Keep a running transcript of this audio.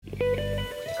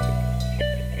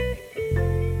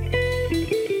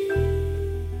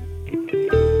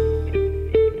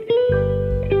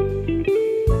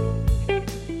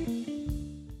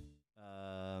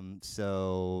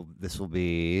This will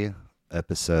be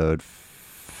episode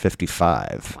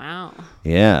 55. Wow.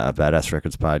 Yeah, a Badass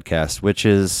Records podcast, which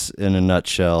is, in a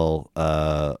nutshell,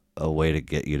 a way to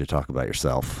get you to talk about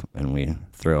yourself. And we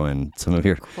throw in some of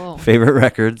your favorite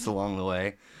records along the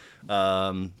way.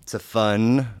 It's a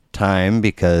fun time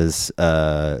because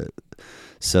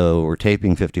so we're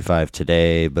taping 55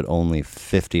 today, but only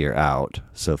 50 are out.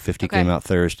 So 50 came out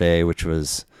Thursday, which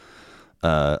was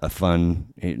a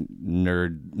fun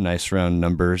nerd, nice round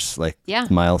numbers, like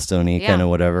milestone-y kind of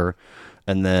whatever.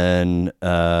 And then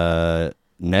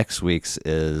next week's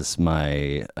is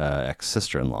my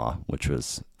ex-sister-in-law, which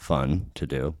was fun to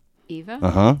do. Eva?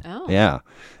 Uh-huh. Oh. Yeah.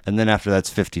 And then after that's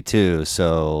 52.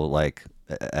 So like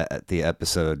at the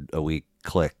episode a week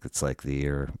click, it's like the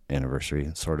year anniversary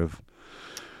sort of.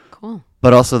 Cool.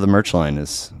 But also the merch line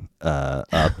is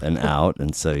up and out,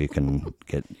 and so you can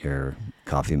get your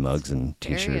coffee mugs and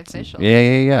t-shirts. Very official.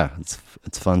 Yeah.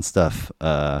 It's fun stuff.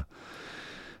 I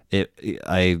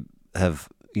have,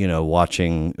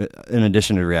 watching, in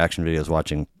addition to reaction videos,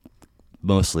 watching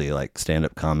mostly like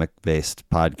stand-up comic based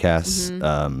podcasts.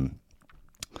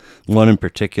 Mm-hmm. One in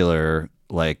particular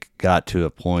like got to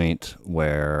a point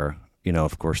where,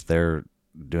 of course they're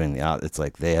doing it's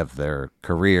like they have their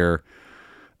career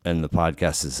and the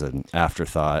podcast is an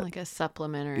afterthought. Like a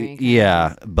supplementary.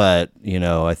 Yeah. But,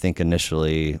 I think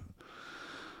initially,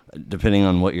 depending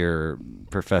on what your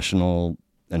professional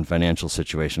and financial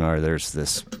situation are, there's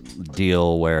this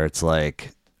deal where it's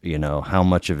like, how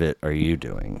much of it are you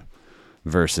doing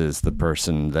versus the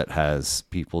person that has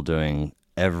people doing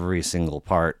every single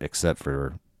part except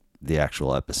for the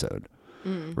actual episode,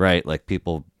 right? Like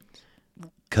people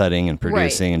cutting and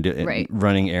producing and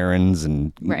running errands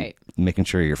and making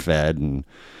sure you're fed. And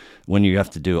when you have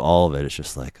to do all of it, it's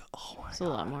just like, oh my God. It's a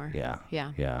lot more. Yeah.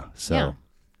 So. Yeah.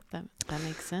 That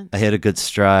makes sense. I hit a good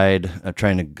stride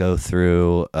trying to go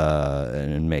through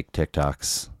and make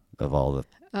TikToks of all the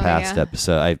past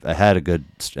episodes. I had a good,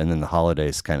 and then the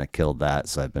holidays kind of killed that.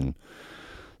 So I've been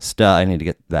stuck. I need to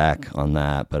get back on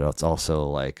that, but it's also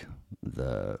like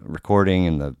the recording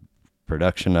and the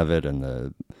production of it and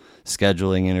the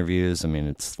scheduling interviews. I mean,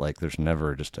 it's like there's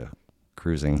never just a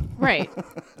cruising. Right.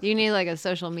 You need like a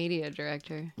social media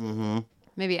director. Mm-hmm.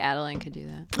 Maybe Adeline could do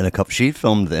that. And she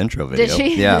filmed the intro video. Did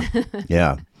she? Yeah.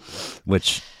 Yeah.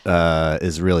 Which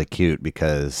is really cute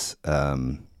because,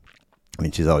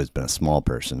 she's always been a small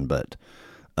person, but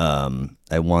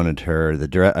I wanted her,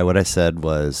 what I said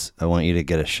was, I want you to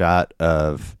get a shot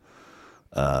of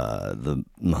the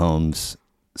Mahomes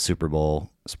Super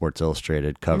Bowl Sports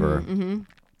Illustrated cover. Mm-hmm.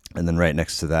 And then right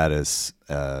next to that is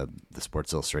the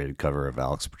Sports Illustrated cover of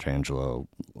Alex Petrangelo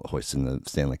hoisting the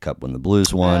Stanley Cup when the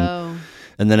Blues won. Oh.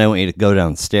 And then I want you to go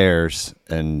downstairs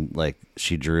and like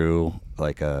she drew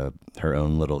like her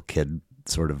own little kid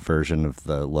sort of version of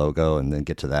the logo, and then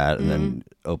get to that, and then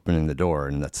opening the door,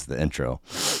 and that's the intro.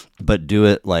 But do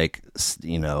it like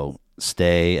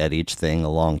stay at each thing a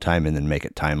long time, and then make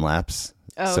it time lapse.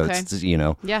 Oh, so okay. It's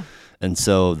yeah. And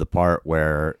so the part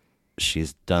where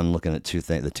she's done looking at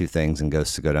the two things and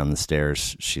goes to go down the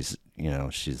stairs, she's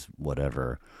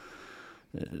whatever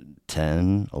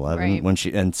 10 11 when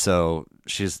and so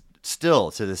she's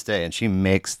still to this day, and she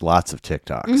makes lots of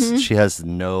TikToks. Mm-hmm. She has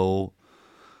no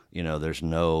there's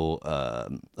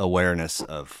no awareness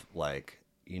of like,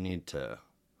 you need to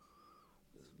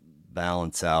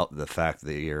balance out the fact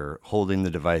that you're holding the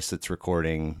device that's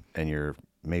recording, and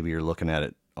maybe you're looking at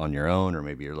it on your own, or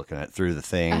maybe you're looking at it through the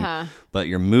thing, but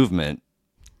your movement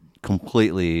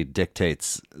completely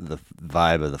dictates the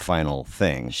vibe of the final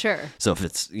thing. Sure. So if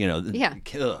it's,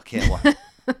 can't watch.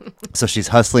 So she's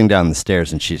hustling down the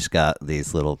stairs, and she's got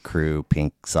these little crew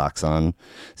pink socks on.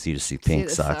 So you just see pink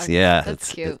socks. Yeah.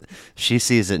 That's cute. She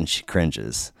sees it and she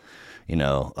cringes.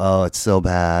 Oh, it's so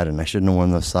bad, and I shouldn't have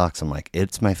worn those socks. I'm like,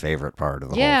 it's my favorite part of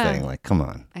the whole thing. Like, come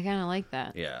on. I kind of like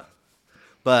that. Yeah.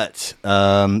 But,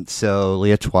 so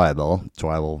Leah Twibell,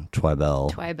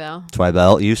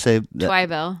 you say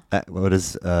Twibell. What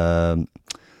does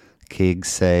Keeg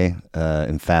say?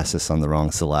 Emphasis on the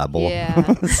wrong syllable.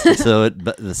 Yeah. So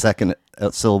the second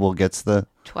syllable gets the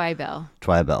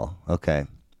Twibell. Okay.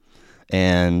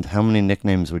 And how many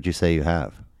nicknames would you say you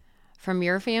have? From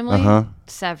your family?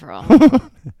 Several.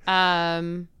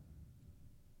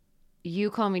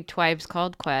 You call me Twibes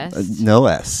Called Quest. No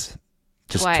S.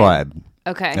 Just Twibe.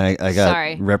 Okay. I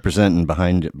got representing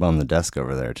behind on the desk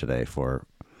over there today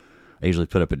I usually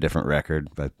put up a different record,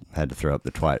 but I had to throw up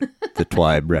the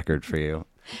Twibe record for you.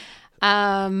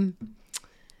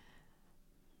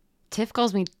 Tiff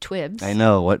calls me Twibs. I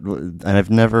know and I've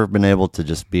never been able to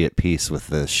just be at peace with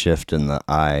the shift in the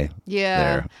I. Yeah.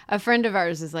 There. A friend of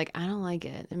ours is like, I don't like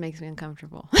it. It makes me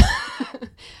uncomfortable.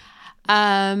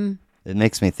 It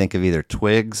makes me think of either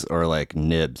Twigs or like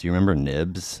Nibs. You remember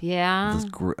Nibs? Yeah.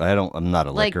 I'm not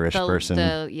a Like licorice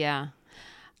person. Yeah.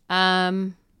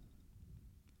 I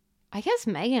guess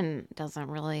Megan doesn't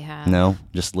really have. No,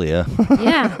 just Leah.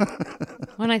 Yeah.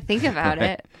 When I think about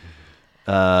it.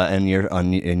 And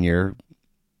in your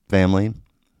family?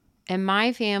 In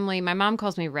my family, my mom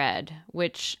calls me Red,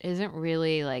 which isn't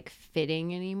really like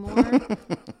fitting anymore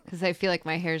because I feel like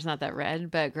my hair's not that red,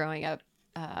 but growing up,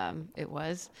 it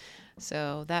was.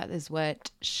 So that is what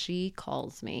she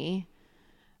calls me.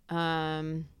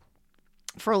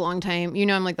 For a long time,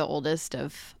 I'm like the oldest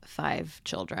of 5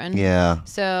 children. Yeah.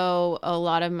 So a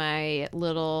lot of my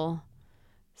little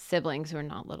siblings who are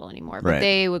not little anymore, but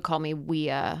they would call me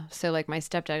Weah. So like my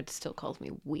stepdad still calls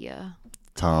me Weah.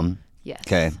 Tom? Yes.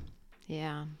 Okay.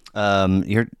 Yeah.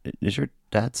 Is your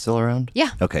dad still around? Yeah.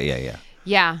 Okay, yeah.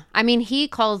 Yeah. I mean, he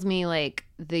calls me like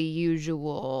the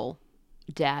usual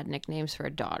dad nicknames for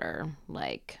a daughter,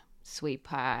 like Sweet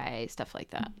Pie, stuff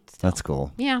like that. Still. That's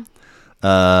cool. Yeah.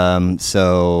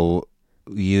 So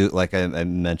you, like I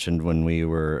mentioned when we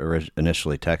were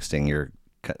initially texting, you're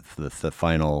the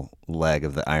final leg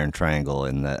of the Iron Triangle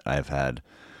in that I've had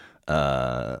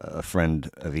a friend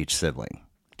of each sibling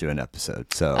do an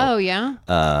episode. So, oh yeah,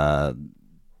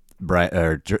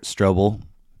 Strobel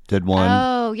did one.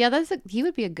 Oh yeah, he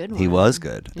would be a good one. He was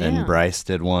good, Yeah. and Bryce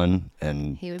did one,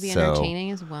 and he would be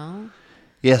entertaining as well.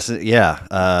 Yes,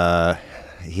 yeah.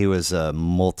 He was a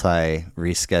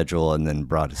multi-reschedule and then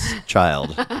brought his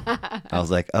child. I was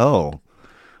like, oh,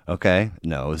 okay.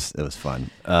 No, it was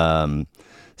fun.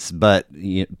 But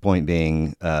point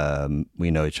being,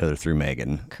 we know each other through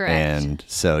Megan. Correct. And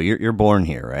so you're born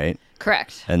here, right?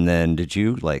 Correct. And then did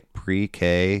you like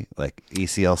pre-K, like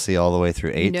ECLC all the way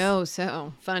through 8th? No,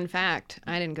 so fun fact,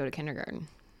 I didn't go to kindergarten.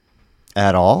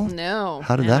 At all? No.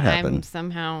 How did that happen? I'm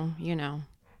somehow,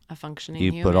 a functioning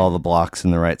You human. put all the blocks in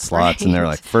the right slots, and they're Right.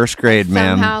 like, first grade,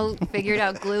 ma'am. Somehow figured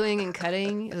out gluing and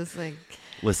cutting. It was like...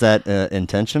 Was that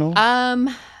intentional?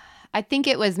 I think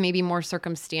it was maybe more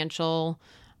circumstantial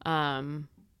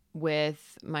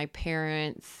with my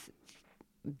parents'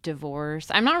 divorce.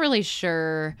 I'm not really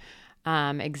sure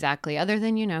exactly, other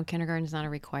than, kindergarten is not a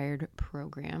required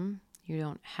program. You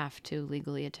don't have to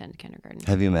legally attend kindergarten.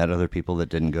 Have you met other people that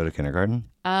didn't go to kindergarten?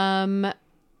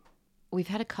 We've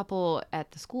had a couple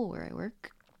at the school where I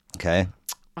work. Okay.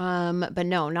 But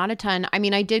no, not a ton. I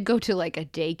mean, I did go to like a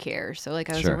daycare, so like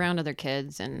I was Sure. around other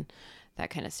kids and that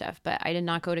kind of stuff, but I did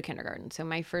not go to kindergarten. So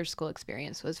my first school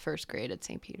experience was first grade at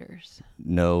St. Peter's.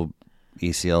 No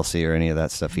ECLC or any of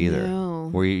that stuff either. No.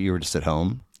 Were you were just at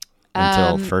home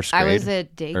until first grade? I was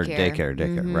at daycare. Or daycare,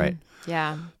 Mhm. right.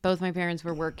 Yeah. Both my parents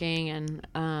were working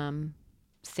and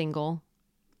single.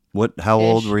 How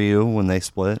old Ish. were you when they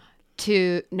split?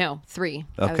 3.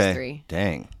 I was Okay. 3.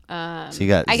 Dang. So you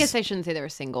got I guess I shouldn't say they were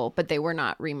single, but they were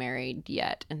not remarried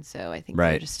yet, and so I think they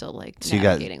Right. were just still like So you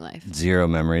got navigating life. 0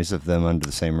 memories of them under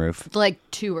the same roof? Like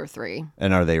 2 or 3.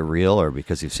 And are they real or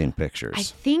because you've seen I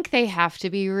pictures? think they have to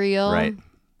be real, Right.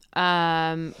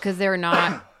 Because they're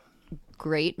not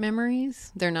great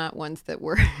memories. They're not ones that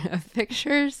were of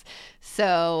pictures,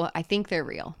 so I think they're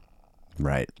real.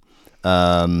 Right.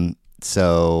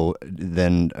 So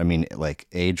then, I mean, like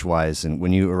age-wise, and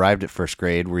when you arrived at first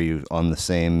grade, were you on the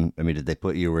same? I mean, did they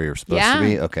put you where you were supposed to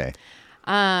be? Okay.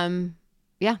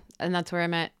 Yeah, and that's where I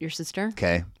met your sister.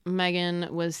 Okay.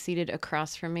 Megan was seated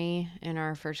across from me in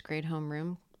our first grade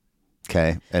homeroom.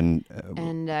 Okay. And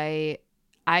And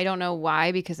I don't know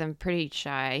why, because I'm pretty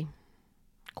shy,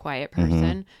 quiet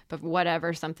person, but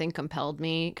whatever, something compelled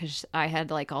me, because I had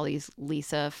like all these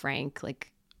Lisa Frank, like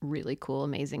really cool,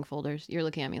 amazing folders. You're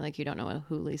looking at me like you don't know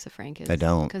who Lisa Frank is. I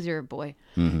don't. Because you're a boy.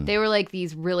 They were like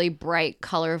these really bright,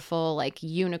 colorful, like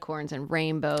unicorns and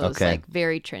rainbows, Okay. like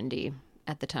very trendy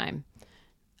at the time.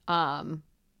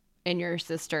 And your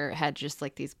sister had just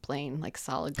like these plain, like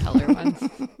solid color ones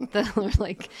that were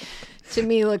like, to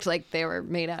me, looked like they were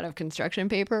made out of construction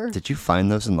paper. did you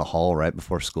find those in the hall right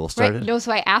before school Right? started? No,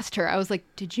 so I asked her, I was like,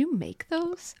 did you make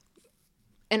those?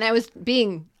 And I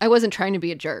wasn't trying to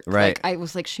be a jerk. Right. Like, I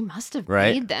was like, she must have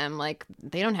Right. made them. Like,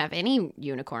 they don't have any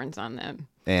unicorns on them.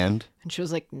 And And she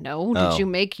was like, no, Oh. did you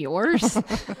make yours?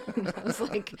 And I was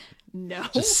like, no.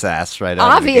 just sass right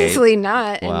out of the gate. Obviously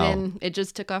not. Wow. And then it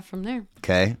just took off from there.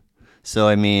 Okay. So,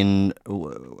 I mean,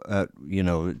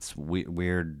 it's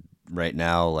weird right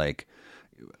now. Like,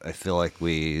 I feel like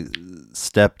we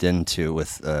stepped into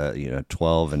with,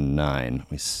 12 and 9,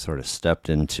 we sort of stepped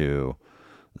into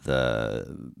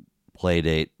the play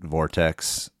date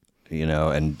vortex,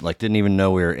 and like didn't even know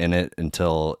we were in it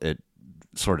until it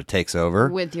sort of takes over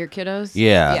with your kiddos.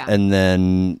 Yeah. And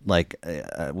then like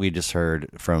we just heard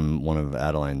from one of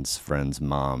Adeline's friends'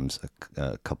 moms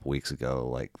a couple weeks ago,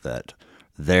 like that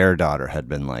their daughter had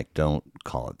been like, don't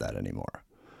call it that anymore.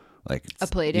 Like a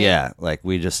play date? Yeah. Like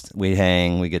we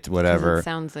hang, we get to whatever. It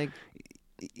sounds like.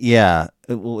 Yeah.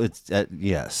 Well, it's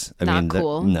yes. I not mean,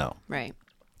 cool. No. Right.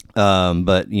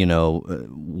 But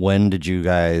when did you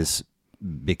guys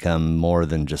become more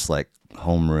than just like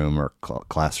homeroom or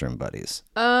classroom buddies?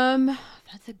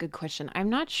 That's a good question. I'm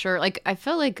not sure. Like, I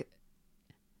feel like.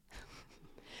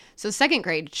 So second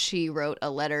grade, she wrote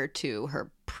a letter to her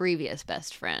previous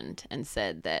best friend and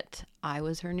said that I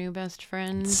was her new best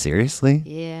friend. Seriously?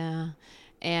 Yeah.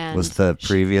 And was the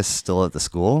previous still at the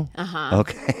school? Uh-huh.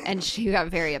 Okay. And she got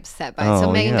very upset by it.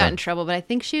 So Megan got in trouble, but I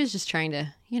think she was just trying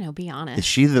to, be honest. Is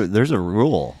she there's a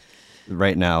rule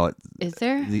right now. Is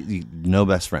there? No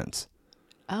best friends.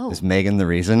 Oh. Is Megan the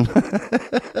reason?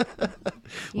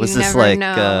 Was this like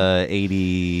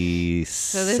 87?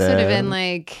 So this would have been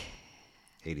like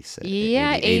 86.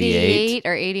 Yeah, 88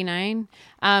 or 89.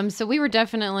 So we were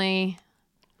definitely,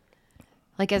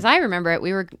 like, as I remember it,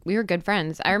 we were good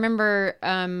friends. I remember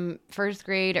first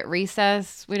grade at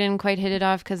recess, we didn't quite hit it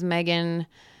off because Megan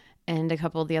and a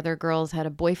couple of the other girls had a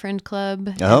boyfriend club.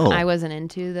 Oh. I wasn't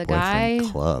into the guy.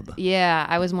 Boyfriend club. Yeah,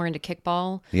 I was more into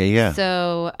kickball. Yeah.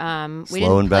 So we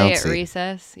Slow didn't and play bouncy. at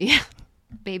recess. Yeah.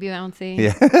 Baby bouncy.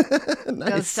 Yeah.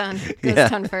 Nice. Goes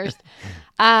ton first.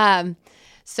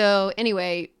 So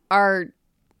anyway, I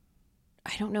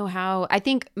don't know how, I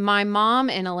think my mom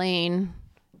and Elaine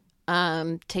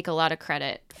take a lot of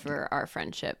credit for our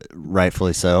friendship.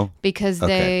 Rightfully so. Because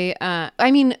they,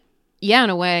 yeah, in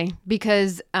a way,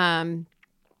 because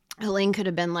Elaine could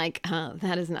have been like,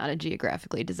 that is not a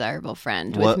geographically desirable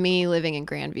friend with me living in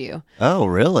Grandview. Oh,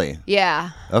 really?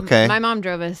 Yeah. Okay. My mom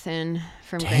drove us in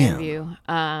from Grandview.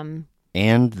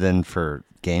 And then for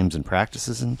games and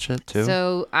practices and shit too?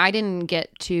 So I didn't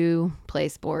get to play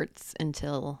sports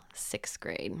until 6th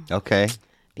grade. Okay.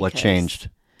 What changed?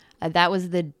 That was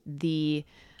the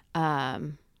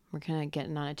we're kind of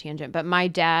getting on a tangent, but my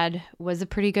dad was a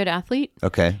pretty good athlete.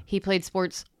 Okay. He played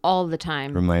sports all the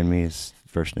time. Remind me his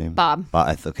first name. Bob.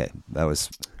 Okay. That was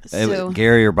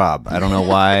Gary or Bob. I don't know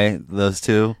why those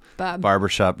two. Bob.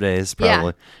 Barbershop days,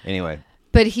 probably. Yeah. Anyway.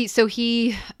 But he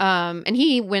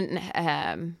went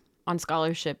on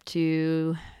scholarship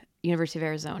to University of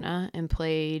Arizona and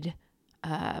played,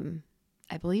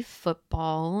 I believe,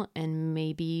 football and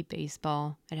maybe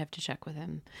baseball. I'd have to check with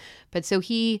him. But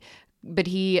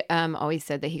he always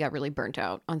said that he got really burnt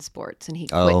out on sports and he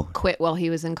quit while he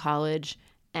was in college.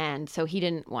 And so he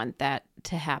didn't want that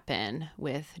to happen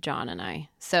with John and I.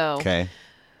 So okay.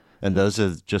 And those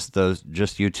are just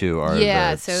you two are the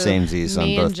samesies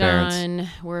on both parents. Me and John,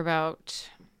 we're about,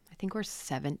 I think we're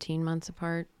 17 months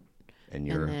apart. And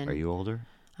are you older?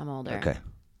 I'm older. Okay.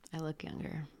 I look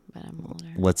younger, but I'm older.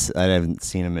 I haven't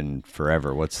seen him in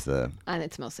forever. What's the? And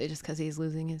it's mostly just because he's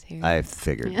losing his hair. I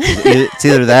figured. It's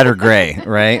either that or gray,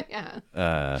 right?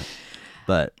 Yeah.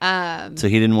 But so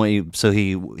he didn't want you. So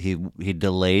he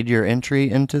delayed your entry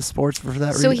into sports for that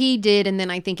reason. So he did, and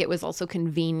then I think it was also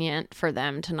convenient for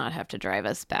them to not have to drive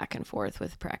us back and forth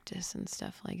with practice and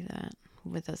stuff like that,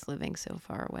 with us living so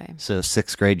far away. So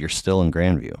 6th grade, you're still in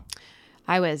Grandview.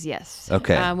 I was, yes.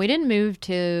 Okay. We didn't move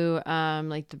to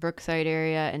like the Brookside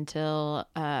area until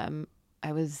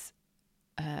I was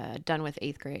done with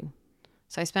 8th grade.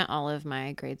 So I spent all of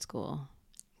my grade school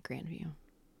in Grandview.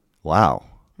 Wow.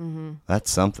 Mm-hmm.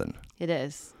 That's something. It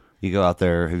is. You go out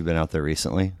there, have you been out there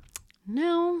recently?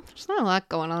 No, there's not a lot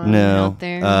going on out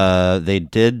there. They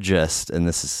did just, and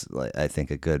this is, I think,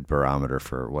 a good barometer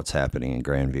for what's happening in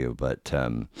Grandview, but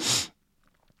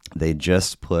they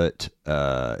just put,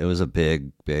 it was a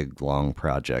big, long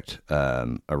project,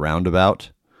 a roundabout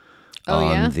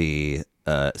on the,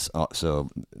 so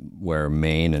where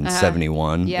Main and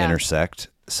 71 intersect.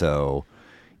 So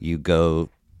you go,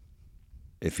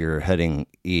 if you're heading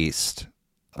east,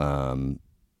 so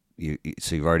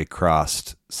you've already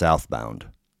crossed southbound.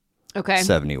 Okay.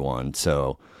 71.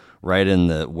 So right in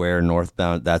where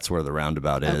northbound, that's where the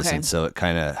roundabout is. Okay. And so it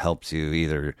kind of helps you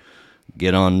either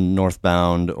get on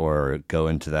northbound or go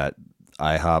into that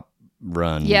IHOP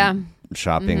run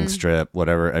shopping strip,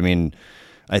 whatever. I mean,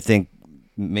 I think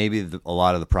maybe a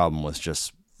lot of the problem was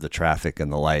just the traffic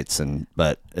and the lights,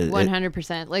 but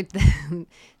 100%, like the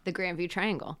Grandview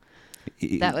Triangle.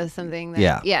 That was something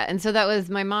that, yeah. And so that was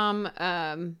my mom.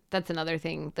 That's another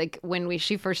thing. Like when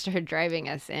she first started driving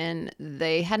us in,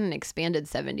 they hadn't expanded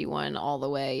 71 all the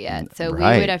way yet. So we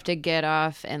would have to get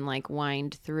off and like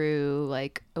wind through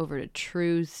like over to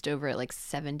Troost over at like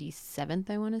 77th,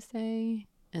 I want to say.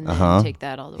 And then take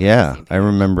that all the way. Yeah. I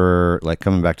remember like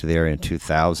coming back to the area in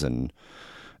 2000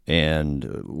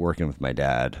 and working with my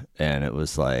dad. And it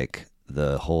was like,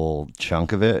 the whole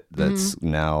chunk of it that's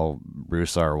now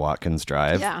Bruce R. Watkins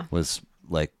Drive was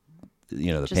like,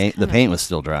 the paint was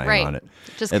still drying on it.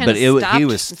 But he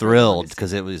was thrilled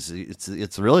because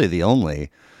it's really the only,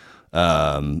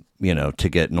 to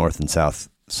get north and south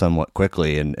somewhat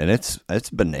quickly. And it's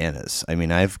bananas. I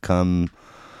mean, I've come,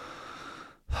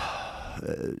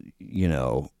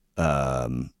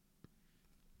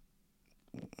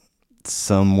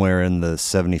 somewhere in the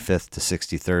 75th to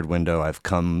 63rd window,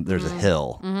 there's a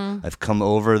hill. I've come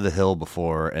over the hill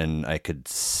before, and I could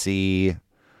see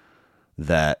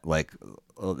that, like,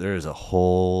 there's a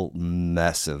whole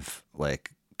mess of, like,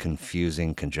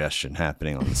 confusing congestion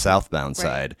happening on the southbound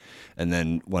side. And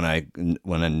then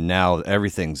now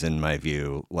everything's in my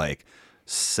view, like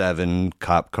 7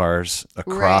 cop cars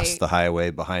across the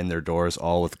highway behind their doors,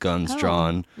 all with guns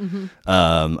drawn.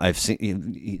 I've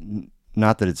seen...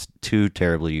 Not that it's too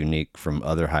terribly unique from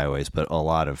other highways, but a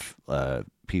lot of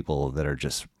people that are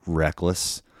just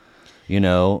reckless, And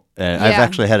I've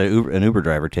actually had an Uber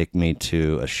driver take me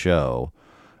to a show,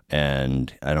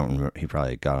 and I don't remember, he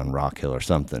probably got on Rock Hill or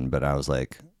something, but I was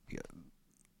like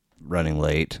running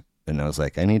late, and I was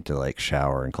like, I need to like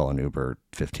shower and call an Uber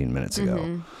 15 minutes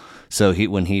ago. So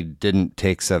when he didn't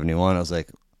take 71, I was like,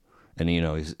 and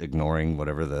he's ignoring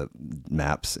whatever the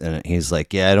maps, and he's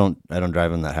like, yeah, I don't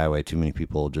drive on that highway. Too many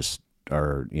people just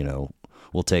are,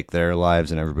 will take their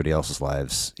lives and everybody else's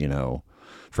lives,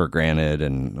 for granted.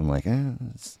 And I'm like,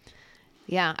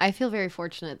 yeah, I feel very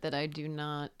fortunate that I do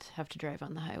not have to drive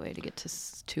on the highway to get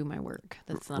to my work.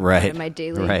 That's not part of my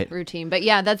daily routine. But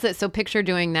yeah, that's it. So picture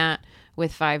doing that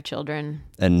with 5 children.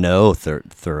 And no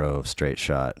thorough straight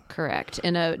shot. Correct.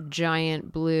 In a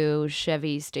giant blue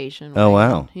Chevy station wagon. Oh,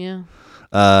 wow. Yeah.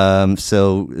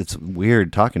 So it's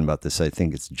weird talking about this. I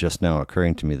think it's just now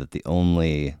occurring to me that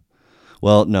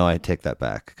no, I take that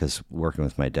back, because working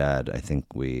with my dad, I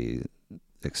think we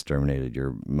exterminated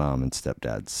your mom and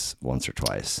stepdads once or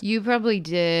twice. You probably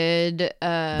did.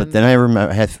 But then I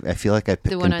remember, I feel like I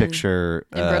can picture...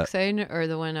 in Brookside, or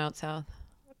the one out south?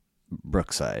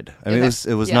 Brookside. I mean,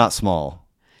 it was not small.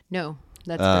 No,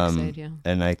 that's Brookside, yeah.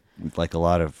 And I like a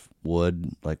lot of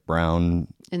wood, like brown.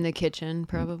 In the kitchen,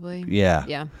 probably. Yeah.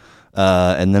 Yeah.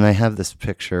 And then I have this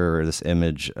picture, or this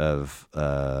image of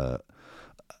a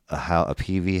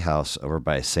PV house over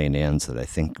by St. Anne's that I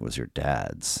think was your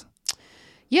dad's.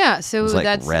 Yeah, so like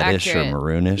that's reddish accurate. Or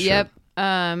maroonish. Yep.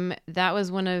 That was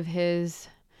one of his.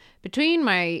 Between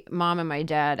my mom and my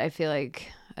dad, I feel like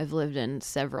I've lived in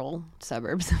several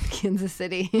suburbs of Kansas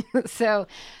City. So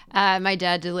my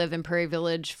dad did live in Prairie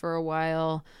Village for a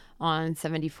while on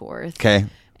 74th. Okay.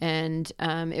 And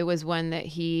it was one that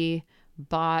he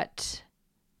bought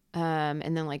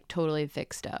and then like totally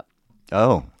fixed up.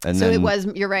 Oh, and so then... it was,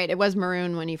 you're right, it was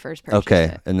maroon when he first purchased it.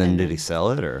 Okay, and then did he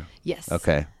sell it, or? Yes.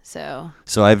 Okay. So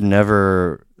I've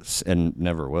never, and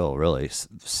never will really,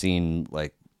 seen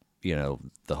like, the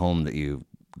home that you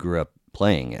grew up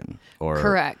playing in, or...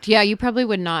 Correct. Yeah, you probably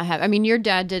would not have. I mean, your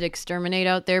dad did exterminate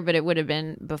out there, but it would have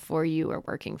been before you were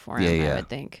working for him, I would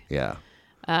think. Yeah.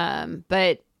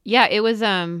 But yeah, it was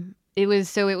on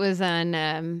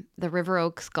the River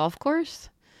Oaks golf course.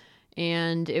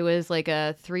 And it was like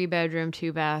a 3-bedroom,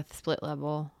 2-bath split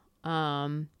level.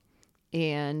 And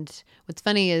what's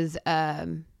funny is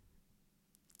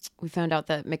we found out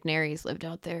that McNary's lived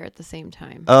out there at the same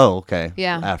time. Oh, okay.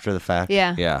 Yeah. After the fact?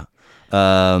 Yeah. Yeah.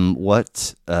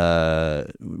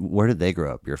 Where did they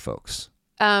grow up, your folks?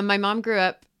 My mom grew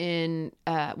up in,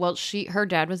 her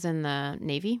dad was in the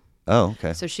Navy. Oh,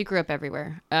 okay. So she grew up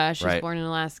everywhere. She was born in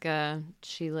Alaska.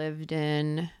 She lived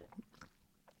in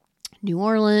New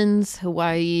Orleans,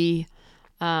 Hawaii.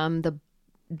 The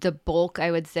bulk,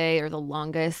 I would say, or the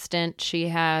longest stint she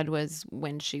had was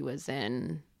when she was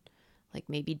in like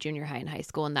maybe junior high and high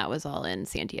school, and that was all in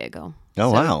San Diego.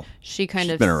 Oh, so wow. She's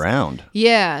been around.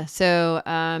 Yeah. So,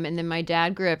 and then my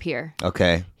dad grew up here.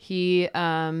 Okay. He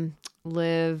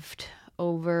lived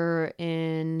over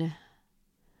in,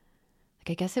 like,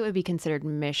 I guess it would be considered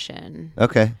Mission.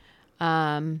 Okay.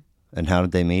 And how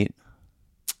did they meet?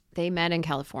 They met in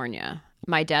California.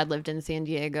 My dad lived in San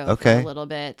Diego for a little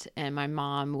bit, and my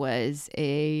mom was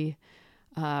a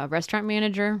restaurant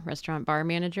bar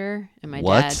manager, and my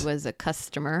dad was a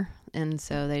customer and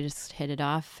so they just hit it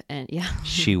off. And yeah,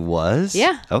 She was?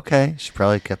 Yeah. Okay. She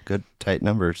probably kept good, tight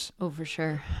numbers. oh for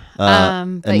sure.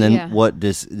 And But then yeah. what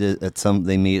does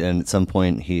they meet, and at some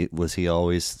point he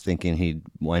always thinking he'd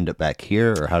wind up back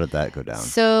here, or how did that go down?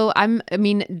 So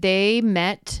they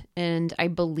met, and I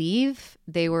believe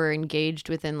they were engaged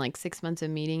within like 6 months of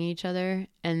meeting each other,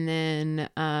 and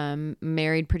then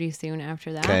married pretty soon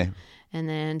after that. Okay. And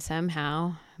then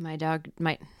somehow my dad,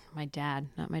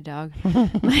 not my dog,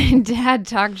 my dad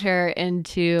talked her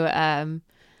into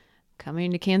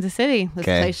coming to Kansas City, this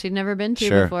Okay. place she'd never been to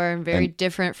Sure. before, and very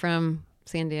different from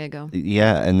San Diego.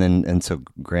 Yeah, and so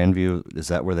Grandview, is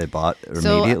that where they bought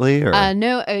immediately, or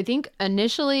No, I think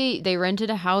initially they rented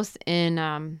a house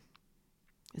in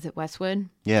is it Westwood?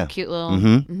 yeah, Cute little.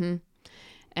 mm-hmm.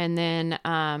 And then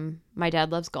my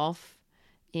dad loves golf,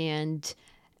 and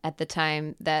at the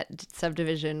time that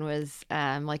subdivision was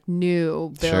like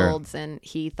new builds, and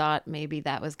he thought maybe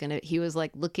that was he was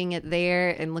like looking at there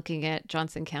and looking at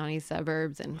Johnson County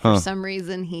suburbs, and for some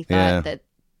reason he thought that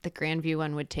the Grandview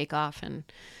one would take off, and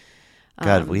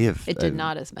God, it did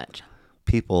not as much.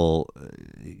 People,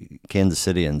 Kansas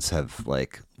Cityans have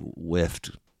like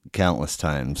whiffed countless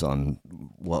times on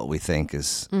what we think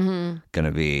is going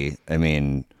to be. I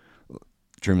mean,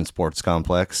 Truman Sports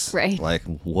Complex, right? Like,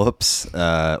 whoops.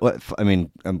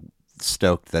 I'm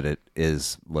stoked that it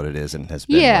is what it is and has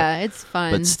been. Yeah, it's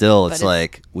fun, but still, it's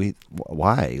like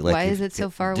why? Like, why is it so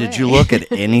far away? Did you look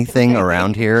at anything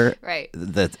around here, right,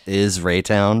 that is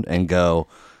Raytown, and go,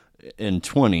 in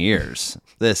 20 years,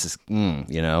 this is,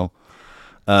 you know?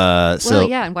 Well,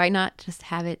 yeah, and why not just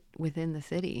have it within the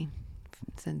city,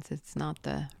 since it's not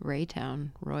the Raytown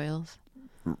Royals?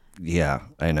 Yeah,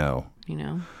 I know. You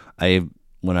know,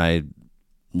 when I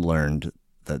learned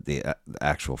that the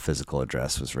actual physical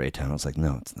address was Raytown, I was like,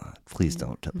 no, it's not. Please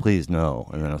don't. Please no.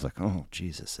 And then I was like, oh,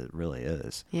 Jesus, it really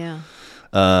is. Yeah.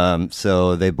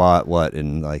 So they bought what,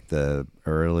 in like the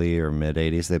early or mid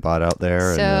 80s they bought out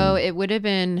there? So it would have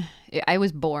been, I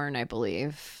was born, I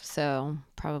believe. So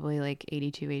probably like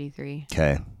 82, 83.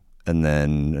 Okay. And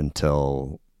then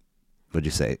until, what'd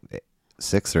you say,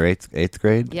 6th or 8th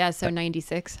grade? Yeah. So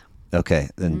 96. Okay.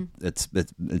 Then it's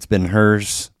been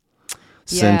hers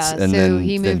since. Yeah. And so then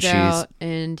he moved she's out,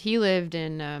 and he lived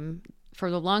in, for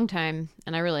a long time.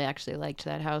 And I really actually liked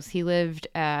that house. He lived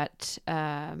at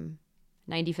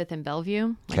 95th and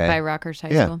Bellevue, like by Rockhurst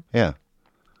High School. Yeah.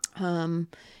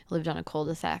 Lived on a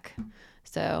cul-de-sac.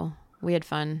 So we had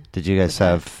fun. Did you guys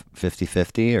have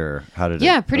 50-50, or how did it?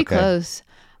 Yeah, pretty close.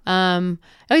 I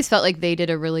always felt like they did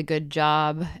a really good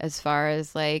job as far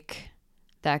as like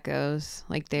that goes.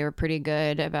 Like they were pretty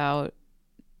good about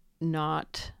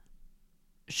not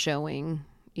showing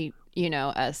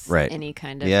us any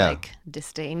kind of like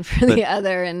disdain for the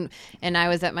other. And I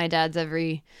was at my dad's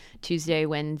every Tuesday,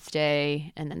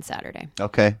 Wednesday, and then Saturday.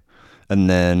 Okay. And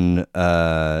then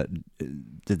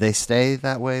did they stay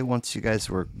that way once you guys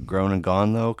were grown and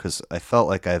gone, though? Because I felt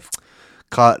like I've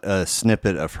caught a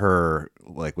snippet of her,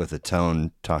 like with a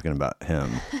tone, talking about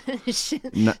him.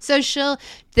 So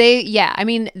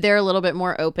they're a little bit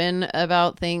more open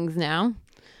about things now,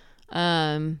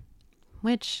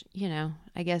 which,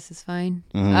 I guess is fine.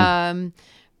 Mm-hmm.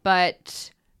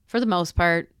 But for the most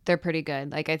part, they're pretty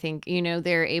good. Like, I think,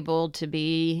 they're able to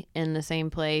be in the same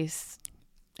place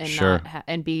and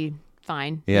and be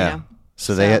fine. Yeah.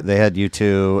 So they had you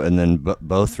two, and then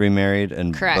both remarried,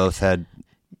 and correct. Both had.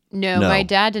 No, my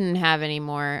dad didn't have any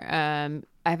more.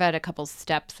 I've had a couple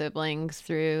step siblings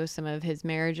through some of his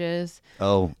marriages.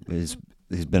 Oh, he's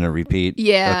been a repeat.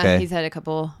 Yeah, okay. He's had a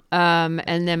couple.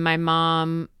 And then my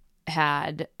mom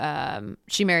had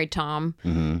she married Tom,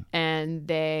 and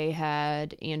they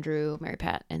had Andrew, Mary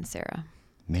Pat, and Sarah.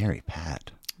 Mary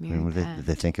Pat. Did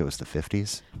they think it was the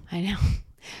 50s? I know.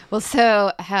 Well,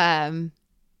 so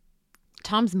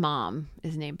Tom's mom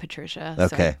is named Patricia.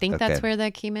 Okay. So I think that's where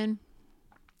that came in.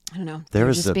 I don't know. There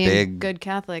was just a big good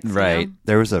Catholics, right?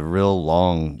 There was a real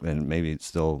long, and maybe it's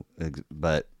still,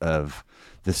 but of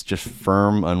this just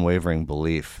firm, unwavering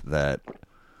belief that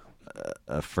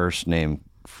a first name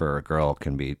for a girl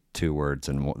can be 2 words,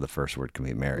 and the first word can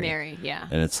be Mary. Mary, yeah.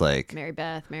 And it's like Mary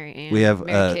Beth, Mary Ann. We have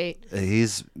Mary Kate.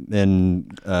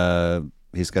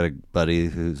 He's got a buddy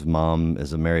whose mom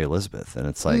is a Mary Elizabeth, and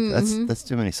it's like that's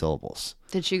too many syllables.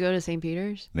 Did she go to St.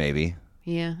 Peter's? Maybe.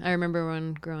 Yeah, I remember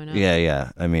when growing up.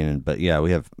 Yeah. I mean, but yeah,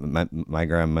 we have my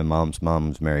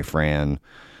mom's Mary Fran.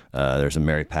 There's a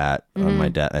Mary Pat on my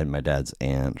dad's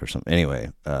aunt or something. Anyway,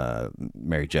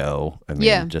 Mary Jo. I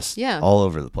mean, just all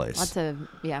over the place. Lots of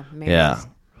Marys.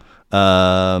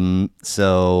 Yeah.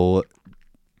 So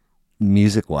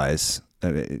music wise,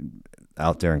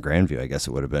 out there in Grandview, I guess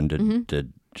it would have been.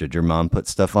 Did did your mom put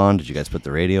stuff on? Did you guys put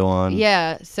the radio on?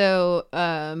 Yeah. So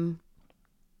I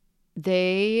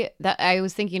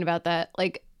was thinking about that.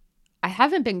 Like, I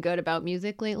haven't been good about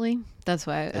music lately. That's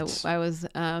why I was,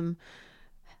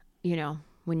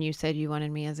 when you said you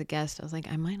wanted me as a guest, I was like,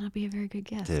 I might not be a very good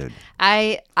guest. Dude.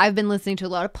 I've been listening to a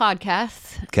lot of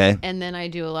podcasts. Okay. And then I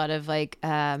do a lot of like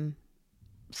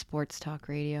sports talk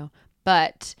radio.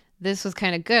 But this was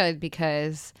kind of good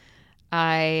because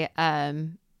I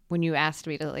when you asked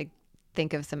me to like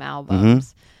think of some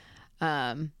albums,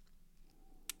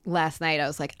 last night I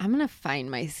was like, I'm gonna find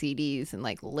my CDs and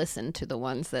like listen to the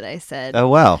ones that I said. Oh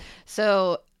wow.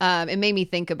 So it made me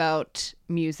think about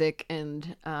music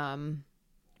and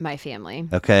my family.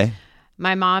 Okay.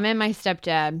 My mom and my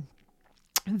stepdad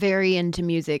very into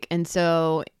music, and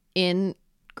so in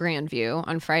Grandview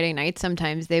on Friday night,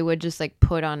 sometimes they would just like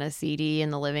put on a CD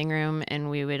in the living room, and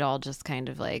we would all just kind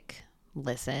of like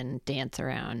listen, dance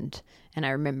around. And I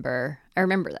remember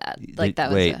that. Like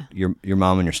that Wait, was your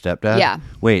mom and your stepdad? Yeah.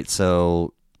 Wait,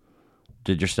 so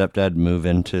did your stepdad move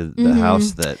into the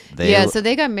house that they? Yeah, so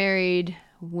they got married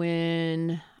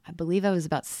when I believe I was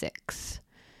about 6.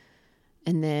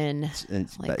 And then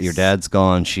your dad's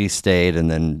gone, she stayed,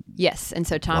 and then yes, and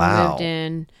so Tom Wow. moved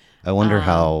in. I wonder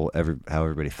how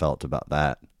everybody felt about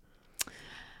that.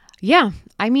 Yeah,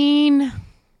 I mean,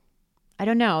 I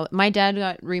don't know. My dad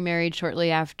got remarried shortly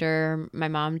after my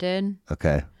mom did.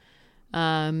 Okay.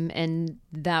 And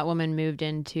that woman moved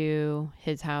into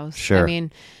his house. Sure. I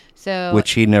mean, so Which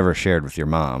he never shared with your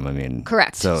mom. I mean,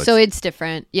 correct. So it's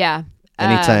different. Yeah.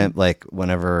 Anytime, like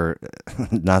whenever,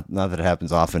 not that it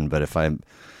happens often, but if I'm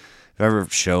ever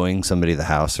showing somebody the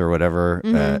house or whatever,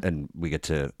 and we get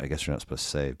to, I guess you're not supposed to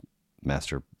say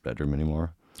master bedroom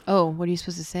anymore. Oh, what are you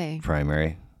supposed to say?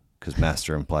 Primary, because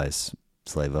master implies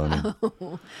slave owner.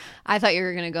 Oh, I thought you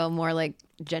were going to go more like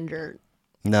gender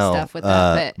No, stuff with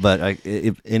that. But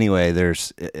anyway, I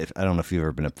don't know if you've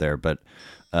ever been up there, but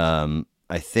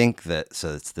I think that,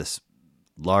 so it's this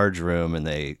large room, and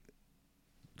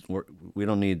we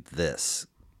don't need this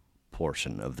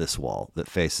portion of this wall that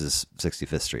faces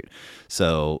 65th Street.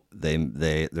 So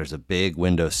there's a big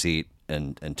window seat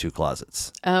and 2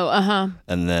 closets. Oh,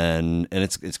 And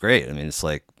it's great. I mean, it's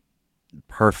like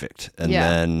perfect. And Yeah.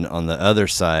 then on the other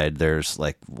side, there's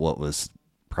like what was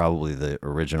probably the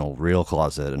original real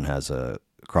closet and has a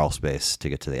crawl space to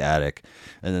get to the attic.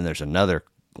 And then there's another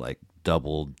like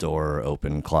double door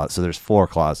open closet. So there's 4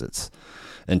 closets.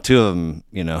 And 2 of them,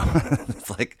 it's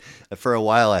like for a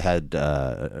while I had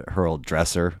her old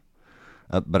dresser,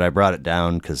 but I brought it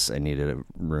down because I needed a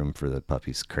room for the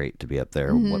puppy's crate to be up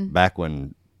there. Back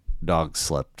when dogs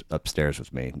slept upstairs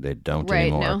with me, they don't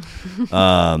anymore.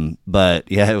 No. But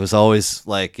yeah, it was always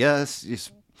like, yes,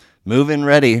 just move in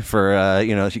ready for,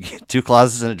 2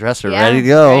 closets and a dresser ready to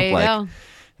go. Ready to like, go.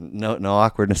 No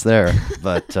awkwardness there.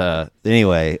 But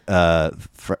anyway, so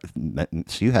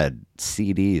you had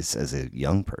CDs as a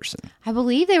young person. I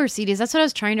believe they were CDs. That's what I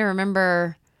was trying to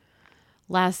remember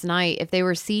last night. If they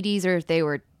were CDs or if they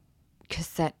were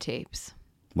cassette tapes.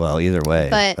 Well, either way,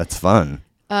 But- that's fun.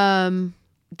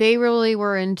 They really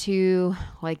were into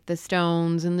like the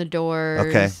Stones and the Doors.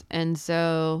 Okay. And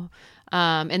so,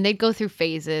 and they'd go through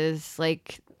phases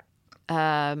like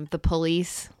the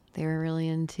Police. They were really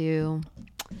into.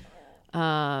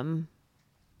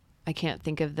 I can't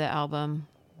think of the album,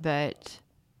 but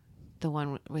the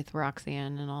one with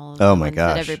Roxanne and all of the Oh my ones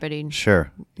gosh. that everybody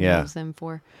Sure. Yeah. knows them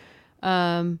for.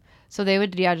 So they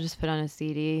would just put on a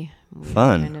CD. We would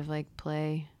Fun. kind of like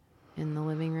play in the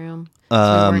living room.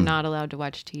 So we were not allowed to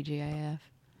watch TGIF.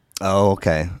 Oh,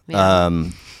 okay. Yeah.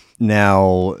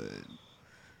 Now,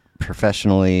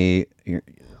 professionally,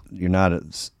 you're not a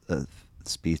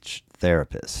speech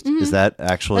therapist. Is that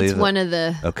actually That's one of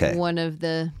the Okay. one of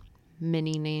the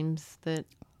many names that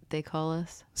they call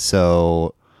us.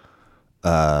 So,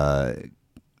 no,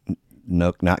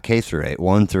 not K through 8,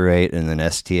 1 through 8, and then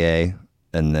STA,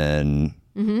 and then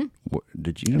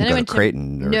did you Then I go to went to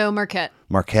Creighton? Or No, Marquette.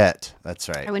 Marquette. That's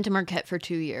right. I went to Marquette for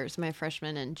 2 years, my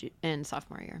freshman and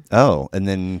sophomore year. Oh, and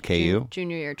then KU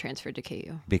Junior year transferred to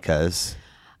KU. because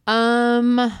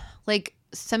Like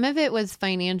some of it was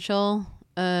financial,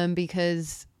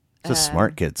 because it's a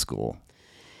smart kid school.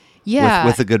 yeah,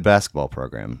 with a good basketball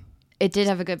program. it did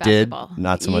have a good Did? basketball.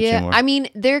 Not so much yeah, anymore? I mean,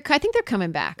 I think they're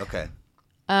coming back. Okay.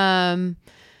 And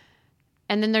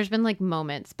then there's been like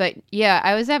moments, but yeah,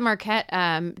 I was at Marquette.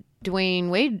 Dwayne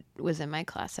Wade was in my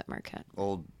class at Marquette.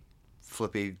 Old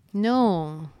flippy.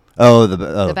 No, Oh, the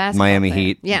basketball Miami player.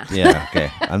 Heat. Yeah. Yeah. Okay.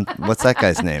 What's that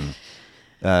guy's name?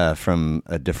 From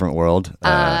a different world.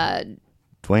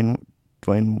 Dwayne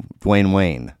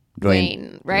Wayne.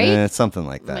 Dwayne, right? It's something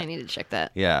like that. I need to check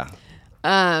that. Yeah.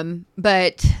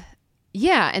 But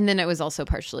yeah, and then it was also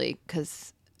partially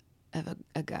because of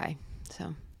a guy.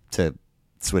 So To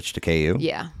switch to KU?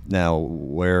 yeah. Now,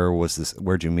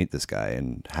 where'd you meet this guy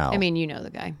and how? I mean, you know the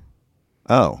guy.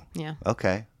 Oh. Yeah.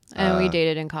 Okay. And we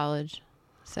dated in college.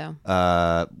 So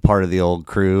part of the old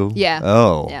crew? Yeah.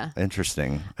 Oh. Yeah.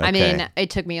 Interesting. Okay. I mean, it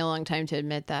took me a long time to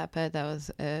admit that, but that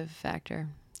was a factor.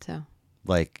 So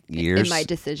like years in my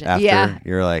decision. after, Yeah.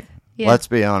 you're like, Yeah. let's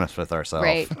be honest with ourselves.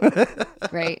 Right.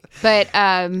 Right. But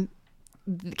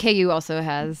KU also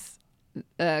has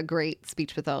a great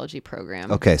speech pathology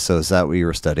program. Okay, so is that what you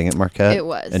were studying at Marquette? It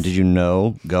was. And did you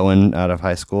know going out of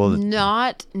high school?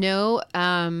 No.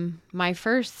 My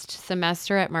first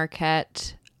semester at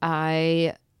Marquette,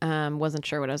 I wasn't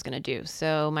sure what I was going to do.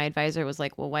 So my advisor was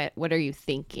like, well, what are you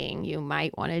thinking you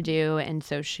might want to do? And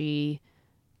so I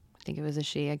think it was a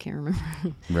she, I can't remember.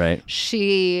 Right.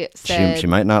 She said... She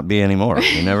might not be anymore.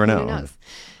 You never know. Who knows?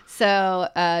 So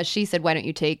she said, why don't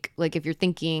you take, like, if you're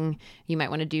thinking you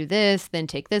might want to do this, then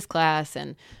take this class.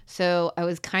 And so I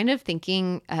was kind of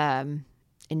thinking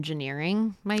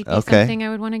engineering might be something I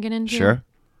would want to get into. Sure.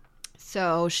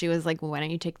 So she was like, well, why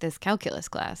don't you take this calculus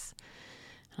class?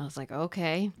 And I was like,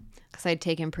 okay. Because I'd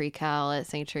taken pre-cal at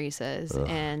St. Teresa's. Ugh.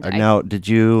 And now, did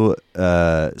you,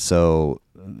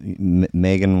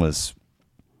 Megan was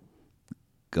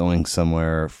going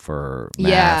somewhere for math?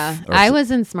 Yeah, I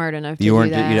wasn't smart enough to do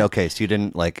that. Okay, so you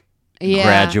didn't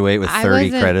graduate with 30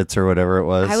 credits or whatever it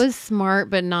was? I was smart,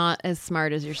 but not as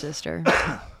smart as your sister.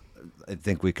 I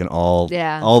think we can all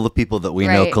the people that we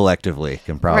know collectively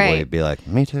can probably be like,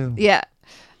 me too. Yeah.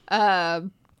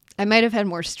 I might have had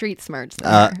more street smarts than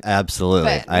her.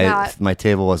 Absolutely. My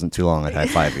table wasn't too long. I'd high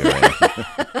five you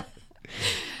right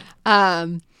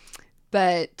now.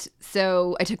 But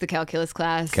so I took the calculus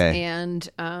class and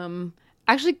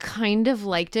actually kind of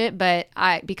liked it, but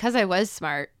because I was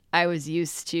smart, I was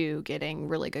used to getting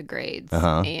really good grades.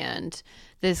 And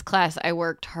this class, I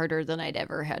worked harder than I'd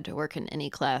ever had to work in any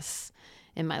class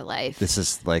in my life. This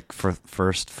is like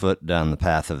first foot down the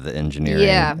path of the engineering.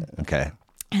 Yeah. Okay.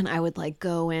 And I would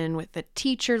go in with the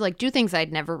teacher, do things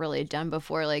I'd never really done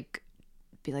before,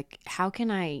 be like, how can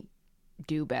I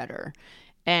do better?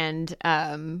 And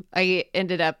I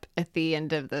ended up at the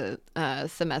end of the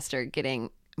semester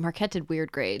Marquette did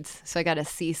weird grades. So I got a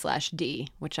C/D,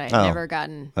 which I had never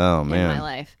gotten in my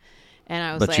life. And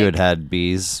I was But you had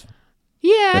B's?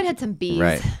 Yeah, I'd had some B's.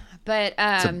 Right. But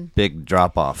it's a big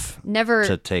drop off. Never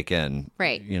to take in.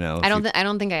 Right. I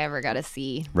don't think I ever got a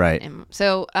C. Right.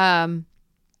 So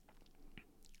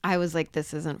I was like,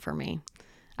 this isn't for me.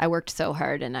 I worked so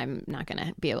hard and I'm not going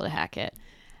to be able to hack it.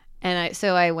 And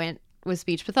so I went with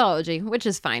speech pathology, which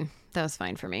is fine. That was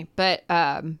fine for me. But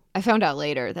I found out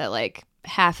later that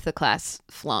half the class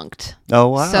flunked. Oh,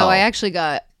 wow. So I actually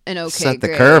got an okay Set the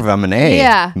grade. curve. I'm an A.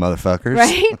 Yeah. Motherfuckers.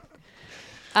 Right?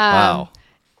 Wow.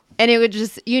 And it would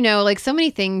just, so many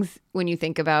things I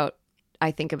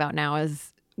think about now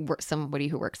as somebody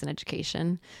who works in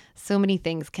education. So many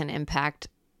things can impact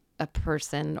a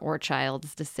person or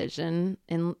child's decisions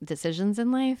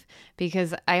in life,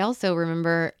 because I also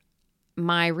remember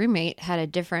my roommate had a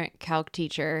different calc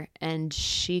teacher and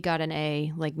she got an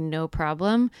A, no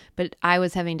problem, but I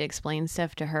was having to explain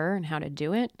stuff to her and how to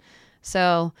do it.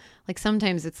 So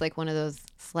sometimes it's one of those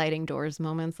sliding doors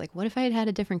moments. What if I had had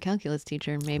a different calculus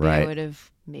teacher? Maybe I would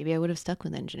have stuck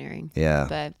with engineering. Yeah.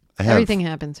 But everything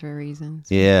happens for a reason.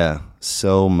 So. Yeah.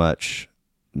 So much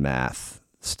math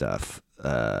stuff.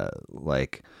 I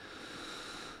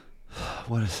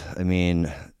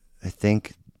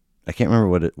can't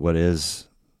remember what is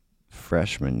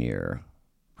freshman year,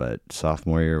 but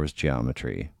sophomore year was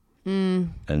geometry.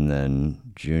 And then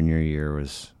junior year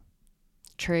was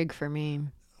trig for me.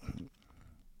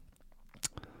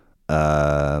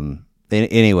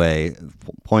 Anyway,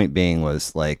 point being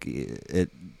was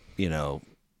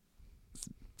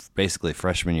basically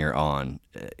freshman year on,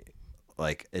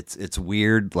 it's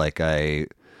weird. I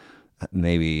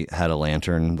maybe had a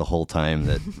lantern the whole time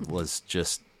that was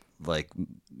just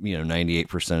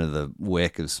 98% of the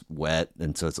wick is wet,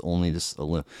 and so it's only just a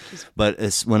little. But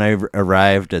it's when I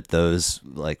arrived at those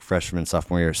freshman,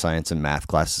 sophomore year science and math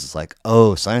classes,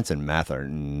 it's science and math are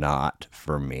not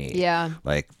for me. Yeah.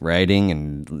 Writing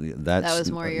and that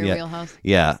was more your wheelhouse.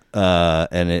 Yeah.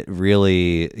 And it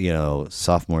really,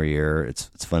 sophomore year,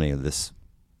 it's funny this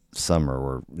summer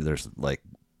where there's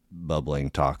bubbling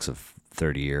talks of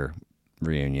 30-year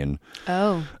reunion.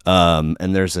 Oh.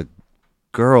 And there's a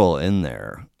girl in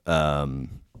there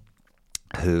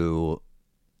who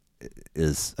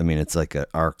is, it's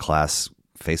our class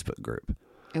Facebook group,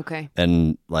 Okay.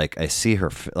 And like I see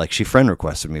her, like she friend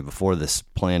requested me before this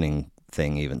planning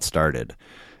thing even started,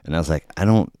 and I was like, I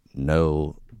don't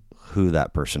know who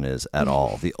that person is at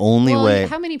all. The only way.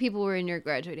 How many people were in your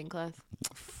graduating class?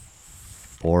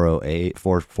 408,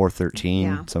 413,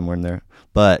 Yeah. somewhere in there.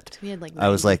 But So we had like I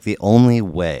was 90. like, the only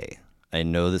way I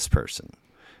know this person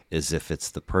is if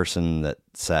it's the person that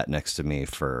sat next to me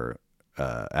for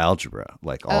algebra,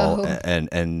 like all,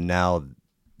 and now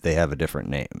they have a different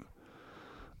name.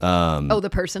 The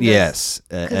person does? Yes,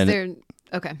 Because they're,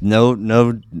 okay. no,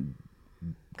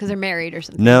 Because they're married or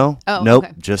something. no, Oh, nope,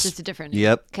 okay. just a different name.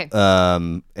 Yep.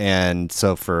 Okay. And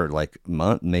so for like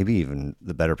month, maybe even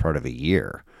the better part of a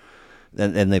year.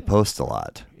 And they post a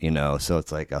lot, so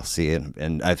it's like I'll see it,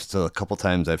 and a couple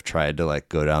times I've tried to like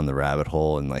go down the rabbit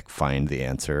hole and like find the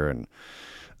answer, and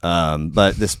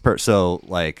but this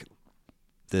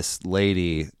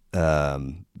lady,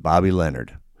 Bobby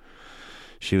Leonard,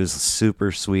 she was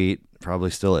super sweet, probably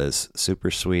still is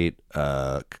super sweet,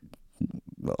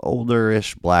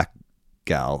 older-ish black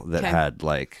gal that had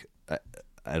like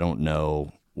I don't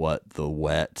know what the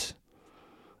wet.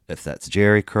 If that's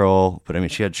Jerry curl, but I mean,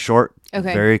 she had short,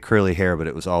 very curly hair, but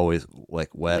it was always like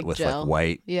wet Like with gel. like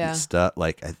white Yeah. stuff.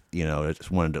 Like, I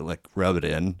just wanted to like rub it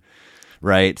in,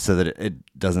 right? So that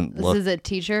it doesn't This look. is a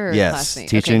teacher or a Yes, classmate?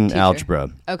 teaching Teacher. algebra.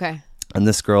 Okay. And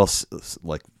this girl,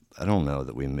 like, I don't know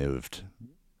that we moved.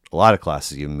 A lot of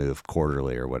classes you move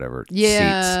quarterly or whatever.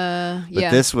 Yeah. Seats.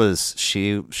 But this was,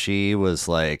 she was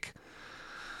like,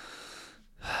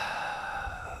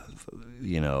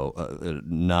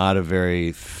 not a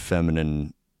very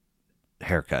feminine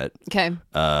haircut. Okay.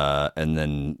 And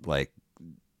then like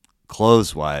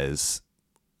clothes wise,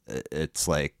 it's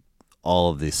like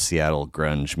all of these Seattle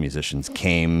grunge musicians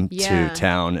came to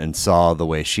town and saw the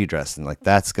way she dressed, and like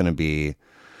that's gonna be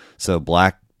so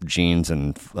black jeans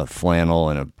and a flannel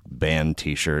and a band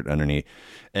t-shirt underneath,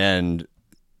 and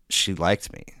she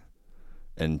liked me.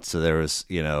 And so there was,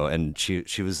 and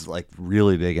she was like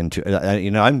really big into,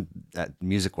 I'm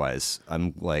music wise,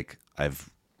 I'm like, I've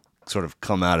sort of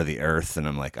come out of the earth, and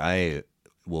I'm like, I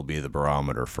will be the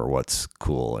barometer for what's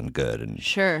cool and good, and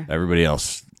Sure. everybody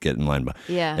else get in line.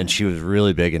 Yeah. And she was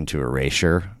really big into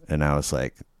erasure, and I was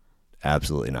like,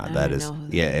 absolutely not. That is,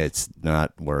 it's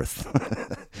not worth.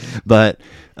 But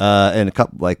and a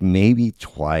couple, like maybe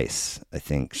twice, I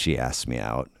think she asked me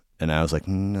out, and I was like,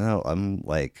 no, I'm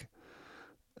like.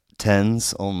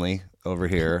 10s only over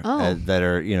here that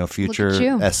are future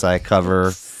SI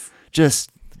cover,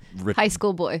 just high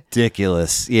school boy,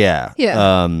 ridiculous. Yeah.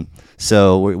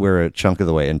 So we're a chunk of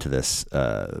the way into this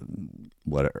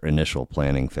initial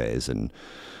planning phase, and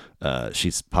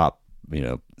she's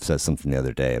says something the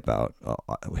other day about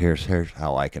here's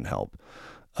how I can help,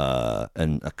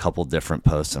 and a couple different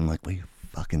posts. I'm like, will you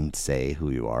fucking say who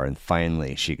you are? And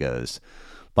finally she goes,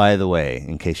 by the way,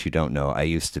 in case you don't know, I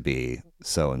used to be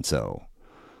so-and-so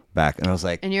back. And I was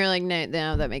like... And you're like, no,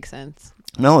 that makes sense.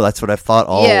 No, that's what I've thought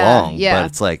all along. Yeah. But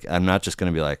it's like, I'm not just going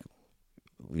to be like,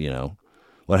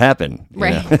 what happened?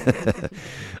 Right.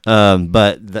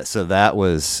 So that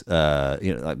was,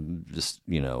 I'm just,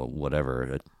 whatever,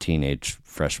 a teenage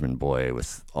freshman boy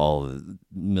with all a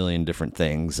million different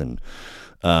things. And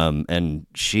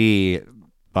she,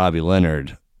 Bobby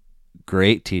Leonard,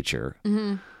 great teacher,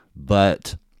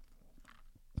 but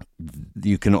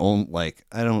you can only, like,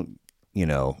 I don't,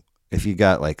 if you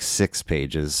got like 6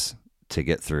 pages to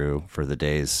get through for the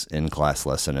day's in-class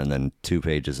lesson and then 2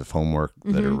 pages of homework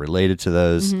that are related to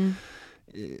those, and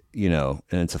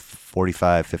it's a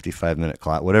 45, 55-minute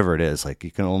class, whatever it is, like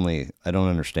you can only, I don't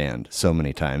understand so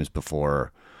many times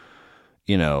before,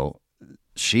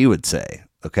 she would say,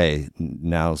 okay,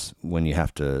 now's when you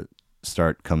have to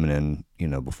start coming in,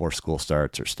 before school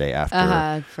starts or stay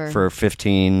after for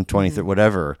 15, 20, 30,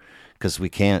 whatever, because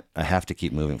I have to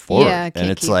keep moving forward.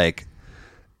 And it's like,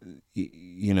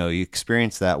 you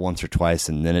experience that once or twice,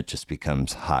 and then it just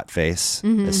becomes hot face.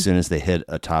 As soon as they hit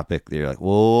a topic, you're like,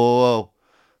 whoa,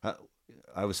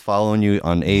 I was following you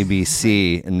on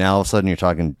ABC, and now all of a sudden you're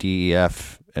talking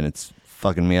DEF, and it's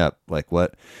fucking me up. Like,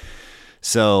 what?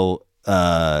 So,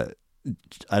 I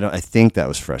think that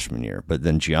was freshman year, but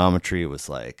then geometry was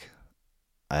like,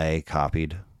 I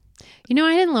copied. I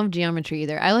didn't love geometry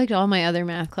either. I liked all my other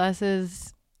math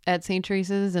classes at St.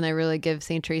 Teresa's, and I really give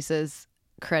St. Teresa's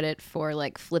credit for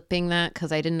like flipping that,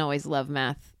 because I didn't always love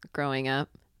math growing up,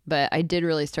 but I did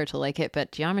really start to like it.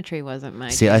 But geometry wasn't my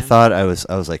jam. I thought I was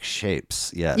like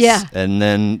shapes, yes, yeah, and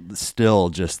then still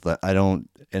just that I don't,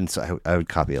 and so I would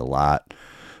copy a lot,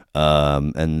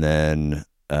 and then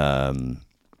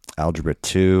algebra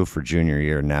 2 for junior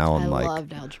year. Now I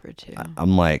loved algebra 2.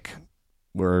 I'm like,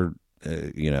 we're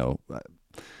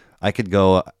I could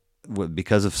go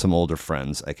because of some older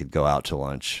friends. I could go out to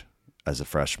lunch as a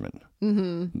freshman.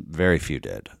 Mm-hmm. Very few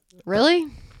did. Really?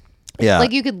 Yeah.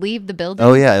 Like you could leave the building?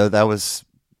 Oh yeah, that was.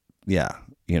 Yeah,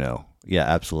 yeah,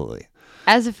 absolutely.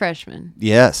 As a freshman.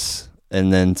 Yes.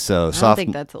 And then I don't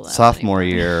think that's allowed sophomore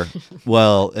anymore. year,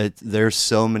 well, there's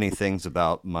so many things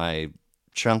about my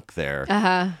chunk there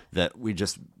that we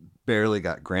just barely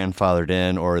got grandfathered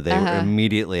in, or they were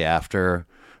immediately after.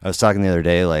 I was talking the other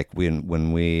day, like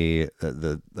when we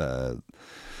the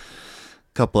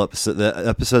couple episodes, the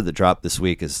episode that dropped this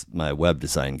week is my web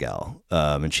design gal,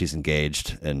 and she's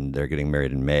engaged, and they're getting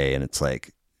married in May, and it's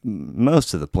like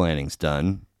most of the planning's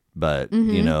done, but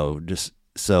just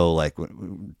so like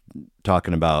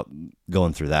talking about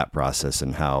going through that process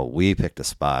and how we picked a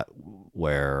spot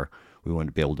where we wanted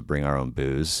to be able to bring our own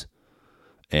booze,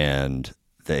 and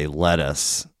they let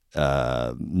us.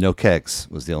 No kegs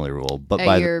was the only rule, but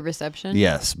At your reception?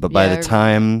 Yes, but by the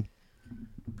time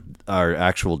our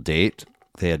actual date,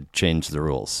 they had changed the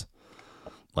rules.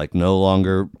 Like, no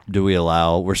longer do we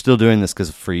allow. We're still doing this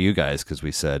for you guys, because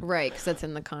we said right, because that's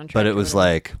in the contract. But it was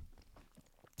like,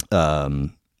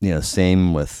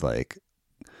 same with like,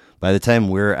 by the time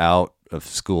we're out of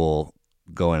school,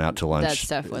 going out to lunch, that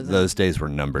stuff wasn't. Those days were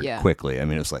numbered quickly. I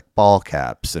mean, it was like ball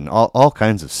caps and all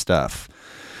kinds of stuff.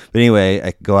 But anyway,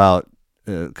 I could go out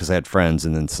because I had friends,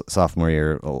 and then sophomore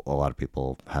year, a lot of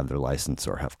people have their license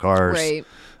or have cars. Right.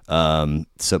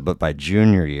 But by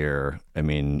junior year, I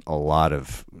mean,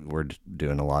 we're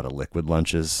doing a lot of liquid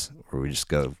lunches where we just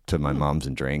go to my mom's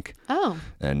and drink. Oh.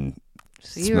 And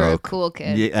so you were a cool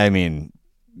kid. Yeah, I mean,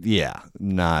 yeah,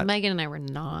 not. Megan and I were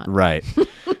not. Right.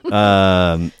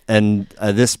 And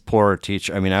this poor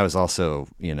teacher, I mean, I was also,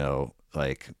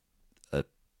 like a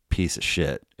piece of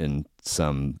shit in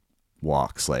some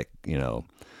walks, like,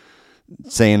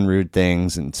 saying rude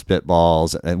things and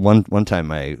spitballs. And one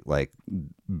time I like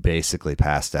basically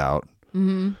passed out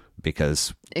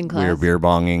because we were beer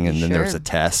bonging, and then there was a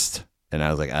test, and I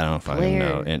was like, I don't fucking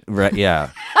know. And right,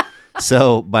 yeah.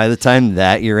 So by the time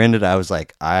that year ended, I was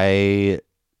like, I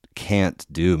can't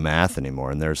do math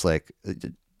anymore. And there's like,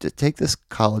 take this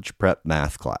college prep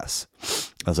math class.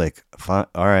 I was like, all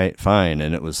right, fine.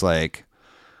 And it was like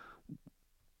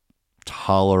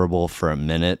tolerable for a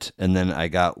minute, and then I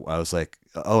was like,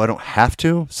 oh, I don't have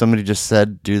to. Somebody just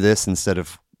said do this instead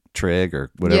of trig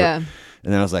or whatever. Yeah.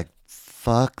 And then I was like,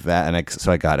 fuck that. And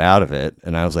so I got out of it,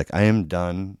 and I was like, I am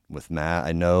done with math.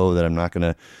 I know that I'm not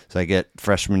gonna. So I get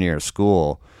freshman year of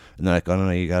school, and they're like, oh no,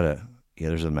 you gotta. Yeah,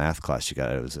 there's a math class you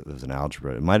got. It was an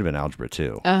algebra. It might have been algebra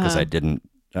too, because I don't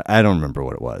remember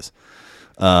what it was.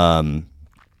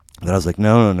 But I was like,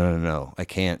 no, I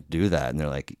can't do that. And they're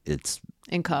like, it's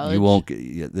in college. You won't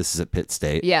get. This is at Pitt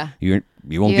State. Yeah, you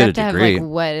won't get a degree. Have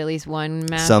like what, at least one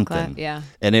math something. Class? Yeah.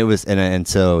 And it was, and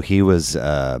so he was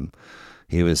like,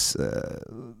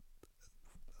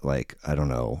 I don't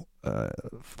know,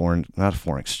 not a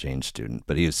foreign exchange student,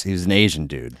 but he was an Asian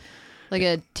dude, like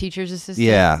a teacher's assistant.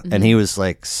 Yeah, mm-hmm. And he was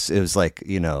like, it was like,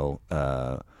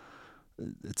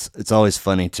 it's always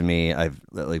funny to me. I've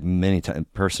like many times,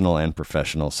 personal and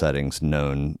professional settings,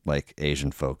 known like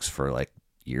Asian folks for like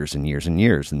years and years and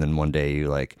years, and then one day you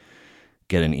like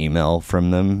get an email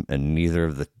from them, and neither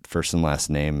of the first and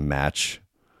last name match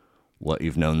what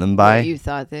you've known them by. What you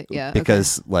thought that, yeah,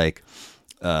 because like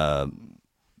my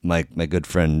good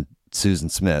friend Susan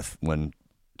Smith, when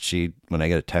I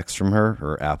get a text from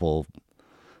her Apple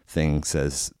thing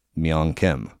says Myung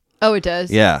Kim. Oh, it does.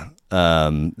 Yeah.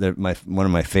 One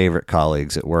of my favorite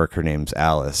colleagues at work, her name's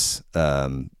Alice,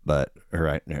 but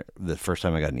the first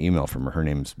time I got an email from her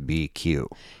name's BQ.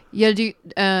 Yeah,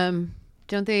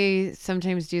 don't they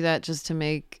sometimes do that just to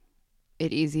make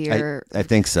it easier? I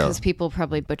think so. Because people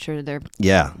probably butcher their...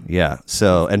 Yeah.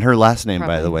 So, and her last name,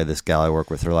 by the way, this gal I work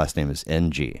with, her last name is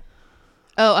NG.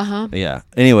 Oh, uh-huh. Yeah.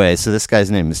 Anyway, so this guy's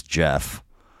name is Jeff.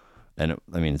 And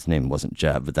his name wasn't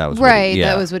Jeff, but that was right.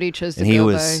 That was what he chose to go by. And he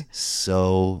was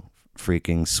so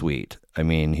freaking sweet. I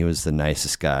mean, he was the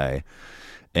nicest guy.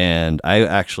 And I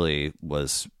actually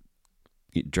was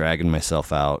dragging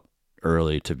myself out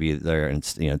early to be there and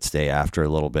stay after a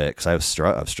little bit, because I was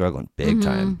struggling big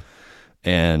time.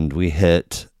 And we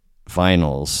hit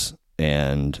finals,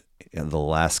 and the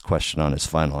last question on his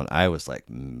final, and I was like,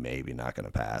 maybe not going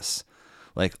to pass.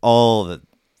 Like, all the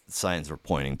signs were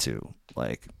pointing to,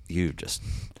 like, you just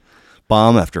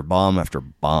bomb after bomb after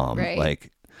bomb. Right.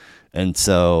 Like, and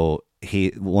so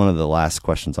one of the last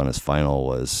questions on his final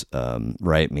was,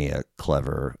 write me a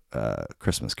clever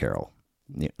Christmas carol,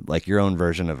 like your own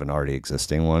version of an already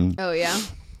existing one. Oh yeah.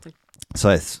 So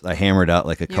I hammered out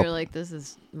like a You couple. were like, this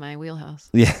is my wheelhouse.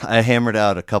 Yeah, I hammered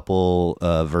out a couple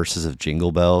verses of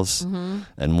Jingle Bells, Mm-hmm.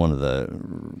 and one of the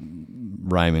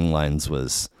rhyming lines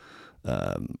was,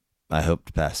 "I hope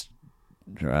to pass,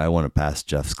 or I want to pass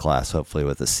Jeff's class, hopefully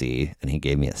with a C," and he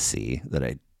gave me a C that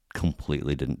I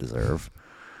completely didn't deserve.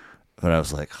 But I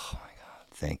was like, "Oh my God,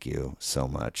 thank you so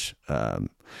much."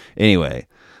 Anyway,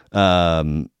 how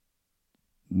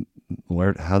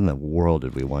in the world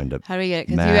did we wind up? How do we get it?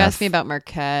 Because you asked me about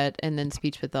Marquette and then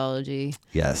speech pathology.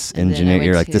 Yes, And then I engineer. went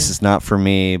You're like, to- this is not for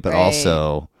me, but Right,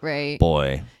 also, right.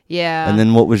 boy. Yeah. And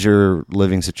then what was your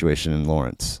living situation in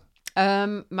Lawrence?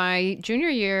 My junior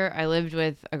year, I lived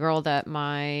with a girl that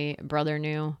my brother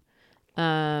knew,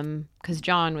 because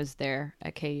John was there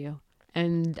at KU,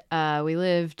 and we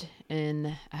lived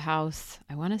in a house.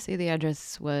 I want to say the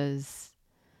address was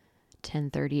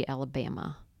 1030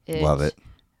 Alabama. Love it.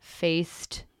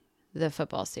 Faced the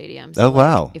football stadium. Oh,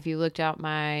 wow. Like, if you looked out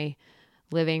my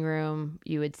living room,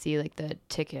 you would see like the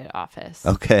ticket office.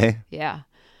 Okay. Yeah.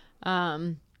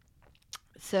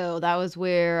 So that was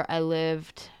where I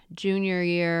lived junior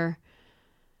year.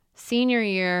 Senior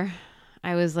year,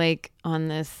 I was like on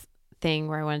this thing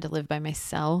where I wanted to live by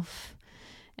myself.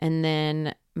 And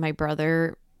then my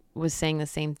brother was saying the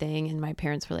same thing, and my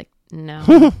parents were like,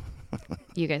 no,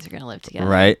 you guys are going to live together.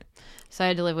 Right. So I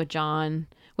had to live with John,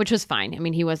 which was fine. I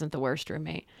mean, he wasn't the worst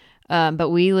roommate. But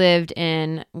we lived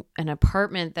in an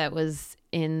apartment that was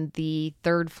in the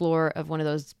third floor of one of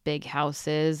those big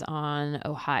houses on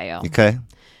Ohio. Okay.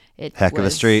 Heck of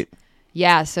a street.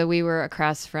 Yeah, so we were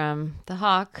across from the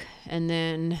Hawk, and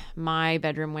then my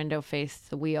bedroom window faced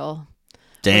the Wheel.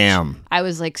 Damn. I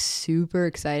was like super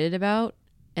excited about.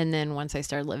 And then once I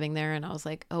started living there, and I was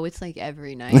like, oh, it's like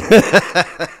every night.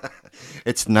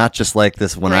 It's not just like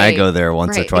this when I Right, go there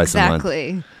once or twice a month.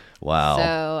 exactly. Wow.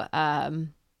 So, and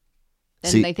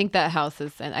See- I think that house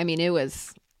is, I mean, it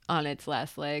was on its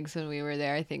last legs when we were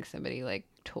there. I think somebody like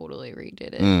totally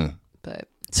redid it. But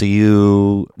So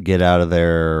you get out of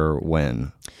there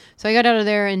when? so I got out of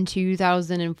there in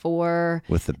 2004.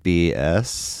 With the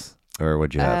BS? Or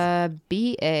what'd you have?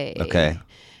 BA. Okay.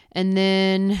 And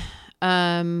then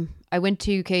I went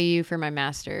to KU for my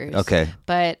master's. Okay.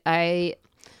 But they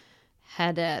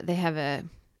have a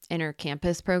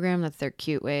inter-campus program. That's their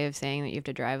cute way of saying that you have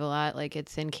to drive a lot. Like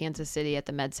it's in Kansas City at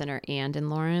the Med Center and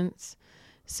in Lawrence.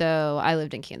 So I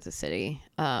lived in Kansas City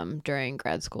during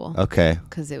grad school. Okay.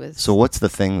 Because it was So what's the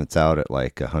thing that's out at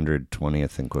like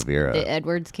 120th and Quivira? the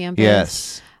Edwards campus.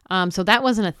 Yes. So that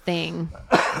wasn't a thing.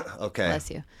 Okay. Bless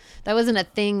you. That wasn't a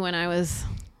thing when I was.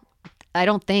 I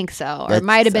don't think so. Or it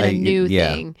might have been a new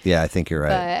thing. Yeah, I think you're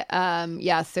right. But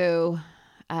yeah. So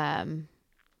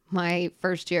my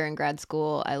first year in grad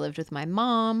school, I lived with my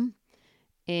mom,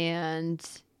 and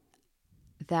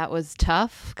that was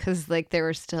tough because like there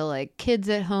were still like kids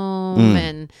at home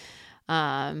and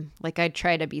like I'd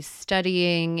try to be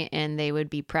studying and they would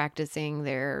be practicing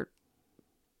their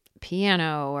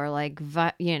piano or like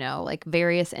like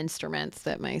various instruments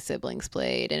that my siblings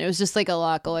played, and it was just like a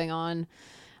lot going on.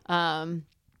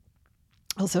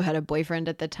 Also had a boyfriend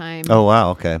at the time. Oh,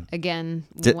 wow. Okay. Again,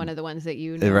 one of the ones that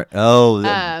you Right. know.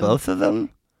 Oh, both of them?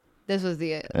 This was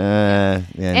the Yeah.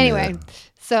 anyway.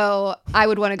 So I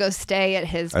would want to go stay at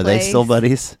his Are place. they still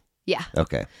buddies? Yeah.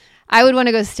 Okay. I would want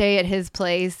to go stay at his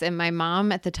place, and my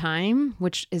mom at the time,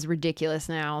 which is ridiculous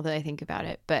now that I think about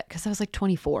it, but because I was like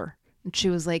 24, and she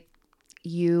was like,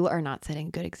 "You are not setting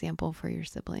a good example for your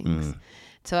siblings."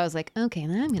 So I was like, "Okay,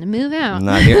 then I'm going to move out." I'm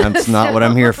not here. That's not what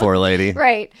I'm here for, lady.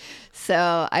 Right.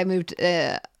 So I moved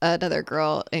another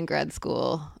girl in grad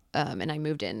school, and I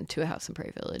moved into a house in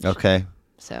Prairie Village. Okay.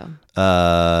 So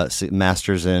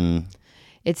master's in.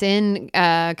 it's in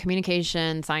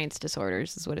communication science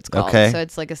disorders is what it's called. Okay. So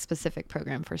it's like a specific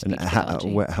program for speech And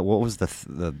pathology. what was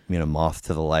the moth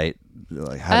to the light?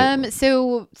 Like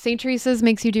So St. Teresa's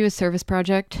makes you do a service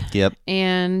project. Yep.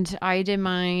 And I did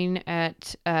mine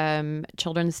at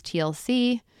Children's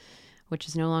TLC, which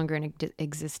is no longer in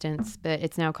existence, but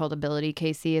it's now called Ability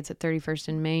KC. It's at 31st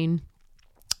and Main.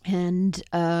 And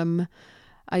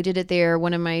I did it there.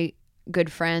 One of my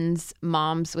good friends'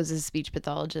 moms was a speech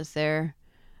pathologist there.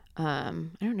 I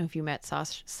don't know if you met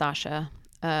Sasha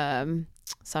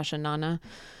Nana.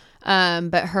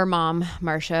 But her mom,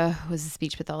 Marcia, was a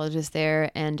speech pathologist there,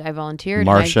 and I volunteered.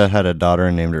 Marcia had a daughter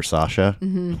and named her Sasha.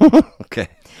 Okay.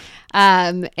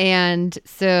 And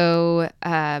so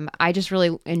I just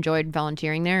really enjoyed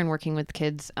volunteering there and working with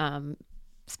kids,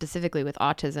 specifically with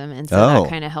autism. And so that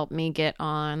kind of helped me get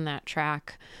on that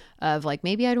track of like,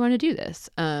 maybe I'd want to do this.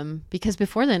 Because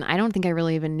before then, I don't think I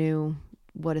really even knew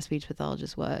what a speech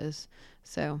pathologist was.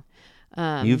 So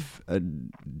You've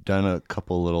done a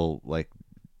couple little like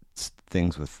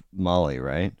things with Molly,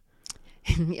 right?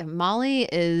 Yeah, Molly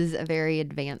is a very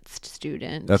advanced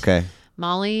student. Okay.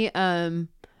 Molly, I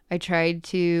tried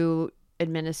to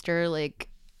administer like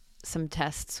some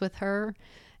tests with her,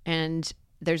 and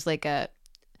there's like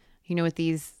with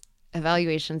these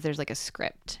evaluations, there's like a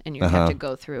script, and you have to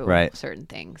go through Right. certain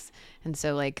things. And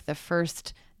so like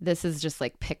this is just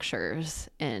like pictures,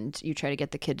 and you try to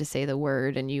get the kid to say the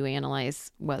word, and you analyze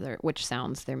which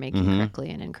sounds they're making correctly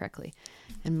and incorrectly.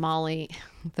 And Molly,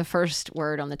 the first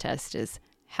word on the test is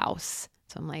house.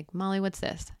 So I'm like, Molly, what's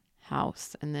this?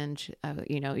 House. And then she,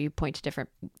 you point to different.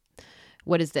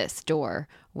 What is this? Door,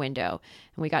 window.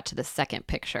 And we got to the second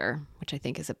picture, which I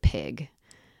think is a pig.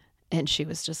 And she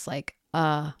was just like,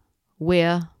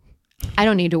 where? I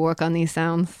don't need to work on these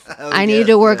sounds. I need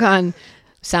to work on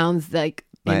sounds like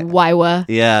in Waiwa.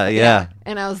 Yeah.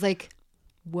 And I was like,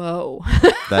 whoa.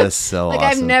 That is so like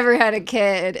awesome. I've never had a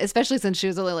kid, especially since she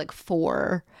was only like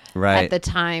 4 right. at the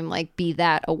time, like be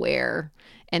that aware.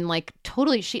 And like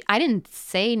totally, I didn't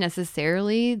say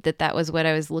necessarily that was what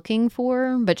I was looking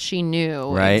for, but she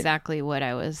knew exactly what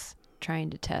I was trying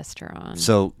to test her on.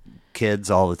 So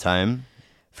kids all the time?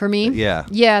 For me? Yeah.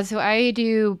 Yeah, so I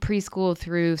do preschool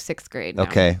through 6th grade now.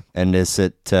 Okay. And is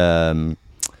it,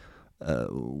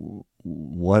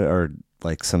 what are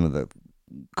like some of the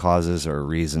causes or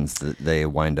reasons that they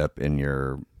wind up in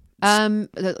your...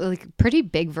 like pretty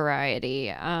big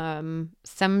variety.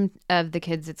 Some of the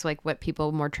kids, it's like what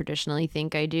people more traditionally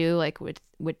think I do, like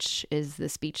which is the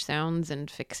speech sounds and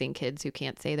fixing kids who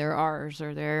can't say their R's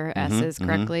or their S's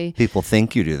correctly. People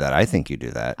think you do that. I think you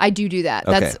do that. I do that.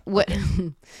 Okay. That's what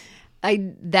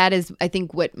that is, I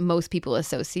think, what most people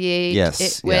associate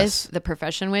it with, the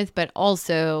profession with, but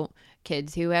also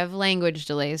kids who have language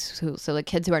delays. So the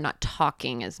kids who are not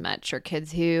talking as much, or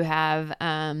kids who have,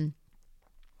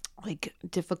 like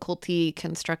difficulty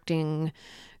constructing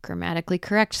grammatically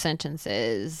correct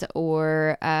sentences,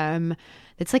 or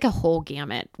it's like a whole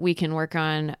gamut. We can work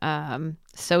on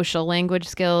social language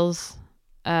skills,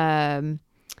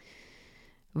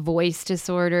 voice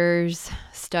disorders,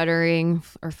 stuttering,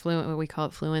 or fluent, we call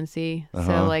it fluency.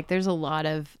 So like there's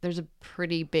a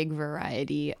pretty big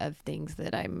variety of things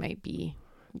that I might be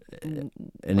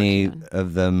Any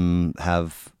of them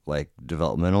have like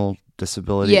developmental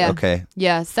disability? Yeah. Okay.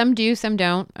 Yeah, some do, some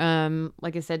don't.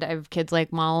 Like I said, I have kids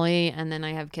like Molly, and then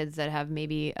I have kids that have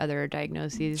maybe other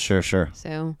diagnoses. Sure.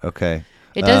 So Okay.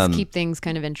 it does keep things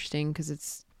kind of interesting because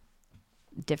it's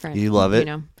different. You love it? You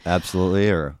know? Absolutely,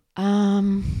 or...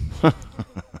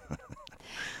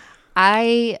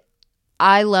 I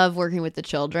love working with the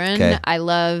children. Okay. I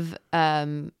love,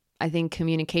 I think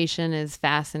communication is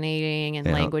fascinating,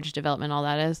 and language development, all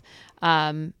that is.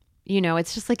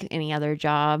 It's just like any other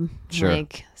job. Sure.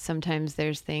 Like sometimes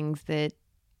there's things that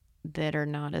are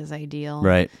not as ideal.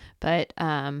 Right. But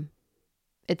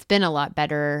it's been a lot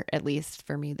better, at least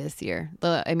for me this year.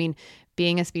 I mean,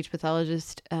 being a speech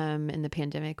pathologist in the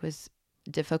pandemic was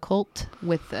difficult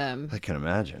with I can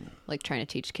imagine. like trying to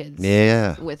teach kids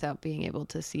without being able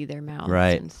to see their mouths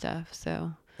and stuff.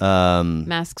 So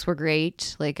masks were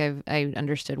great. Like I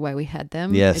understood why we had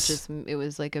them. Yes. It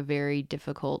was like a very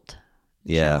difficult,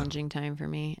 challenging time for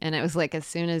me. And it was like as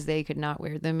soon as they could not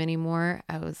wear them anymore,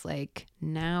 I was like,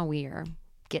 now we are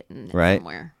getting it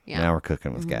somewhere. Yeah. Now we're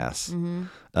cooking with gas.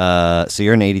 Mm-hmm. So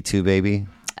you're an 82 baby?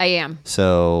 I am.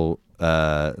 So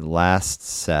last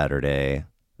Saturday,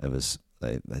 I'm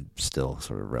still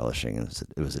sort of relishing.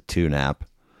 It was a 2-nap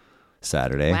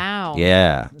Saturday. Wow.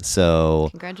 Yeah. So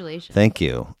congratulations. Thank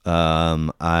you.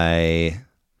 They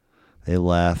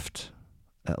left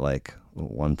at like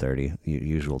 1:30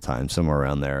 usual time, somewhere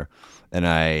around there. And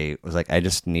I was like, I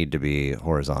just need to be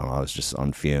horizontal. I was just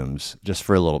on fumes just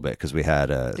for a little bit because we had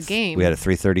a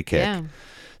 3:30 kick. Yeah.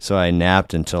 So I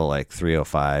napped until like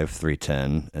 3:05,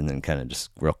 3:10, and then kind of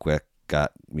just real quick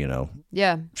got,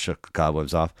 shook the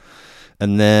cobwebs off.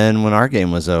 And then when our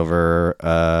game was over,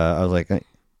 I was like,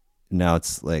 now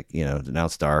it's like, now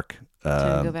it's dark.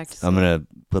 Time to go back to sleep. I'm going to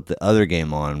put the other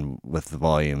game on with the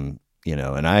volume,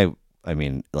 and I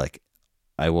mean, like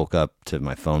I woke up to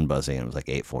my phone buzzing and it was like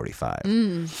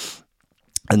 8:45.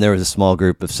 And there was a small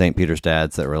group of St. Peter's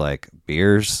dads that were like,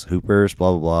 beers, hoopers,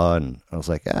 blah, blah, blah. And I was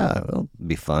like, it'll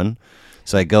be fun.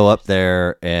 So I go up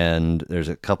there and there's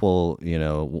a couple,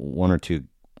 1 or 2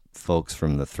 folks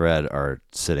from the thread are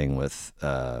sitting with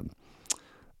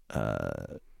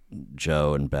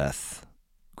Joe and Beth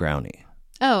Growney.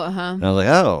 Oh, And I was like,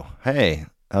 oh, hey,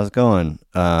 how's it going?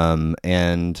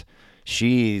 And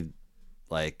she,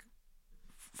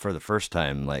 for the first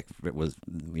time, it was,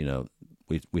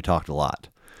 we talked a lot.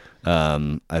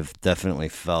 I've definitely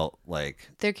felt like,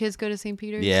 Their kids go to St.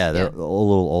 Peter's? yeah, they're a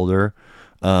little older.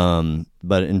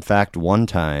 But in fact, one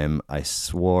time I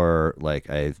swore like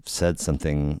I said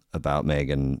something about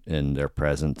Megan in their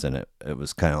presence, and it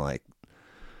was kind of like,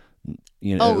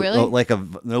 Oh, really? like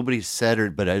nobody said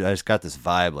it, but I just got this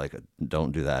vibe like,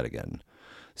 don't do that again.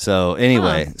 So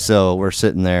anyway, so we're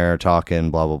sitting there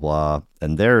talking, blah blah blah,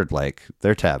 and they're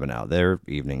tabbing out. Their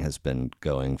evening has been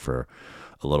going for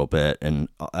a little bit, and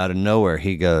out of nowhere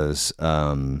he goes,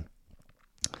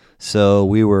 so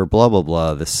we were blah blah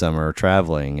blah this summer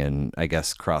traveling, and I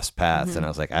guess crossed paths, and I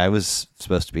was like, I was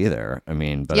supposed to be there. I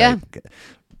mean, but Yeah.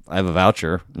 I have a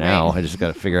voucher now. Right. I just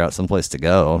got to figure out someplace to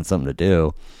go and something to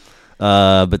do.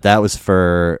 But that was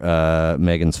for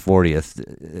Megan's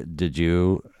 40th. Did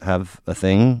you have a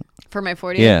thing? For my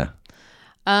 40th? Yeah.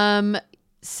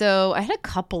 So I had a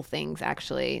couple things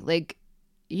actually. Like,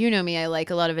 you know me, I like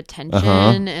a lot of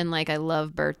attention, and like I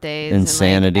love birthdays,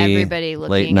 Insanity, and like everybody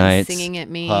looking late and nights, singing at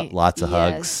me, lots of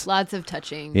Yes, hugs, lots of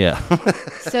touching. Yeah.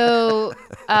 So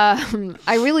I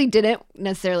really didn't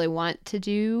necessarily want to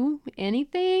do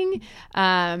anything,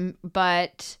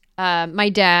 but my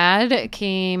dad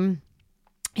came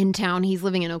in town. He's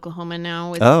living in Oklahoma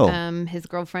now with his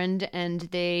girlfriend, and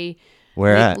they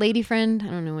Where at? lady friend. I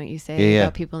don't know what you say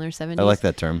about people in their 70s. I like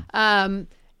that term.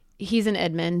 He's in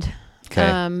Edmond.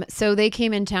 Okay. So they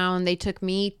came in town. They took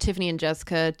me, Tiffany, and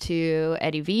Jessica to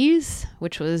Eddie V's,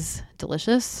 which was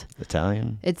delicious.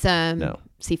 Italian? It's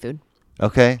seafood.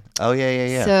 Okay. Oh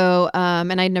yeah. So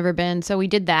and I'd never been, so we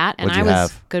did that, and What'd you I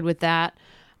was have? good with that.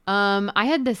 I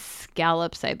had the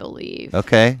scallops, I believe.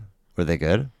 Okay. Were they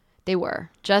good? They were.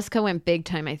 Jessica went big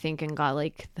time, I think, and got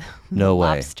like the No way.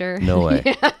 lobster. No way.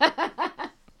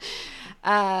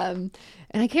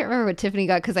 And I can't remember what Tiffany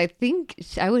got, because I think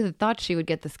I would have thought she would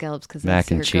get the scallops because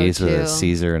Mac and cheese with a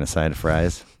Caesar and a side of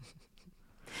fries.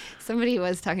 Somebody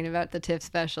was talking about the Tiff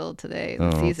special today. The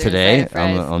Oh, Caesar today? side of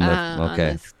fries,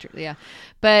 Okay. yeah.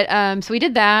 But so we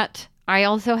did that. I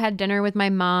also had dinner with my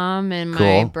mom and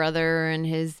my brother and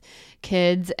his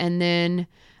kids, and then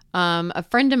a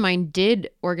friend of mine did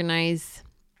organize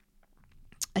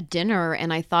a dinner,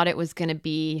 and I thought it was going to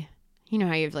be, you know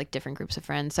how you have like different groups of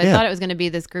friends. So I thought it was going to be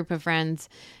this group of friends,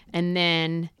 and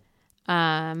then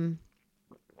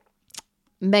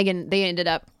Megan, they ended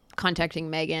up contacting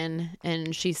Megan,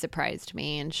 and she surprised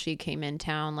me, and she came in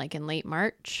town like in late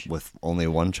March With only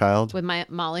one child? with my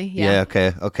Molly. Yeah,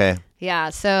 okay. Yeah,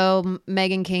 so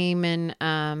Megan came,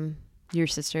 and your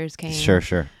sisters came.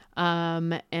 Sure.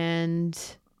 And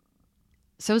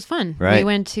so it was fun. Right. We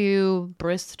went to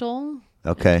Bristol.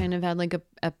 Okay. Kind of had like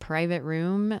a private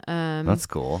room. That's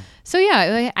cool. So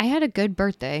yeah, I had a good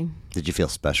birthday. Did you feel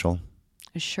special?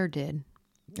 I sure did.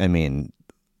 I mean,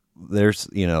 there's,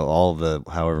 all the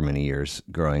however many years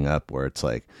growing up where it's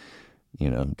like,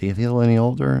 do you feel any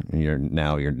older? And you're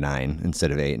 9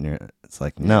 instead of 8, and it's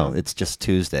like, no, it's just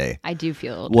Tuesday. I do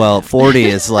feel older. Well, 40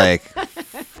 is like,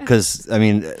 because I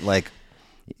mean, like,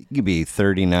 you could be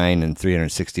 39 in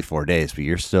 364 days, but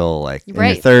you're still like in your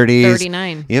 30s.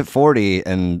 39. You hit 40,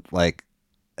 and like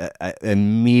I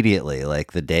immediately,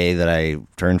 like the day that I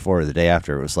turned 40, the day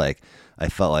after, it was like I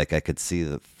felt like I could see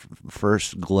the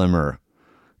first glimmer,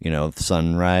 of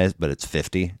sunrise, but it's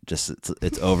 50. Just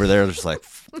it's over there. Just like,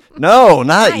 no,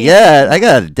 not yet. I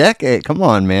got a decade. Come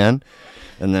on, man.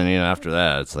 And then after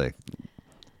that, it's like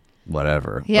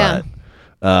whatever. Yeah.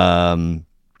 But,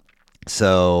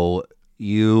 so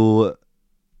you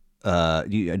do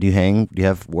you hang? Do you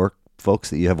have work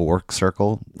folks that you have a work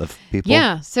circle of people?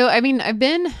 Yeah. So I mean,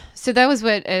 so that was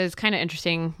what is kind of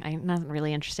interesting. Not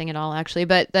really interesting at all, actually.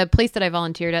 But the place that I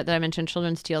volunteered at that I mentioned,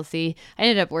 Children's TLC, I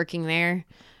ended up working there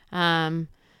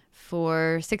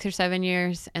for 6 or 7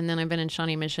 years, and then I've been in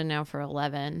Shawnee Mission now for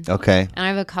 11. Okay. And I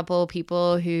have a couple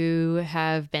people who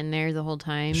have been there the whole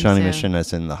time. Shawnee Mission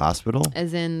as in the hospital?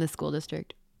 As in the school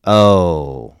district.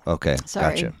 Oh, okay.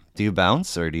 Sorry. Gotcha. Do you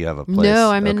bounce, or do you have a place?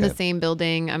 No, I'm in the same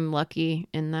building. I'm lucky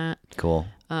in that. Cool.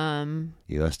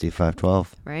 USD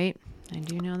 512. Right? I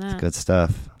do know that. Good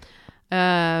stuff.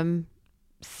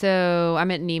 So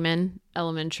I'm at Neiman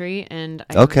Elementary, and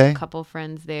I have a couple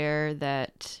friends there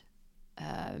that,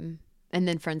 and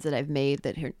then friends that I've made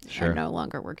that are no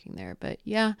longer working there. But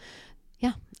yeah,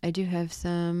 I do have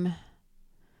some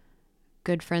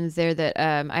good friends there that,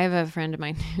 I have a friend of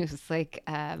mine who's like,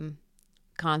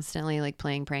 constantly like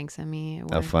playing pranks on me.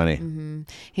 Oh, funny. Mm-hmm.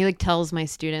 He like tells my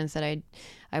students that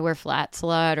I wear flats a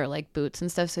lot, or like boots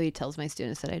and stuff. So he tells my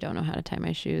students that I don't know how to tie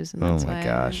my shoes. And that's oh my why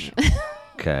gosh.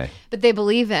 Okay. But they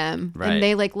believe him, Right. and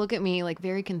they like look at me like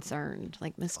very concerned,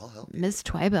 like Miss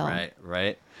Twibell.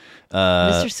 Right.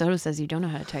 Mr. Soto says you don't know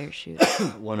how to tie your shoes.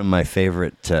 One of my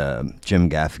favorite Jim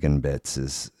Gaffigan bits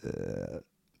is,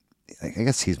 I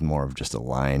guess he's more of just a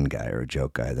line guy or a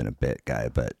joke guy than a bit guy,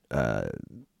 but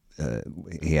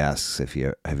he asks have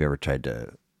you ever tried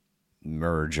to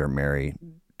merge or marry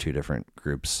two different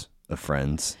groups of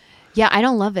friends? Yeah, I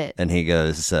don't love it. And he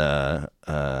goes, I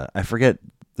forget,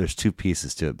 there's two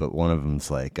pieces to it, but one of them's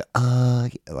like at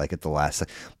the last,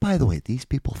 by the way, these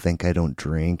people think I don't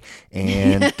drink,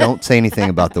 and don't say anything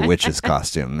about the witch's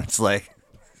costume. It's like,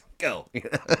 go.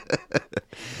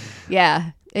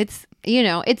 Yeah, it's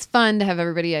it's fun to have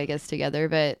everybody, I guess, together,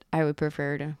 but I would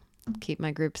prefer to keep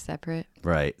my groups separate.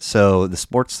 Right. So the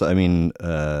sports talk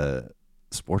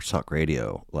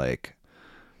radio, like,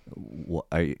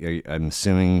 I'm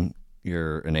assuming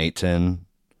you're an 810.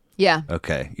 Yeah.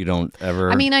 Okay. You don't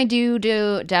ever. I mean, I do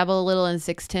dabble a little in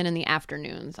 610 in the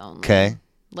afternoons only. Okay.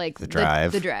 Like the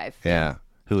drive. The drive. Yeah.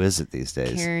 Who is it these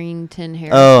days? Carrington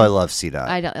Harris. Oh, I love C-Dot.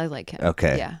 I like him.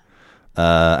 Okay. Yeah.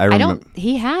 I remember.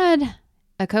 He had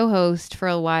a co-host for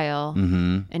a while,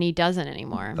 Mm-hmm. and he doesn't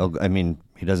anymore. Oh, I mean,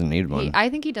 he doesn't need one. I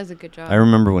think he does a good job. I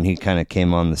remember when he kind of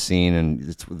came on the scene, and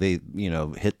they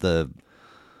hit the.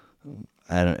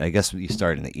 I guess you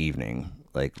start in the evening,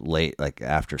 like late, like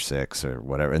after 6 or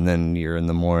whatever, and then you're in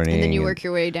the morning, and then you work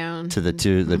your way down to the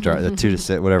 2 to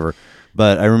 6, whatever.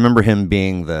 But I remember him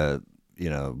being the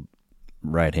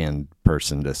right hand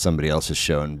person to somebody else's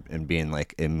show, and being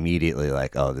like immediately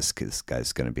like, oh, this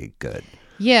guy's gonna be good.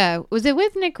 Yeah, was it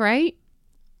with Nick Wright?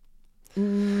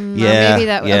 Yeah, maybe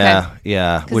that. yeah, okay.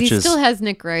 yeah. Because he still has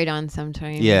Nick Wright on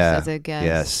sometimes. Yeah, as a guest.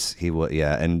 Yes, he would.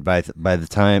 Yeah, and by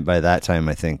that time,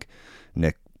 I think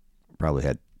Nick probably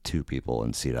had 2 people,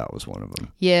 and C-Dot was one of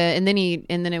them. Yeah, and then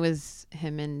it was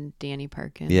him and Danny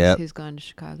Parkins, who's gone to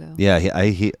Chicago.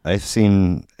 Yeah, I've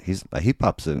seen he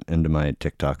pops into my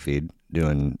TikTok feed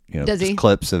doing just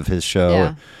clips of his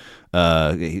show.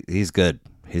 Yeah. He's good.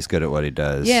 He's good at what he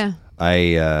does. Yeah.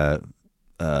 I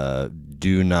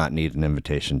do not need an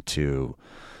invitation to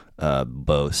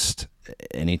boast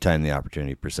anytime the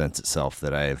opportunity presents itself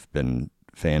that I've been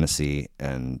fantasy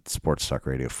and sports talk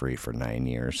radio free for 9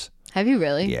 years. Have you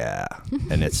really? Yeah,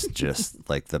 and it's just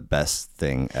like the best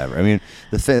thing ever. I mean,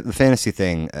 the fantasy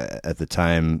thing at the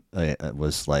time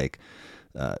was like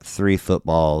 3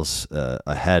 footballs.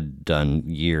 I had done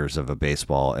years of a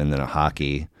baseball and then a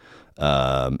hockey,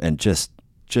 and just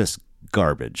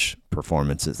garbage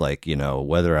performances. Like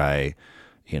whether I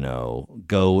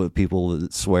go with people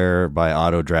that swear by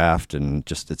auto draft and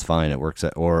just it's fine, it works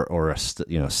at, or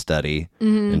a study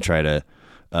and try to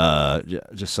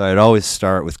just so I'd always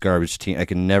start with garbage team. I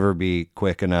can never be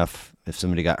quick enough if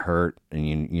somebody got hurt,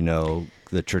 and you know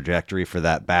the trajectory for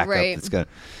that backup that's gonna,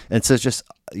 and so it's just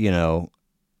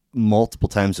multiple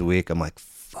times a week I'm like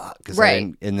fuck,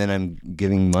 and then I'm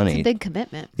giving money. It's a big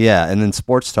commitment. Yeah, and then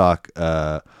sports talk.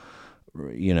 I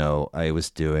was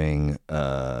doing,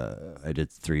 I did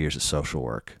 3 years of social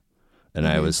work, and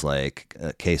I was like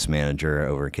a case manager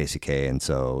over at KCK. And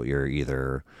so you're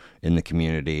either in the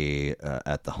community,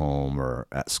 at the home, or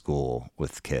at school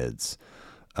with kids.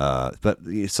 But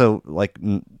so like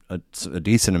a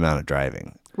decent amount of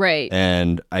driving. Right.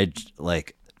 And I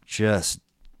just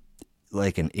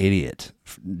like an idiot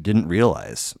didn't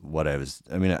realize what I was.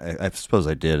 I mean, I suppose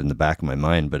I did in the back of my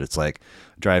mind, but it's like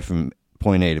drive from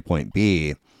point A to point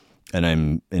B, and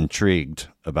I'm intrigued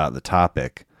about the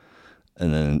topic,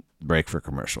 and then break for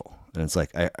commercial, and it's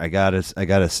like I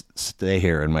gotta stay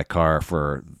here in my car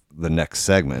for the next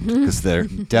segment because they're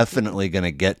definitely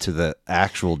gonna get to the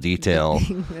actual detail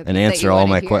and answer all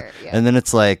my questions. Yeah. And then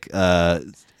it's like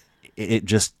it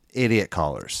just idiot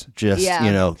callers, just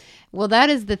Well, that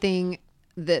is the thing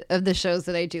that of the shows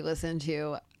that I do listen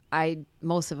to.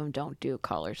 Most of them don't do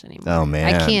callers anymore. Oh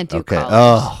man, I can't do callers.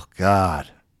 Oh God,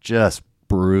 just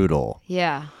brutal.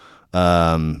 Yeah.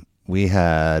 We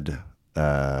had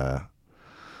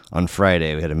on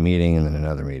Friday we had a meeting and then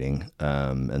another meeting.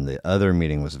 And the other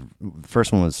meeting the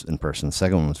first one was in person, the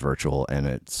second one was virtual, and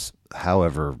it's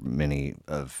however many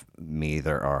of me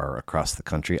there are across the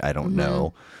country, I don't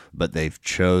know, but they've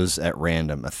chose at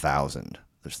random 1,000.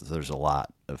 There's a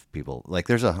lot of people. Like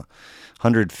there's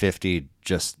 150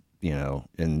 just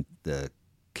in the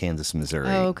Kansas, Missouri.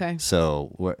 Oh, okay.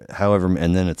 So however,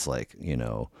 and then it's like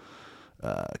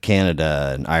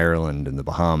Canada and Ireland and the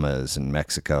Bahamas and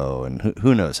Mexico and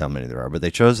who knows how many there are. But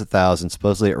they chose 1,000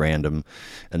 supposedly at random,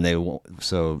 and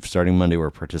so starting Monday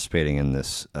we're participating in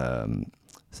this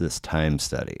this time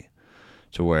study,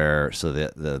 to where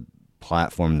the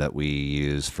platform that we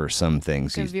use for some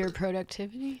things. Of your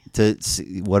productivity? To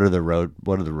see what are the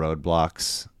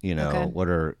roadblocks,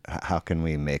 Okay. how can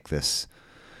we make this,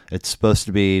 it's supposed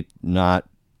to be not,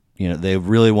 they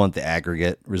really want the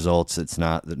aggregate results. It's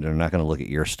not that they're not going to look at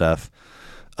your stuff.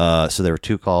 So there were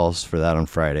 2 calls for that on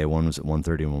Friday. One was at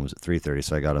 1:30 and one was at 3:30.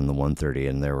 So I got on the 1:30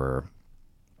 and there were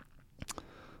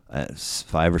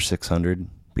 500 or 600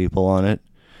 people on it.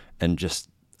 And just,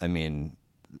 I mean,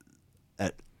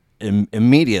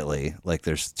 immediately, like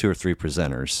there's 2 or 3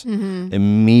 presenters,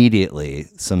 immediately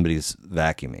somebody's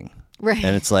vacuuming. Right.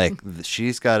 And it's like,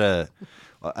 she's got I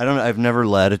don't know, I've never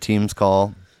led a Teams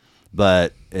call,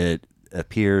 but it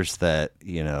appears that,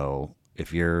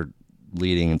 if you're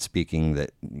leading and speaking,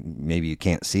 that maybe you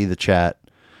can't see the chat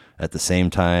at the same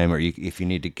time, or if you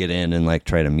need to get in and like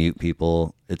try to mute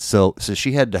people. It's so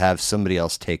she had to have somebody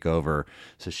else take over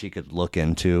so she could look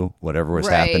into whatever was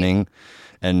happening.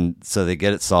 And so they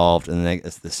get it solved, and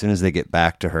as soon as they get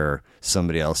back to her,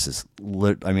 somebody else is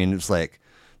I mean, it's like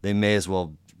they may as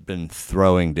well been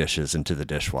throwing dishes into the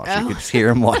dishwasher. You could just hear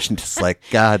them washing, just like,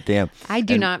 God damn. I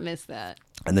do not miss that.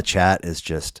 And the chat is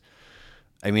just,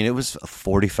 I mean, it was a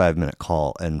 45-minute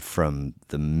call, and from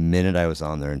the minute I was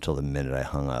on there until the minute I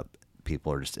hung up,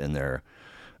 people are just in there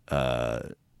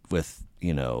with,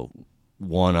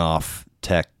 one-off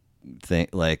tech thing.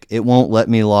 Like, it won't let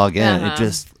me log in. It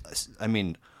just, I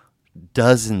mean,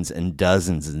 dozens and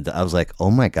dozens. And I was like,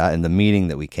 oh my God. And the meeting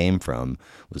that we came from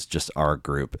was just our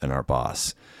group and our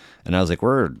boss. And I was like,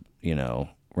 we're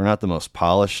not the most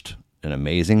polished and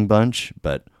amazing bunch,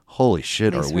 but holy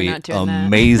shit, are we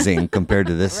amazing compared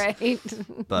to this? Right.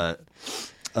 But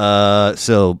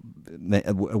so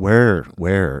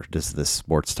where does this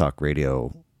sports talk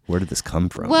radio, where did this come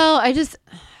from? Well,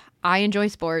 I enjoy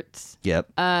sports.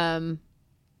 Yep.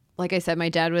 Like I said, my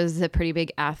dad was a pretty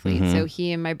big athlete, so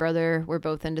he and my brother were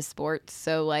both into sports.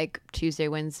 So like Tuesday,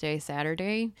 Wednesday,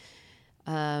 Saturday,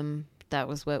 that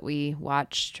was what we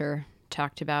watched or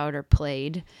talked about or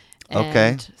played. Okay.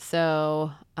 And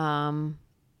so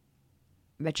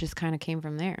it just kind of came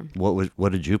from there.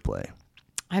 What did you play?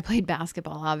 I played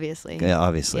basketball, obviously. Yeah,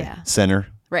 obviously. Yeah. Center.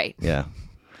 Right. Yeah.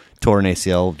 Tore an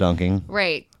ACL dunking.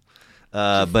 Right.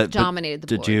 But dominated the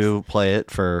did boards. you play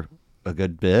it for a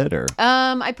good bit, or?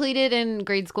 I played it in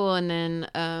grade school and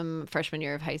then freshman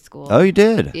year of high school. Oh, you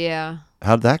did? Yeah.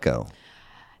 How'd that go?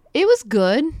 It was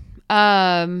good.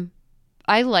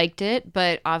 I liked it,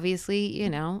 but obviously,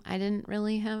 I didn't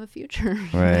really have a future.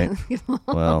 Right.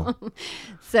 Well.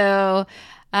 So,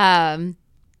 I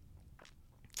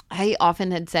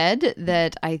often had said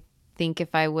that I think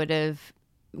if I would have,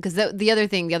 because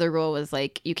the other rule was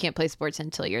like, you can't play sports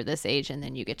until you're this age, and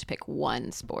then you get to pick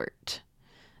one sport.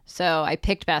 So I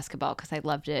picked basketball because I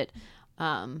loved it.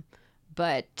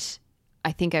 But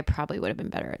I think I probably would have been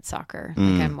better at soccer.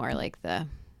 Like I'm more like the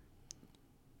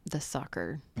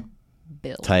soccer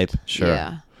build type. Sure.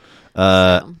 Yeah.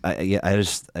 I'm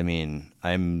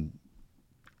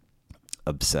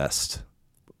obsessed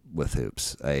with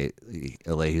hoops. He's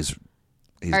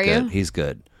Are good. you? He's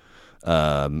good.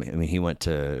 He went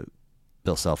to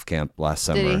Bill Self Camp last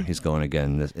summer. He's going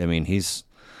again.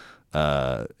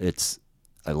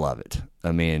 I love it.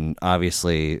 I mean,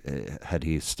 obviously, had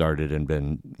he started and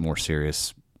been more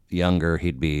serious younger,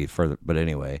 he'd be further. But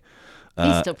anyway,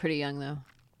 He's still pretty young, though.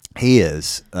 he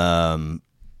is.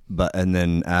 But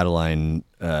then Adeline,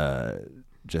 I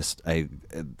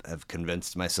have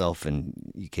convinced myself, and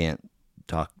you can't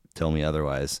tell me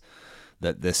otherwise,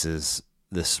 that this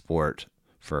sport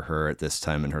for her at this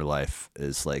time in her life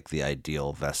is like the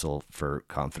ideal vessel for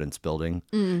confidence building,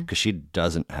 because she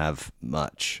doesn't have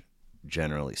much,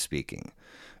 generally speaking.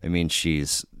 I mean, she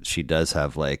does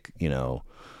have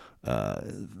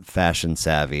fashion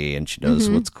savvy, and she knows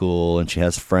what's cool, and she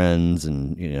has friends,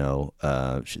 and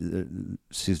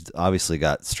she's obviously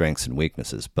got strengths and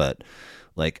weaknesses, but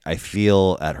like I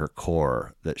feel at her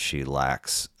core that she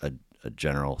lacks a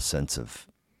general sense of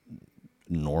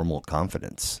normal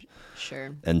confidence.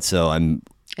 Sure. And so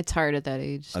it's hard at that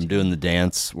age. I'm doing the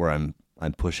dance where I'm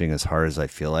pushing as hard as I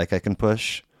feel like I can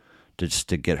push, just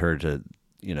to get her to,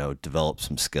 develop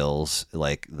some skills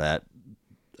like that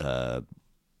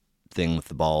thing with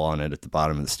the ball on it at the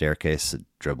bottom of the staircase, a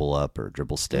dribble up or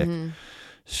dribble stick.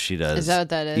 She does. Is that what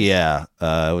that is? Yeah.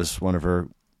 It was one of her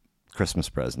Christmas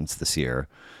presents this year.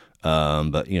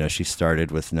 But she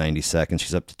started with 90 seconds.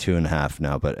 She's up to 2.5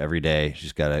 now, but every day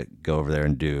she's got to go over there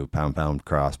and do pound, pound,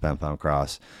 cross, pound, pound,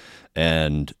 cross.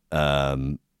 And,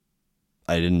 I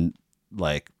didn't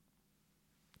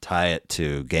tie it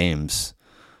to games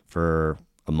for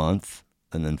a month.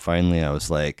 And then finally I was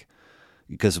like,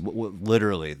 because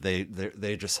literally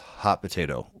they just hot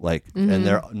potato, like,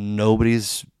 and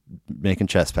nobody's making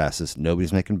chest passes,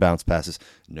 nobody's making bounce passes,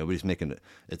 nobody's making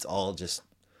it's all just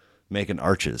making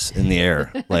arches in the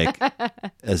air, like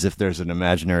as if there's an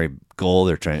imaginary goal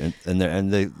they're trying, and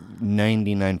the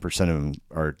 99% of them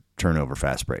are turnover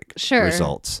fast break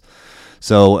results.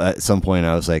 So at some point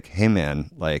I was like, hey man,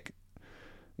 like,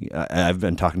 I've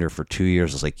been talking to her for 2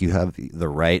 years. I was like, you have the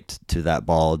right to that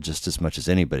ball just as much as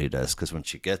anybody does, because when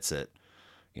she gets it,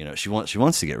 you know, she wants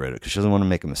to get rid of it because she doesn't want to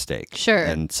make a mistake. Sure.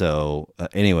 And so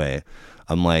anyway,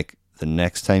 I'm like, the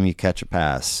next time you catch a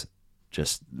pass,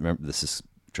 just remember, this is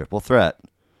triple threat.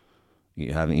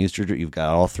 You haven't used you've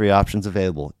got all 3 options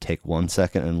available. Take 1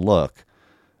 second and look.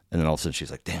 And then all of a sudden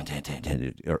she's like, damn,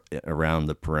 around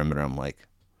the perimeter. I'm like,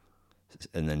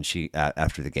 and then she,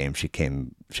 after the game, she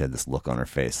had this look on her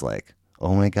face like,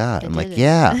 oh my God. I'm like,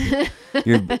 yeah,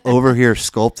 you're over here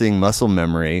sculpting muscle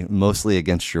memory, mostly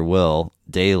against your will,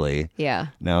 daily. Yeah.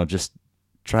 Now just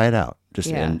try it out.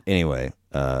 And anyway,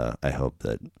 I hope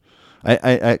that,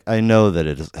 I know that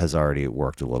it has already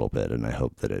worked a little bit, and I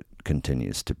hope that it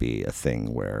continues to be a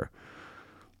thing where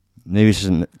maybe she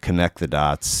doesn't connect the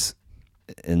dots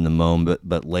in the moment,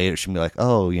 but later she'll be like,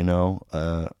 oh, you know,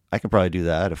 I could probably do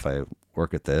that if I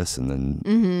work at this. And then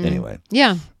anyway.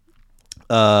 Yeah.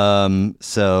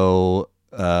 So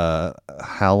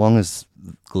how long has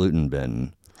gluten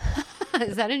been?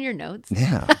 Is that in your notes?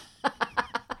 Yeah.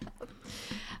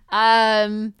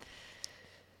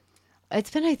 It's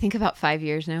been, I think, about 5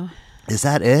 years now. Is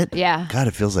that it? Yeah. God,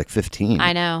 it feels like 15.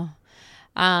 I know.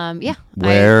 Yeah.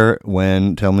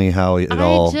 When? Tell me how it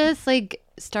all. I just like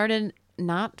started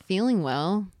not feeling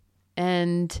well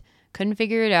and couldn't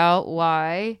figure it out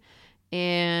why.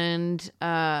 And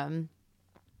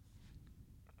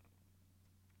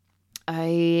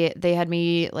they had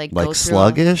me like go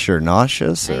sluggish or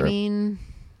nauseous, or I mean,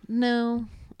 no,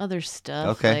 other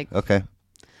stuff. Okay. Okay.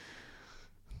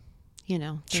 You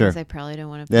know, things sure. I probably don't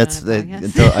want to put on a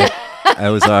podcast. So I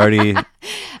was already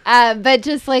but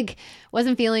just like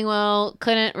wasn't feeling well,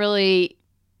 couldn't really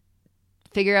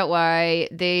figure out why.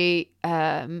 They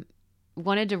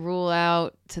wanted to rule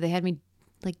out, so they had me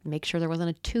like make sure there wasn't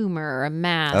a tumor or a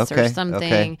mass or something.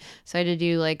 Okay. So I had to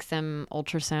do like some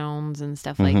ultrasounds and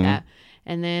stuff like that.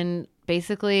 And then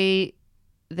basically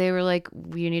they were like,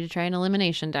 you need to try an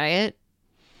elimination diet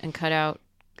and cut out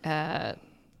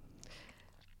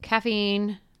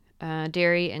caffeine,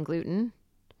 dairy, and gluten.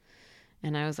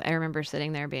 And I remember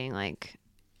sitting there being like,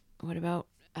 what about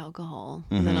alcohol?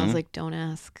 And then I was like, don't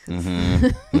ask.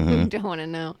 Don't want to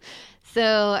know.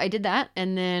 So I did that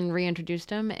and then reintroduced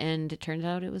them, and it turns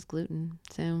out it was gluten.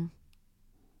 So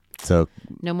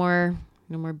no more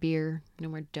beer, no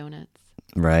more donuts.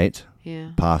 Right.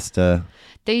 Yeah. Pasta.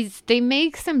 They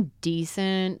make some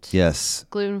decent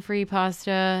gluten-free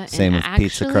pasta. Same with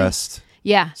pizza crust.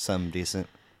 Yeah. Some decent.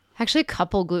 Actually, a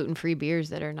couple gluten-free beers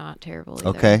that are not terrible either.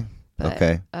 Okay. But,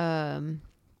 okay.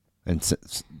 And so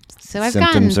I've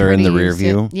symptoms are in the rear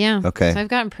view. Yeah. Okay. So I've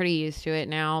gotten pretty used to it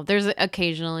now. There's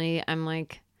occasionally I'm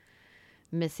like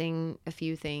missing a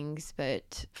few things,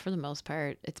 but for the most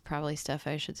part, it's probably stuff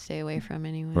I should stay away from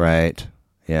anyway. Right.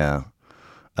 Yeah.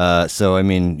 So I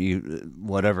mean,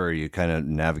 you kind of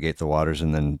navigate the waters,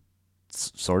 and then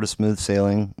sort of smooth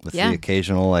sailing with the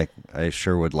occasional, like, I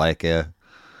sure would like a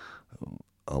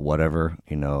whatever,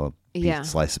 you know, a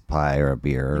slice of pie or a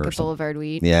beer like or a something. Boulevard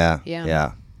wheat. Yeah. Yeah.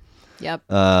 Yeah.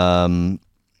 Yep.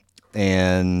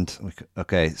 And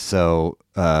okay, so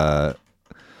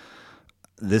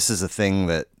this is a thing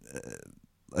that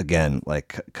again,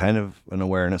 like, kind of an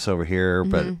awareness over here,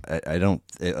 but I don't.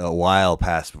 A while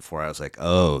passed before I was like,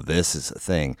 oh, this is a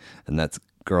thing, and that's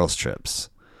girls' trips.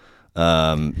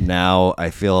 Now I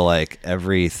feel like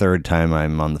every third time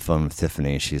I'm on the phone with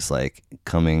Tiffany, she's like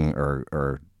coming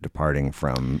or departing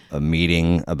from a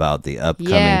meeting about the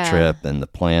upcoming trip and the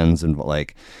plans, and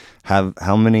like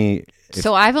how many.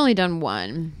 So I've only done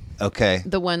one. Okay.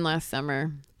 The one last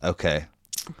summer. Okay.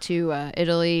 To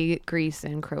Italy, Greece,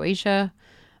 and Croatia.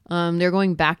 They're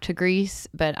going back to Greece,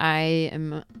 but I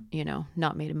am,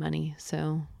 not made of money,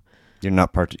 so. You're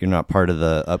not part of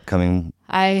the upcoming.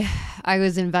 I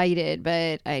was invited,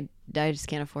 but I just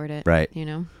can't afford it. Right.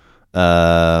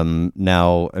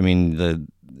 Now, I mean,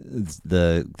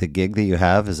 the gig that you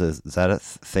have is that a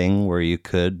thing where you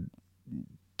could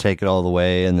take it all the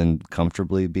way and then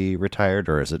comfortably be retired,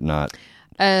 or is it not?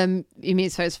 You mean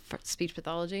as far as speech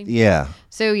pathology? Yeah.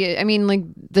 So yeah, I mean, like,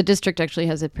 the district actually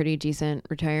has a pretty decent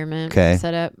retirement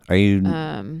setup. Are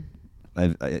you?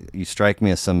 You strike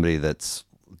me as somebody that's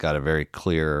got a very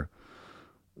clear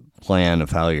plan of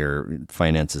how your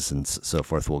finances and so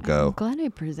forth will I'm go. glad I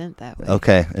present that way.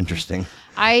 Okay, interesting.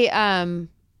 I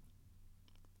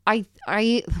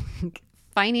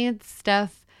finance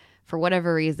stuff for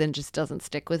whatever reason just doesn't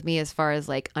stick with me as far as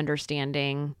like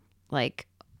understanding like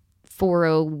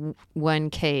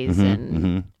 401ks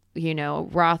and you know,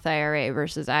 Roth IRA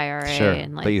versus IRA. Sure,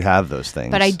 and like, but you have those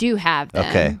things. But I do have them.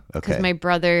 Okay. Because my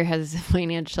brother has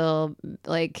financial,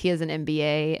 like he has an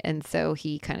MBA, and so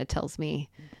he kind of tells me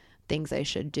things I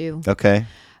should do. Okay.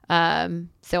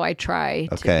 So I try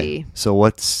to be. So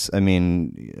what's, I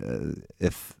mean,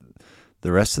 if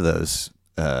the rest of those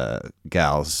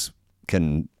gals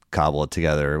can cobble it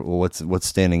together, well, what's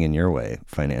standing in your way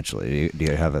financially? Do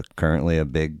you have currently a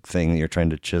big thing that you're trying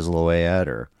to chisel away at,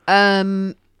 or?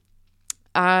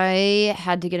 I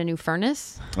had to get a new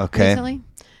furnace recently.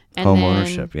 And home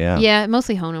ownership, yeah. Yeah,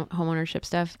 mostly home ownership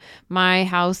stuff. My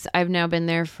house, I've now been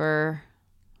there for,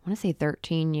 I want to say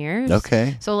 13 years.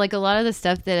 Okay. So like a lot of the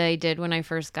stuff that I did when I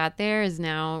first got there is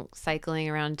now cycling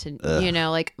around to, you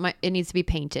know, like it needs to be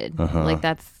painted. Like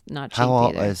that's not cheap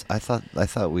either. I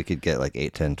thought we could get like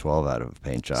 8, 10, 12 out of a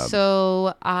paint job.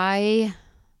 So I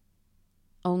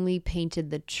only painted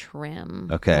the trim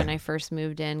when I first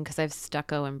moved in because I have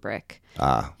stucco and brick.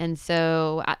 And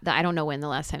so I don't know when the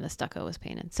last time the stucco was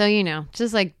painted. So, you know,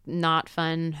 just like not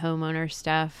fun homeowner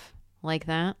stuff like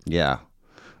that. Yeah.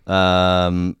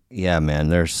 Yeah, man,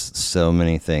 there's so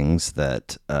many things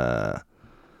that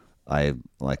I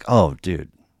like, oh,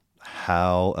 dude,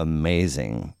 how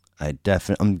amazing. I'm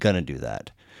going to do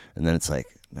that. And then it's like,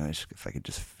 no, if I could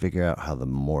just figure out how the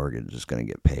mortgage is going to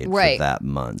get paid for that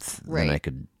month, then I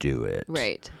could do it.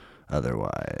 Right.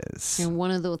 Otherwise. And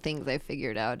one of the things I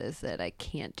figured out is that I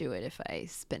can't do it if I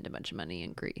spend a bunch of money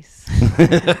in Greece.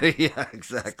 Yeah,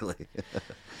 exactly.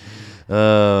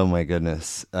 Oh, my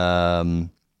goodness. Fuck,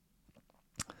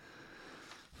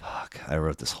 I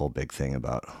wrote this whole big thing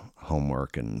about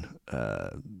homework and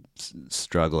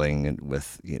struggling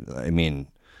with, you know, I mean,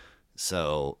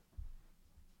 so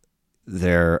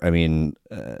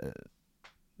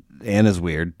Anna's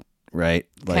weird, right?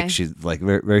 Like she's like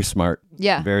very, very smart.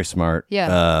 Yeah. Very smart.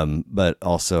 Yeah. But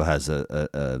also has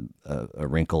a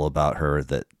wrinkle about her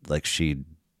that like she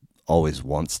always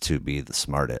wants to be the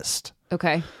smartest.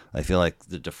 Okay. I feel like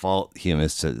the default human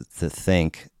is to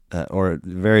think, or at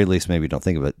the very least maybe don't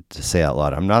think of it, to say out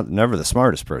loud, I'm never the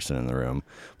smartest person in the room,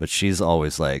 but she's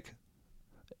always like,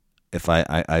 if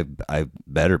I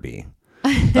better be.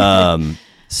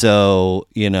 So,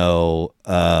 you know,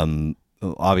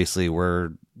 obviously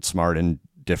we're smart in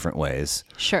different ways.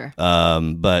 Sure.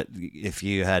 But if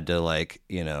you had to like,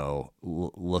 you know,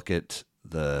 look at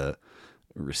the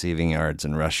receiving yards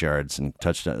and rush yards and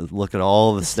touchdown, look at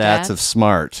all the stats of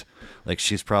smart, like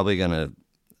she's probably going to,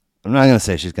 I'm not going to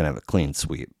say she's going to have a clean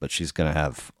sweep, but she's going to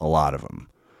have a lot of them,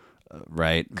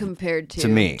 right? Compared to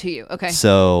me. To you. Okay.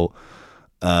 So,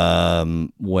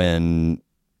 when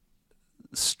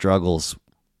struggles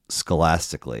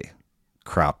scholastically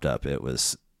cropped up, it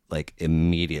was like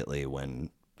immediately when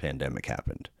pandemic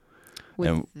happened.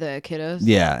 With the kiddos?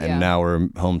 Yeah, and now we're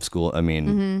homeschool. I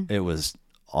mean, it was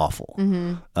awful.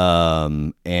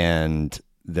 And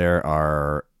there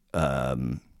are a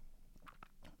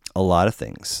lot of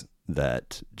things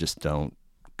that just don't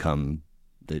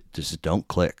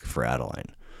click for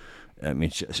Adeline. I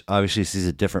mean, obviously she's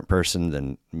a different person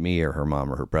than me or her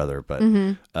mom or her brother, but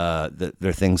there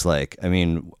are things like, I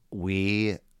mean,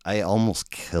 I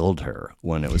almost killed her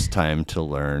when it was time to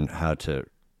learn how to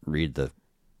read the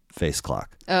face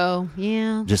clock. Oh,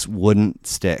 yeah. Just wouldn't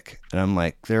stick. And I'm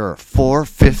like, there are 4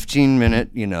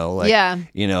 15-minute, you know, like,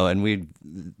 you know, and we'd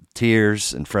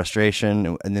tears and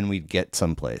frustration, and then we'd get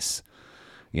someplace,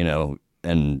 you know,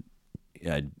 and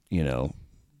you know,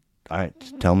 all right,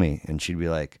 tell me. And she'd be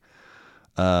like,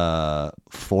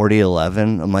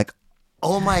 4011. I'm like,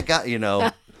 oh my God, you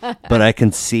know, but I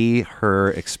can see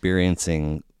her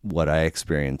experiencing what I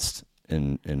experienced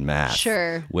in math.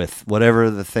 Sure. With whatever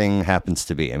the thing happens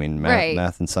to be. I mean,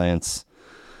 math and science,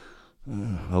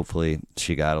 hopefully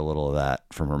she got a little of that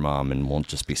from her mom and won't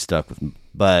just be stuck with,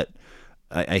 but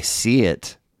I see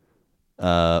it,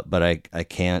 but I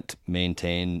can't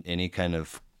maintain any kind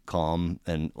of calm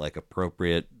and like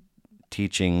appropriate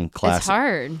teaching class. It's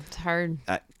hard.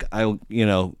 I you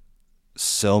know,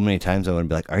 so many times I would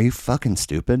be like, are you fucking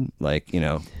stupid? Like, you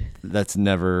know, that's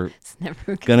never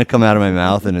going to come out of my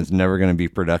mouth, and it's never going to be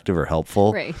productive or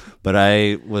helpful. Right. But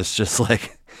I was just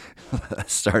like, I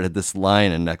started this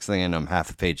line, and next thing I know, I'm half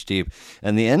a page deep.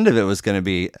 And the end of it was going to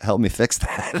be, help me fix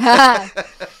that.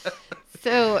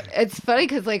 So it's funny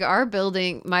because like our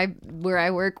building, where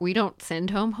I work, we don't send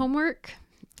home homework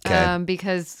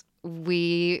because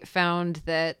we found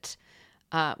that,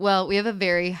 well, we have a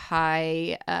very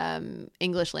high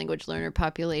English language learner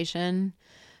population.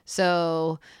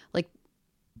 So, like,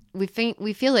 we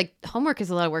feel like homework is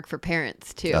a lot of work for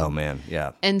parents, too. Oh, man.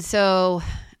 Yeah. And so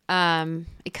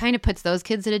it kind of puts those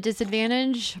kids at a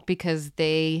disadvantage because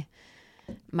they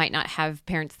might not have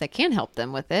parents that can help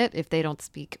them with it if they don't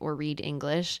speak or read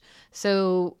English.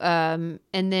 So, and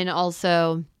then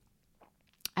also,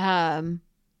 if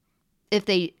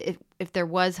there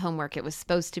was homework, it was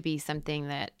supposed to be something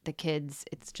that the kids,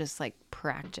 it's just like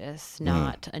practice,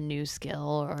 not a new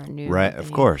skill or a new Right,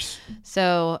 of course.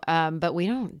 So, but we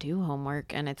don't do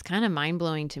homework, and it's kind of mind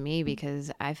blowing to me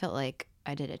because I felt like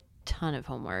I did a ton of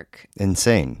homework.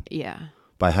 Insane. Yeah.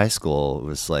 By high school, it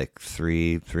was like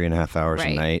 3.5 hours a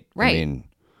night. Right. I mean,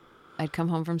 I'd come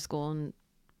home from school and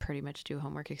pretty much do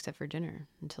homework except for dinner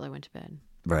until I went to bed.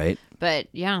 right. But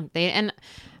yeah,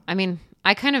 I mean,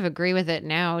 I kind of agree with it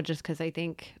now just because I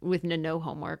think with no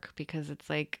homework, because it's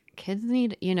like kids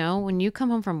need, when you come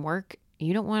home from work,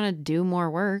 you don't want to do more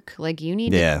work. Like you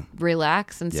need to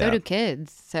relax, and so do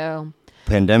kids. So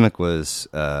Pandemic was,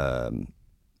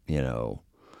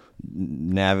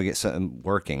 navigate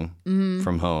working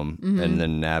from home and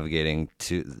then navigating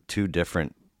two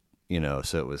different,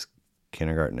 so it was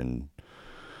kindergarten and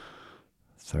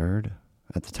third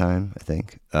at the time, I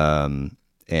think.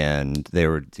 And they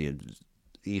were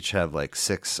each have like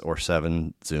 6 or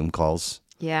 7 Zoom calls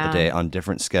a day on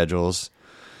different schedules.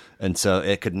 And so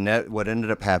it could what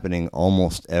ended up happening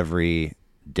almost every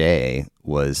day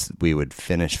was we would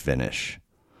finish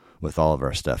with all of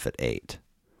our stuff at 8.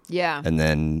 Yeah. And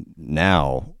then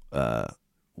now, all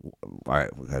right,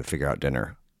 we got to figure out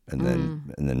dinner, and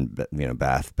then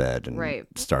bath, bed, and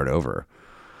start over.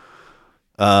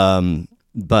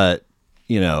 But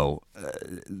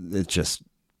it's just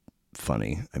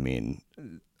funny. I mean,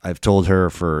 I've told her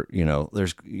I'm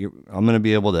going to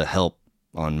be able to help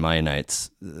on my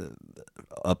nights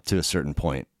up to a certain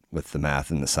point with the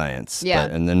math and the science. Yeah.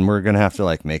 And then we're going to have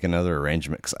to make another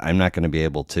arrangement because I'm not going to be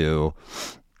able to.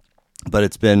 But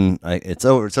it's been it's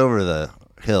over the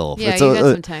hill. Yeah, you got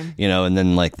some time. And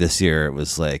then this year it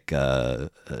was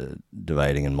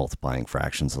dividing and multiplying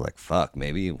fractions. Like fuck,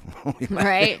 maybe we might,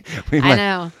 right. We I might,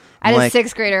 know. I had a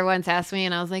 6th grader once ask me,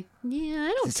 and I was like, "Yeah,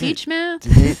 I don't teach math."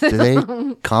 Do they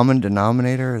common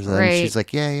denominator? Is that, right. And she's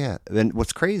like, yeah. And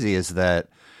what's crazy is that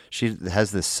she has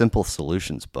this simple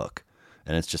solutions book,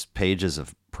 and it's just pages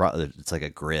of it's like a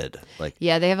grid.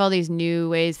 Yeah, they have all these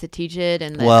new ways to teach it,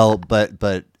 and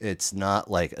but it's not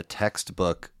like a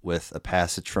textbook with a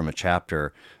passage from a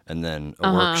chapter and then a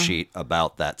worksheet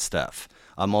about that stuff.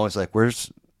 I'm always like,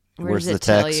 where's the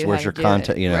text? Where's your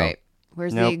content? Right.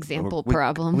 Where's the example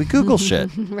problem? We Google shit.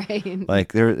 Right.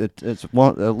 It's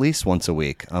at least once a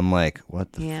week. I'm like,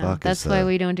 what the fuck? That's why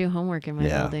we don't do homework in my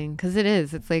building, because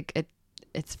it's like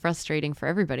it's frustrating for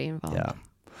everybody involved. Yeah.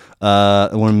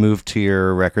 I want to move to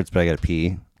your records, but I got to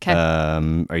pee. Okay.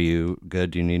 Are you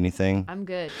good? Do you need anything? I'm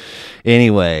good.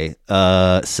 Anyway,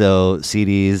 so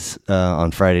CDs on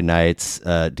Friday nights.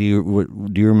 Do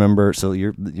you remember? So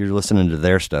you're listening to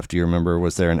their stuff. Do you remember?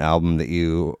 Was there an album that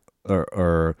you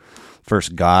or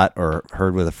first got or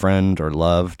heard with a friend or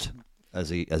loved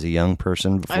as a young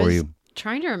person before you?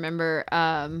 Trying to remember.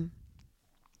 I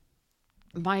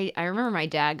remember my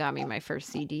dad got me my first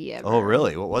CD ever. Oh,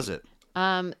 really? What was it?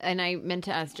 And I meant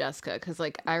to ask Jessica because,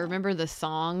 I remember the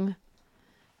song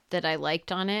that I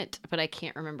liked on it, but I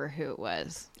can't remember who it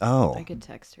was. Oh, I could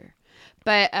text her,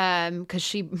 but because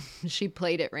she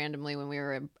played it randomly when we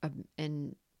were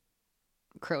in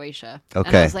Croatia. Okay,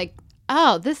 and I was like,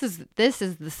 oh, this is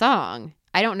the song.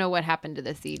 I don't know what happened to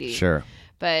the CD. Sure,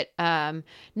 but no,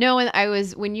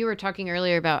 when you were talking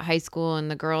earlier about high school and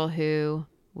the girl who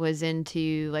was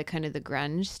into kind of the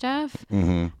grunge stuff.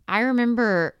 Mm-hmm. I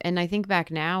remember, and I think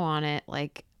back now on it,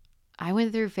 I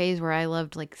went through a phase where I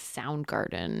loved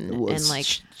Soundgarden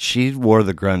and she wore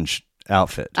the grunge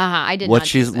outfit. I did. What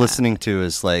she's listening to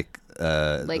is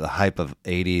the hype of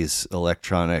 80s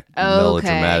electronic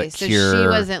melodramatic. So Cure. she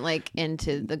wasn't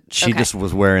into the. She just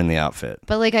was wearing the outfit.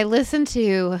 But I listen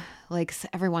to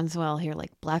every once in a while, I'll hear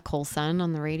Black Hole Sun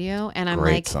on the radio, and I'm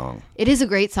great song. It is a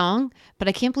great song, but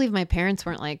I can't believe my parents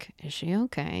weren't like, "Is she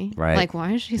okay? Right?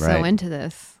 Why is she so into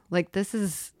this? This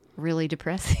is really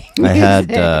depressing." I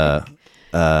had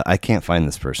I can't find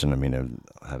this person. I mean,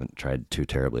 I haven't tried too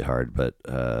terribly hard, but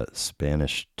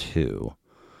Spanish 2.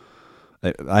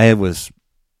 I was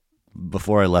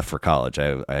before I left for college.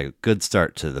 I good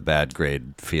start to the bad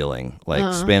grade feeling.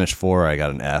 Spanish 4, I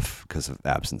got an F because of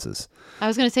absences. I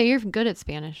was going to say you're good at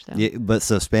Spanish, though. Yeah, but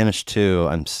so Spanish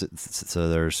 2, so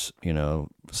there's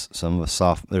some of a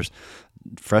soft. There's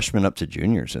freshmen up to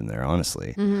juniors in there,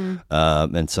 honestly.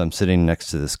 And so I'm sitting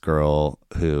next to this girl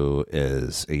who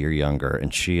is a year younger,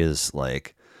 and she is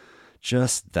like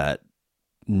just that.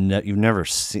 You've never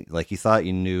seen, like, you thought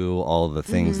you knew all the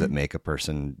things that make a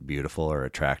person beautiful or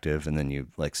attractive, and then you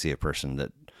like see a person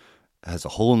that has a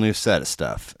whole new set of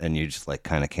stuff, and you just like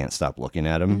kind of can't stop looking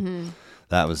at them.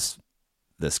 That was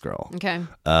this girl. Okay.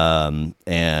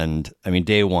 And I mean,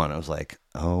 day one, I was like,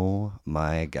 oh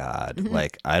my God,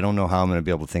 like, I don't know how I'm going to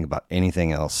be able to think about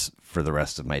anything else for the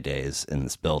rest of my days in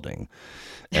this building.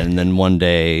 And then one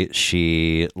day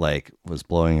she like was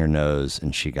blowing her nose,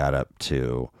 and she got up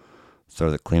to throw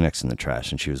the Kleenex in the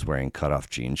trash, and she was wearing cut off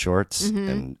jean shorts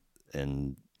and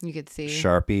You could see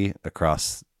Sharpie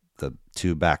across the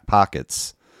two back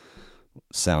pockets,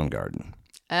 Soundgarden.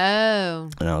 Oh.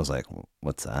 And I was like,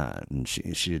 what's that? And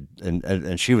she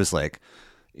was like,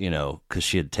 you know, because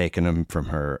she had taken them from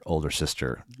her older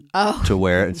sister to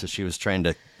wear. And so she was trying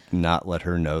to not let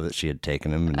her know that she had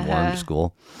taken them and worn them to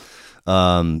school.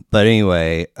 But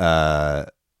anyway,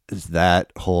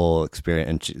 that whole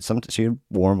experience, and she had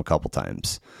worn them a couple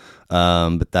times.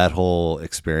 But that whole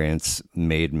experience I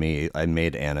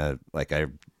made Anna, like, I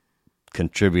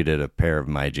contributed a pair of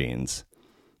my jeans,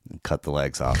 cut the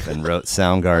legs off, and wrote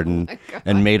Soundgarden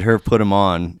and made her put them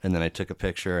on. And then I took a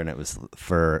picture, and it was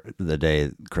for the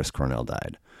day Chris Cornell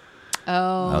died.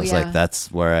 Oh, I was like, that's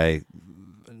the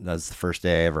first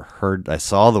day I ever I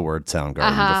saw the word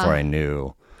Soundgarden before I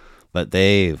knew. But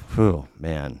they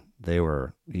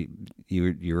were,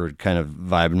 you were kind of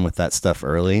vibing with that stuff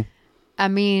early. I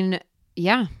mean,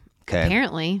 yeah, okay.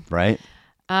 Apparently. Right.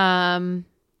 But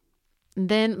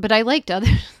I liked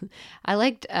others.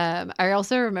 I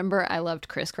also remember I loved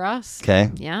Crisscross.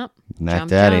 Okay. Yeah. Mac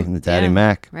Daddy, the Daddy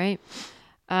Mac. Right.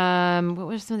 What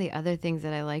were some of the other things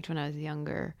that I liked when I was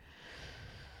younger?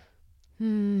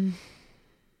 I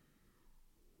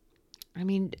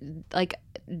mean, like,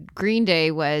 Green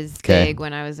Day was big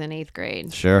when I was in 8th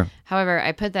grade. Sure. However,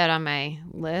 I put that on my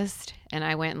list, and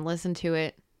I went and listened to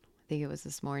it. I think it was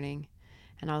this morning.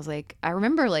 And I was like, I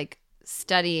remember like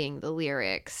studying the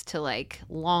lyrics to like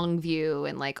Longview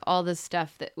and like all this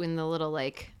stuff that when the little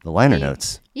like the liner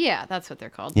notes. Yeah, that's what they're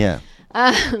called. Yeah.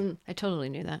 I totally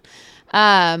knew that.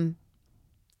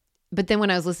 But then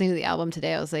when I was listening to the album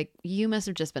today, I was like, you must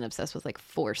have just been obsessed with like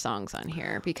 4 songs on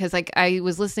here, because like I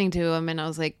was listening to them and I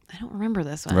was like, I don't remember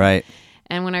this one. Right.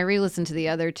 And when I re-listened to the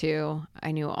other 2,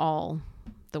 I knew all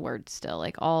the words still,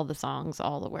 like all the songs,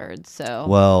 all the words. So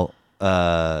well,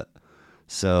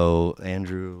 so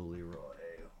Andrew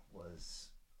Leroy was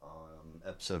on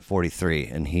episode 43,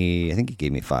 and I think he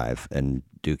gave me 5, and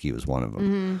Dookie was one of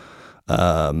them.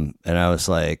 And I was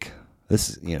like,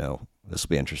 this will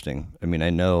be interesting. I mean, I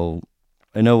know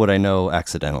what I know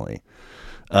accidentally.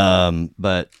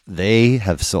 But they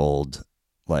have sold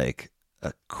like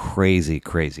a crazy,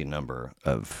 crazy number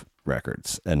of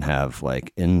records and have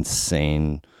like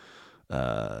insane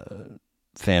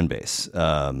fan base.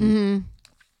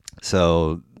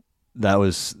 So that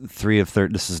was 3 of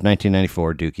 30. This is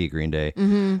 1994, Dookie, Green Day.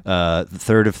 The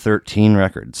 3rd of 13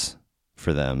 records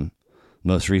for them.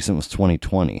 Most recent was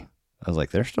 2020. I was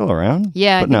like, they're still around?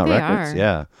 Yeah, putting out they records. are.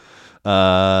 Yeah.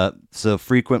 So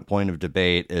frequent point of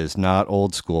debate is not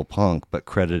old school punk, but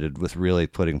credited with really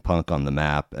putting punk on the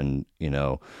map. And,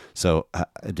 so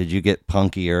did you get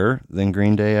punkier than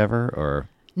Green Day ever, or?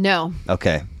 No.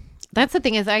 Okay. That's the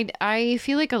thing is I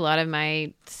feel like a lot of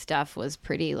my stuff was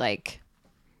pretty like,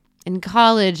 in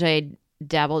college I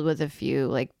dabbled with a few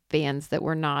like bands that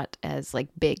were not as like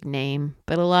big name,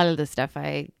 but a lot of the stuff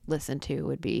I listened to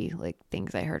would be like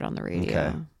things I heard on the radio.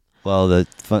 Okay. Well,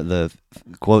 the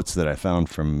quotes that I found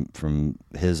from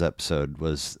his episode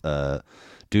was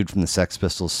dude from the Sex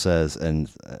Pistols says, and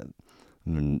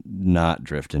not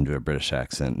drift into a British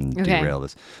accent and derail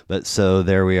this, but so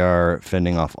there we are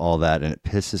fending off all that, and it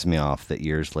pisses me off that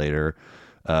years later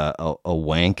a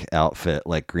wank outfit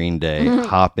like Green Day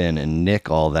hop in and nick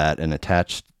all that and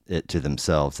attach it to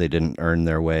themselves. They didn't earn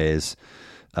their ways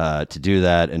to do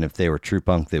that, and if they were true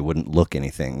punk, they wouldn't look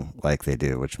anything like they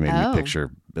do, which made me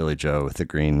picture Billy Joe with the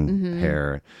green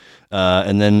hair.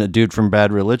 And then a dude from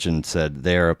Bad Religion said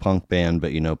they're a punk band,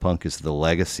 but punk is the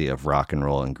legacy of rock and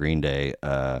roll, and Green Day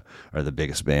are the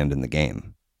biggest band in the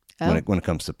game when it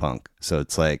comes to punk. So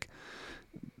it's like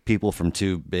people from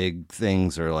two big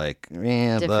things are like,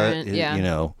 different,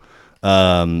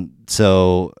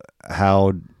 so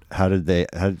how did they?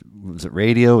 Was it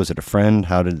radio? Was it a friend?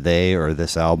 How did they or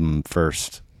this album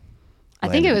first? I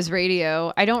think it was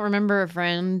radio. I don't remember a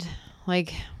friend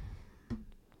like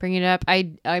bringing it up.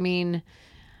 I mean,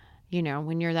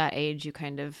 when you're that age, you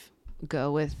kind of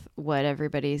go with what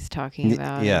everybody's talking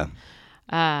about. Yeah.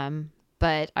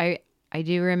 But I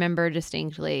do remember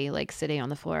distinctly like sitting on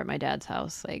the floor at my dad's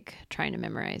house, like trying to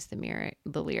memorize the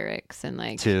lyrics and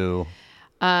like To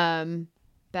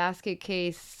Basket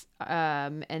Case,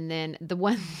 and then the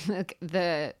one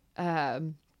the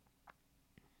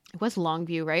it was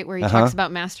Longview, right, where he talks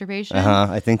about masturbation.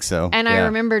 I think so. And I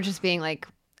remember just being like,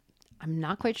 I'm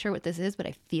not quite sure what this is, but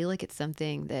I feel like it's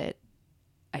something that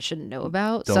I shouldn't know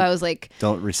about. So I was like,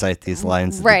 don't recite these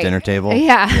lines at right. the dinner table.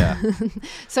 Yeah.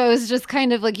 So it was just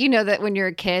kind of like, that when you're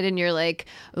a kid and you're like,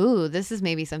 ooh, this is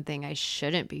maybe something I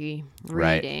shouldn't be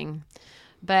reading.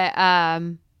 Right. But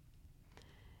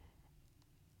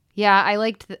yeah, I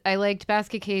liked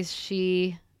Basket Case,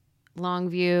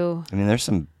 Longview. I mean, there's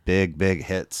some big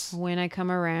hits. When I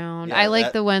Come Around. Yeah, I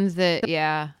like the ones that,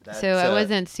 so it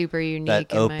wasn't super unique.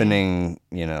 That opening,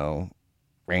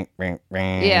 ring,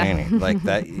 yeah. Like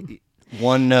that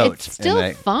one note. It's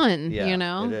still fun,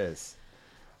 It is.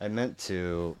 I meant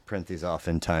to print these off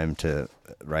in time to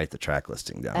write the track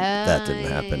listing down. That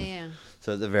didn't happen. Yeah.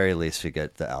 So at the very least, we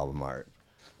get the album art.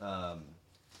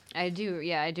 I do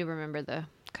remember the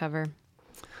cover.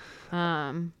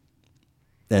 And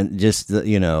just,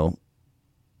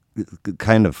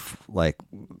 kind of like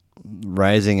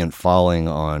rising and falling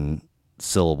on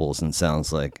syllables and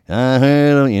sounds like,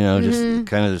 just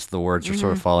kind of just the words are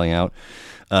sort of falling out.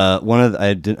 I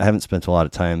haven't spent a lot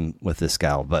of time with this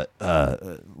gal, but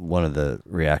one of the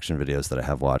reaction videos that I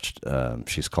have watched,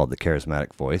 she's called The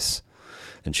Charismatic Voice,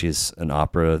 and she's an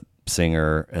opera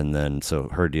singer, and then so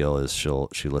her deal is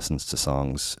she listens to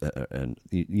songs and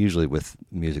usually with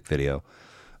music video,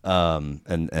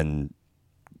 and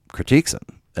critiques them.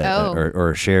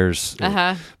 Or shares,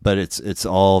 but it's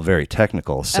all very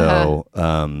technical. So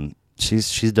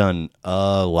she's done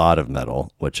a lot of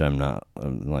metal, which I'm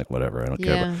like, whatever, I don't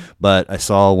care about. But I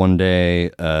saw one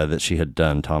day that she had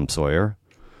done Tom Sawyer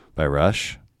by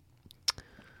Rush.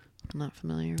 I'm not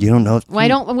familiar. You don't know?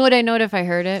 Would I know it if I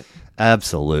heard it?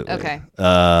 Absolutely. Okay.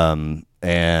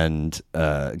 And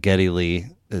Geddy Lee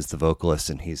is the vocalist,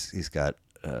 and he's got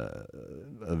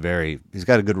he's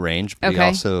got a good range, but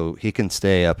he can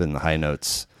stay up in the high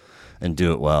notes and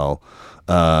do it well.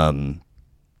 Gosh,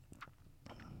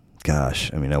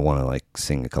 I mean, I want to like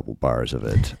sing a couple bars of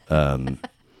it.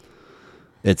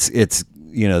 It's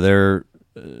they're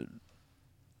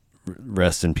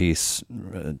rest in peace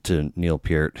to Neil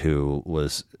Peart, who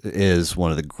is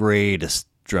one of the greatest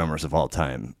drummers of all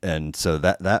time, and so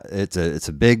that it's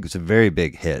a very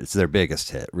big hit. It's their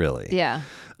biggest hit, really. Yeah.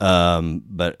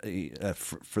 But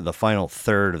for the final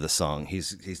third of the song,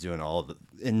 he's doing all of the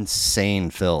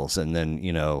insane fills, and then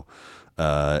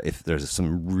if there's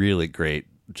some really great,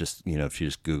 just if you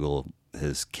just Google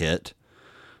his kit,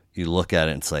 you look at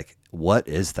it, and it's like, what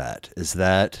is that? Is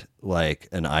that like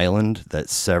an island that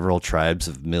several tribes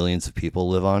of millions of people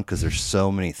live on? Because there's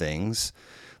so many things,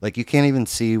 like you can't even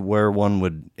see where one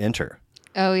would enter.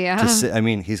 Oh yeah.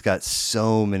 He's got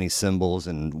so many symbols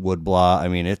and woodblock. I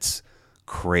mean, it's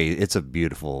crazy. It's a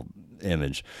beautiful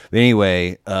image. But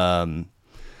anyway, so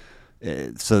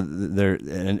there's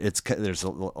a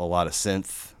lot of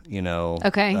synth,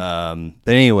 Okay.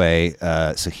 But anyway,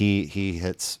 so he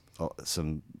hits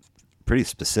some pretty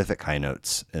specific high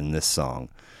notes in this song,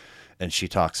 and she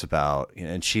talks about,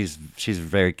 and she's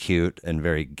very cute and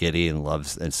very giddy and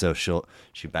loves, and so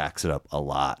she backs it up a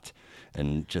lot,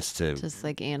 and just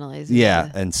like analyzing.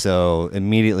 Yeah, and so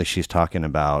immediately she's talking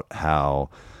about how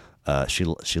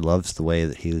she loves the way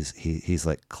that he's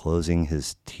like closing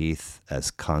his teeth as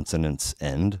consonants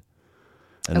end,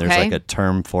 and there's like a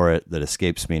term for it that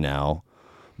escapes me now,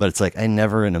 but it's like I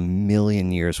never in a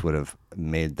million years would have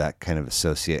made that kind of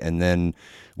associate. And then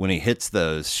when he hits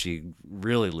those, she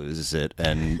really loses it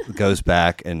and goes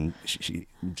back, and she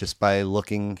just by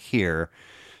looking here,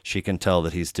 she can tell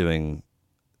that he's doing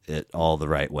it all the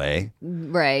right way,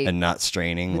 right, and not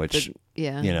straining, which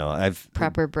I've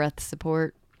proper breath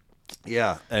support.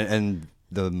 Yeah, and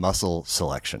the muscle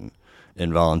selection,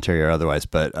 involuntary or otherwise.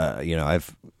 But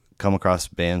I've come across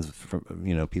bands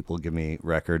from, people give me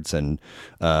records, and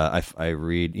I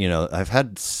read, I've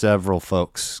had several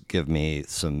folks give me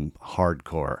some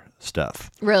hardcore stuff.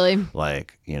 Really?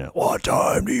 Like, what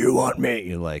time do you want me?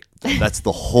 You're like, that's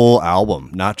the whole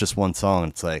album, not just one song.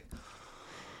 It's like,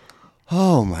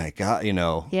 oh my God,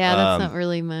 Yeah, that's not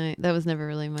really that was never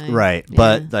really mine. Right.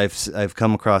 Yeah. But I've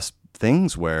come across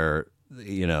things where,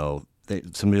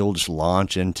 somebody will just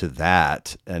launch into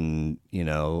that, and,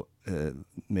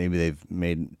 maybe they've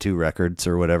made 2 records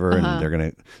or whatever,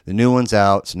 and the new one's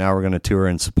out, so now we're going to tour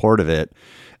in support of it.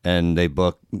 and they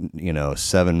book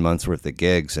 7 months worth of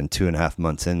gigs, and 2.5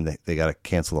 months in they got to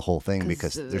cancel the whole thing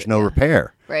because there's no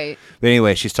repair. Right. But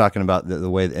anyway, she's talking about the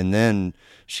way, and then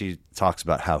she talks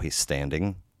about how he's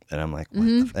standing, and I'm like,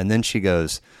 what and then she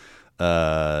goes,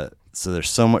 so there's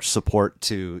so much support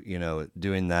to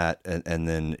doing that, and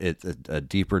then a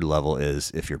deeper level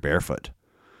is if you're barefoot,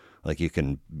 like you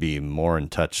can be more in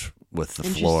touch with the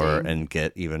floor and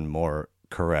get even more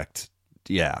correct.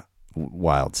 Yeah,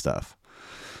 wild stuff.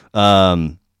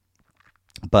 But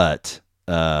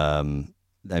I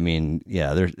mean,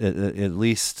 yeah, there's at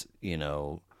least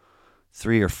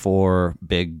 3 or 4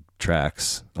 big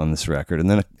tracks on this record,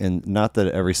 and not that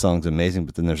every song's amazing,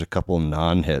 but then there's a couple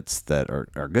non-hits that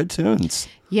are good tunes.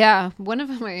 Yeah, one of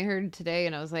them I heard today,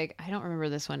 and I was like, I don't remember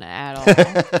this one at all,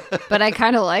 but I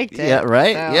kind of liked it. Yeah,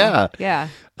 right. So, yeah.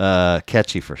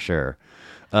 Catchy for sure.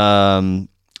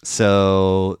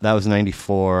 So that was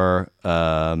 94,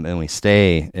 and we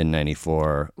stay in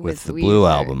 94 with the Blue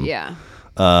album. Yeah.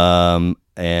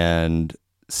 And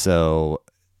so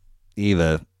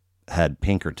Eva had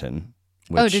Pinkerton.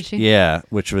 Which, did she? Yeah,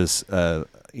 which was, there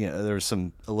was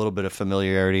a little bit of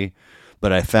familiarity,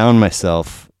 but I found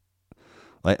myself,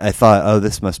 I thought,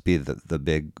 this must be the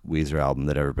big Weezer album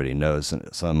that everybody knows. And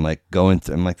so I'm like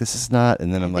I'm like, this is not.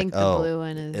 And then I'm like, the Blue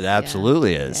one is, it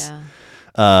absolutely is.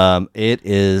 Yeah. It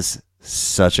is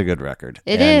such a good record.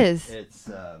 It is. It's,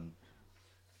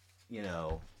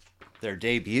 their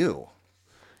debut.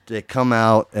 They come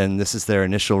out, and this is their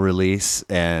initial release,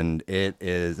 and it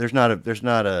is. There's not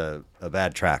a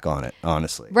bad track on it,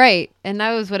 honestly. Right, and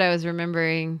that was what I was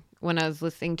remembering when I was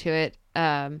listening to it.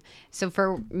 So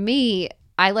for me,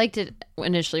 I liked it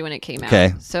initially when it came out.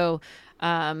 Okay. So,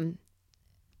 but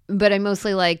I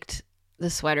mostly liked the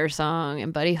Sweater Song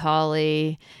and Buddy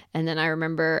Holly, and then I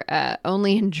remember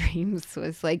Only in Dreams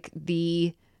was like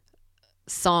the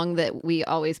song that we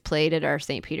always played at our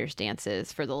St. Peter's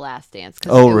dances for the last dance.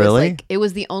 Really? It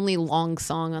was the only long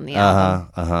song on the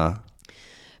album.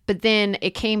 But then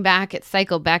it came back, it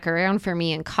cycled back around for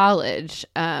me in college.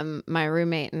 My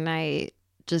roommate and I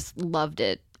just loved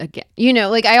it again.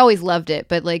 I always loved it,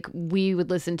 but like we would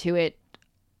listen to it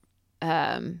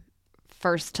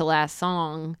first to last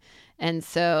song. And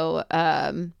so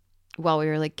while we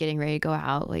were like getting ready to go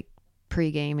out, like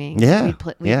pre-gaming, we'd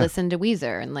listen to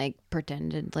Weezer and like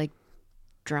pretended like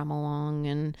drum along.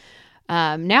 And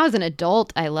now as an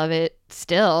adult, I love it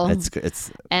still.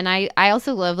 It's and I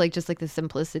also love like just like the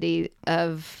simplicity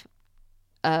of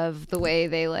the way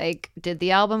they like did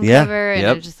the album cover,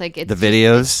 and it's just like it's the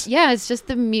videos. It's just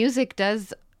the music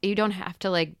does. You don't have to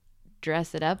like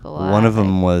dress it up a lot. One of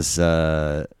them was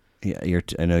I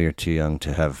know you're too young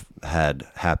to have had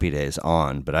Happy Days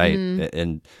on, but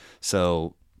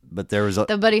but there was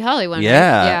the Buddy Holly one.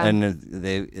 Yeah, right? and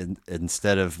they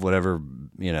instead of whatever,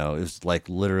 it was like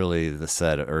literally the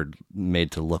set, or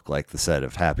made to look like the set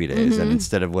of Happy Days, and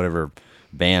instead of whatever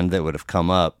band that would have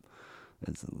come up,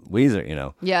 it's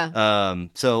Weezer, Yeah.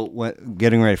 So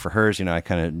getting ready for hers, I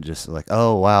kind of just like,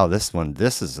 oh wow, this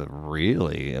is a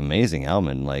really amazing album,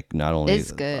 and like not only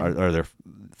it's good. Are there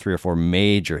 3 or 4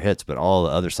 major hits, but all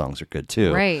the other songs are good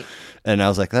too. Right. And I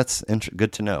was like, that's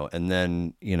good to know. And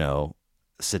then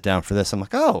sit down for this, I'm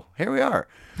like, oh, here we are.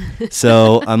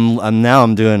 So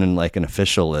I'm doing like an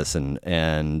official listen,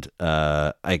 and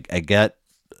I get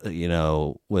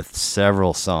with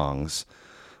several songs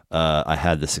I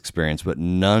had this experience, but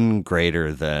none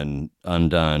greater than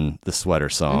Undone, the Sweater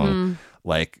Song.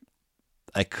 Like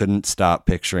I couldn't stop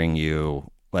picturing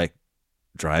you like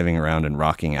driving around and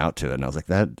rocking out to it, and I was like,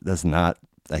 that does not.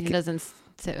 You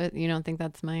don't think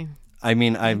that's my? I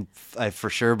mean, I for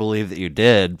sure believe that you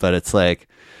did, but it's like,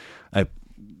 I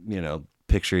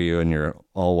picture you in your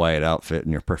all white outfit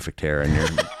and your perfect hair and your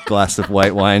glass of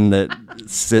white wine that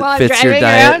fits your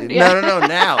diet. Around? Yeah. No,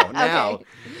 now.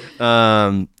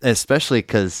 Okay. Especially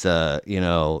because the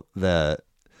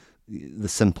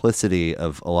simplicity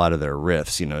of a lot of their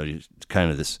riffs,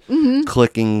 kind of this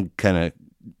clicking, kind of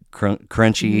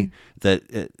crunchy that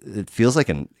it feels like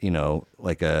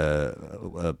like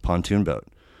a pontoon boat.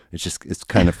 It's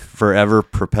kind of forever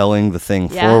propelling the thing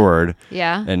forward.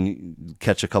 Yeah. And you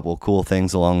catch a couple of cool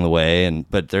things along the way,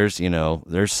 but there's a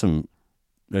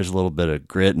little bit of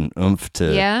grit and oomph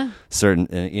to certain,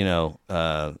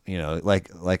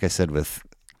 like I said with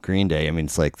Green Day. I mean,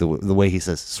 it's like the way he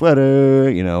says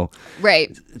sweater,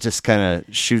 right. Just kind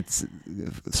of shoots,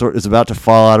 is about to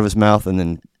fall out of his mouth, and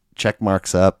then check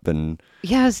marks up. And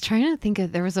I was trying to think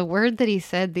of, there was a word that he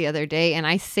said the other day, and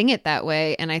I sing it that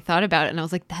way, and I thought about it, and I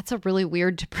was like, that's a really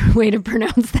weird way to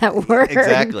pronounce that word.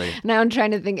 Exactly. Now I'm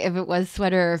trying to think if it was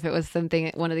sweater or if it was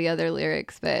something, one of the other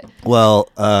lyrics, but. Well,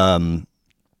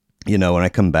 when I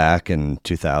come back in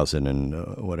 2000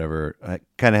 and whatever, I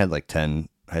kind of had like 10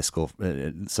 high school.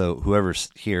 So whoever's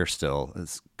here still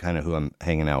is kind of who I'm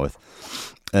hanging out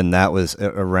with. And that was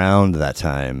around that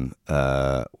time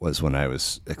was when I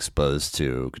was exposed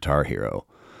to Guitar Hero.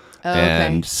 Oh,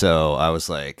 And so I was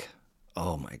like,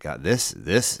 oh my God, this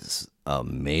is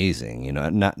amazing.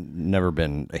 Never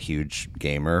been a huge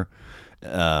gamer.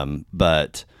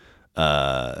 But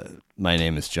My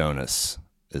Name is Jonas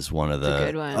is one of the That's a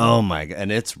good one. Oh my God.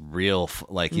 And it's real.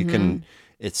 Like you can,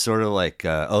 it's sort of like,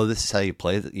 this is how you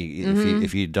play.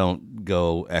 If you don't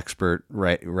go expert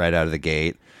right out of the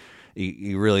gate,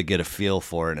 you really get a feel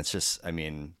for it. And it's just, I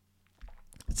mean,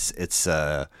 it's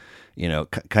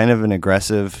kind of an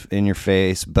aggressive in your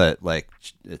face, but like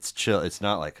it's chill. It's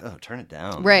not like, oh, turn it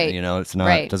down. Right. It's not,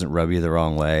 Right. it doesn't rub you the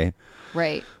wrong way.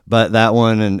 Right. But that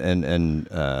one and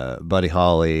Buddy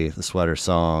Holly, the Sweater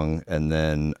Song, and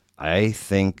then I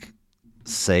think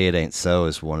Say It Ain't So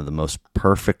is one of the most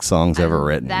perfect songs ever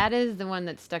written. That is the one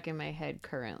that's stuck in my head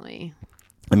currently.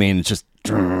 I mean, it's just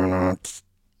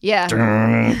Yeah.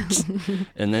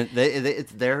 and then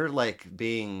they're like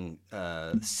being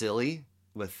silly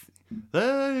with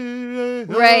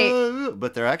Right.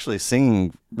 but they're actually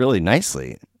singing really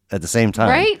nicely at the same time.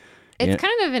 Right? It's Yeah.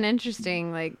 kind of an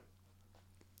interesting, like,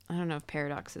 I don't know if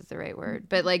paradox is the right word,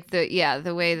 but like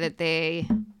the way that they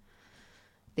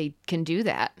can do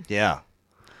that. Yeah.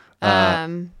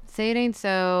 Say It Ain't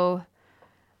So.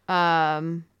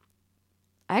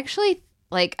 Actually,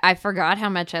 like, I forgot how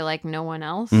much I like No One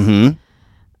Else. Mm-hmm.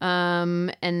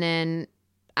 And then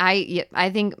I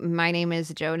think My Name is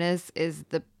Jonas is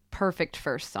the perfect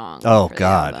first song. Oh for the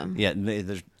God. album. Yeah.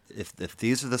 If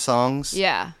these are the songs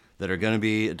Yeah. that are going to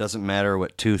be, it doesn't matter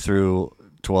what 2 through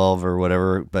 12 or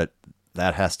whatever, but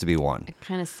that has to be one. It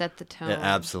kind of set the tone. It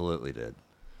absolutely did.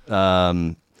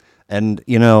 And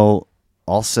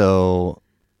also,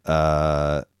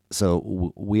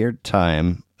 Weird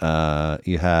Time.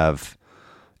 You have,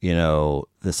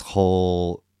 this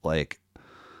whole like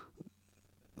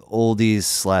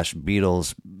oldies /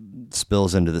 Beatles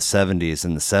spills into the 70s,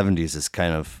 and the 70s is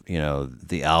kind of,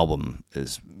 the album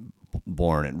is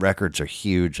born, and records are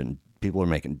huge, and people are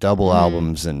making double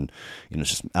albums, and it's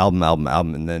just album,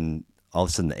 and then all of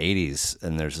a sudden the 80s,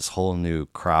 and there's this whole new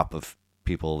crop of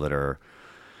people that are,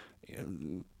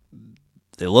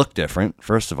 they look different,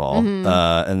 first of all,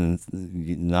 and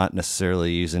not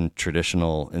necessarily using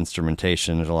traditional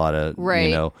instrumentation. There's a lot of,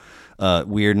 Right.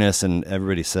 Weirdness, and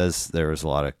everybody says there was a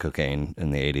lot of cocaine in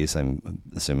the 80s. I'm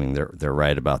assuming they're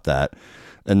right about that.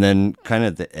 And then kind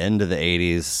of at the end of the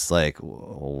 80s, like,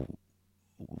 well,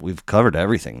 we've covered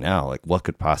everything now. Like, what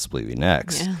could possibly be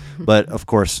next? Yeah. But of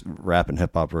course, rap and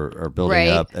hip hop are building Right.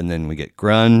 up, and then we get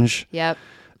grunge. Yep.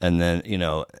 And then,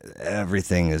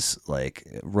 everything is like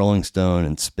Rolling Stone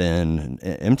and Spin, and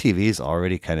MTV's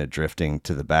already kind of drifting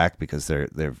to the back because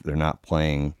they're not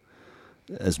playing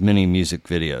as many music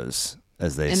videos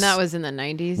as they. And that was in the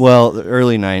 90s. Well, the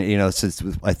early 90s, since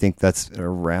I think that's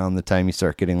around the time you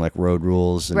start getting like Road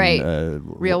Rules and Right.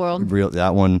 Real World.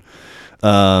 that one.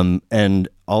 And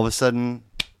all of a sudden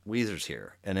Weezer's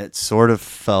here, and it sort of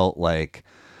felt like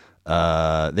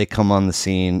they come on the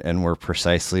scene and were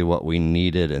precisely what we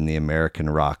needed in the American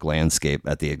rock landscape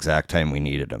at the exact time we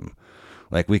needed them.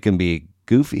 Like, we can be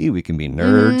goofy, we can be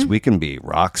nerds, we can be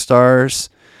rock stars.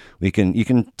 You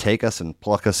can take us and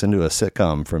pluck us into a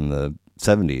sitcom from the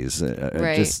 70s.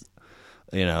 Right. Just,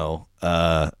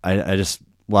 I just, a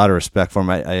lot of respect for him.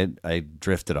 I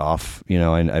drifted off,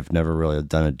 I've never really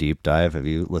done a deep dive. Have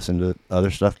you listened to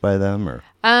other stuff by them, or?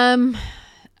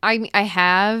 I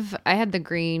had the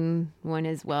green one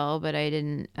as well, but I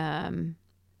didn't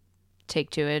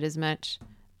take to it as much.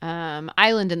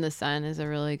 Island in the Sun is a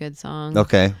really good song.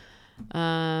 Okay.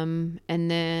 And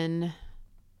then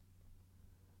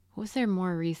what was their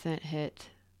more recent hit?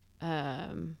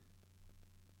 I'd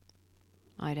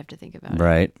have to think about it.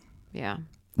 Right. Yeah.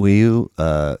 Will you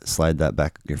slide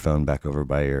your phone back over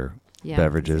by your Yeah.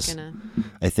 beverages?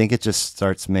 I think it just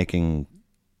starts making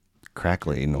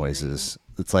crackly noises.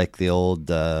 It's like the old,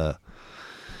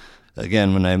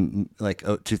 again, when I'm like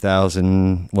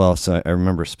 2000, so I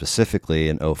remember specifically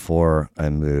in 04, I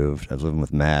was living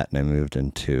with Matt, and I moved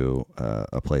into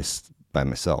a place by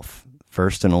myself.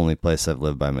 First and only place I've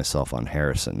lived by myself on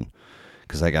Harrison,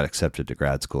 because I got accepted to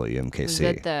grad school at UMKC. Was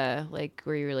that the, like,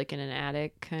 where you were like in an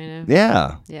attic kind of?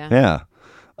 Yeah. Yeah. Yeah.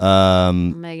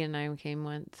 Megan and I came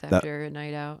once after a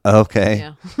night out.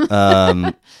 Okay.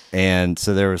 Yeah. And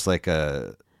so there was like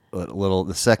the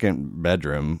second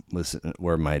bedroom was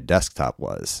where my desktop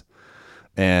was.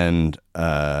 And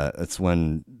it's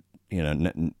when,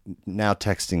 now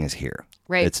texting is here.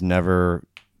 Right. It's never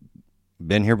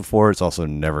been here before. It's also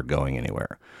never going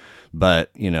anywhere.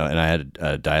 But, and I had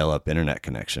a dial-up internet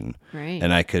connection. Right.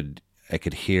 And I could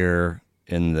hear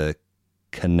in the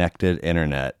connected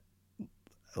internet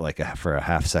like for a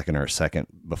half second or a second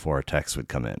before a text would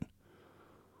come in.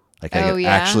 Like I could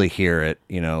actually hear it,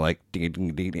 like ding,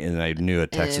 ding, ding, and I knew a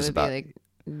text was about like,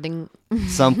 ding.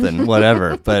 something,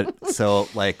 whatever. But so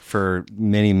like for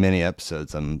many, many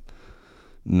episodes, I'm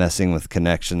messing with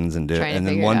connections and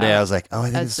then one day I was like, oh,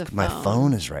 I think my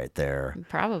phone is right there.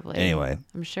 Probably. Anyway,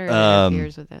 I'm sure it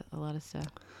interferes with it, a lot of stuff.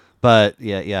 But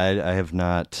I have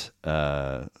not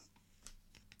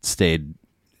stayed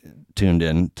tuned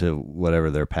in to whatever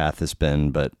their path has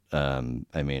been. But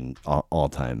I mean, all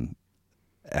time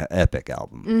epic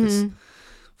album.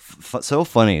 Mm-hmm. So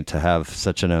funny to have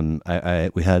such an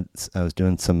I was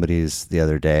doing somebody's the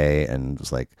other day and it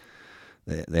was like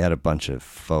they had a bunch of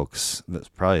folks. It was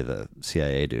probably the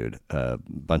CIA dude. A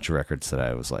bunch of records that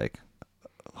I was like,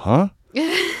 huh?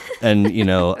 And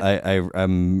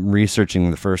I'm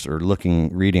researching the first or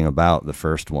reading about the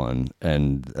first one,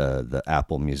 and the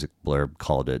Apple Music blurb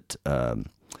called it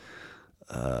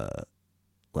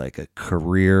like a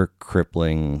career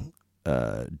crippling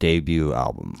debut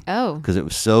album. Oh, because it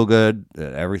was so good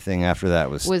that everything after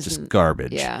that was just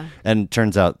garbage. Yeah, and it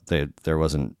turns out there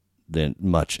wasn't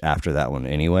much after that one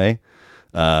anyway.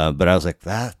 But I was like,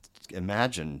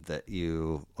 imagine that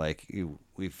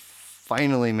we've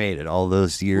finally made it all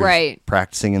those years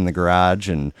practicing in the garage,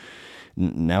 and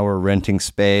now we're renting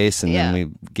space, and then we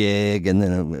gig, and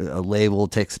then a label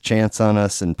takes a chance on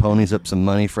us and ponies up some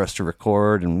money for us to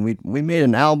record, and we made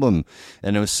an album,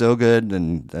 and it was so good,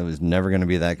 and that was never going to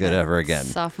be that good ever again.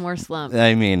 Sophomore slump.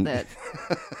 I mean, that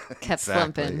kept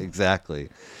slumping. Exactly.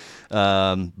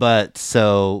 But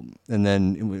so, and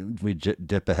then we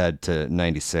dip ahead to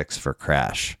 96 for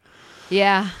Crash.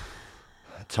 Yeah.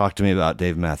 Talk to me about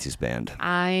Dave Matthews Band.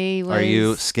 Are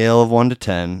you scale of 1 to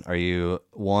 10? Are you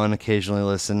 1 occasionally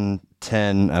listen,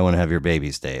 10 I want to have your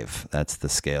babies, Dave? That's the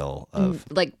scale of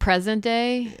like present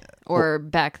day or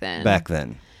back then? Back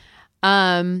then.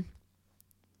 I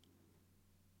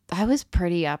was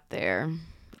pretty up there.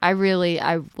 I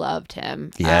loved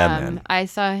him. Yeah, man. I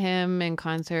saw him in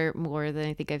concert more than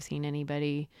I think I've seen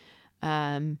anybody.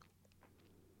 I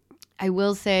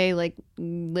will say, like,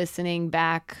 listening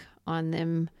back on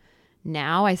them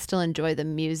now, I still enjoy the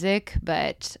music,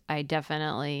 but I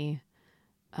definitely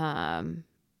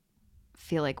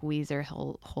feel like Weezer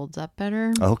holds up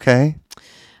better. Okay.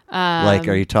 Like,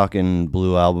 are you talking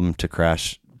Blue Album to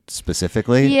Crash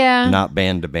specifically? Yeah. Not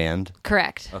band to band?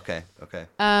 Correct. Okay.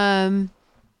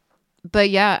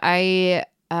 But yeah, I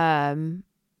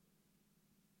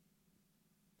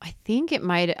think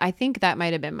that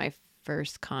might have been my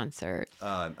first concert.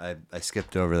 I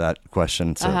skipped over that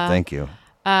question, so thank you.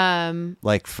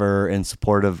 Like in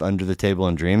support of Under the Table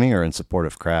and Dreaming, or in support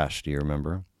of Crash? Do you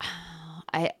remember?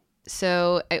 It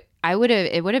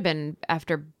would have been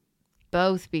after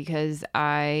both, because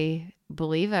I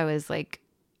believe I was like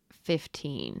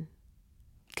 15.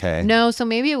 Okay. No, so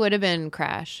maybe it would have been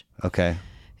Crash. Okay.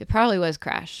 It probably was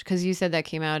Crash, because you said that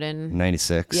came out in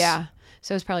 96. Yeah,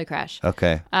 so it's probably Crash.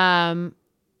 Okay.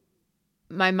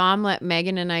 My mom let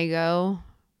Megan and I go.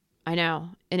 I know,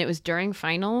 and it was during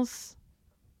finals.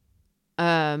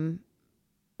 On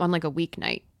like a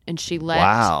weeknight, and she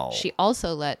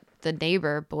also let the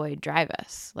neighbor boy drive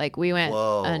us. Like, we went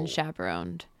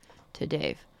unchaperoned to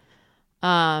Dave.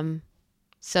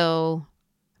 So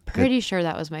pretty sure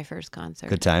that was my first concert.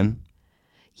 Good time?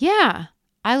 Yeah.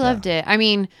 I loved it. I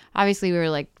mean, obviously we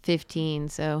were like 15,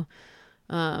 so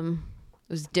it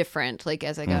was different. Like,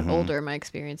 as I got older, my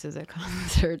experiences at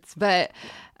concerts. But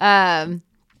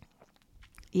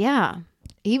yeah.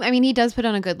 He does put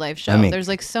on a good live show. There's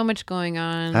like so much going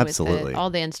on with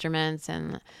all the instruments,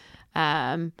 and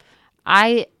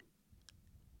I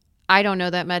don't know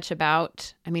that much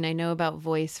about. I know about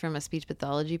voice from a speech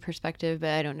pathology perspective, but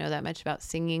I don't know that much about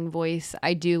singing voice.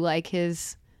 I do like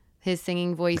his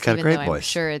singing voice, even though I'm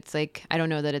sure it's like, I don't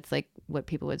know that it's like what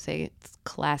people would say it's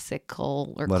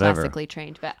classical or classically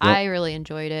trained, but I really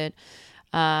enjoyed it.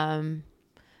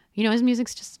 His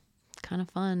music's just kind of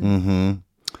fun.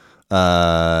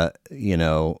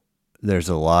 There's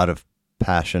a lot of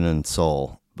passion and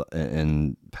soul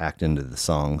packed into the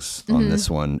songs on this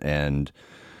one, and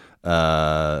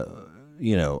Under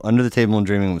the Table and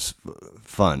Dreaming was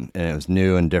fun, and it was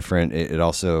new and different. It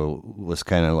also was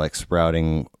kind of like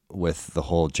sprouting with the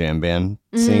whole jam band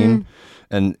scene,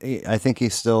 and I think he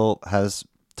still has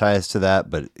ties to that,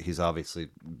 but he's obviously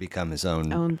become his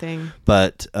own thing.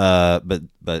 But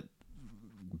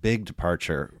big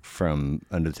departure from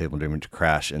Under the Table and Dreaming to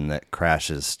Crash, in that Crash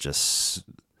is just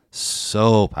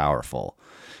so powerful.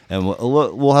 And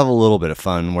we'll have a little bit of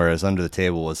fun, whereas Under the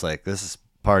Table was like, this is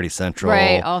party central.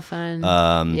 Right, all fun.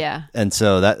 Yeah. And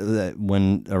so that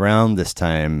when around this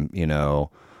time, you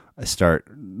know, I start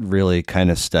really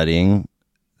kind of studying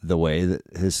the way that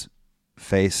his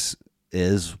face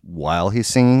is while he's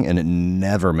singing, and it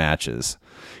never matches.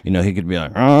 You know, he could be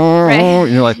like, oh, Right.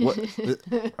 and you're like, what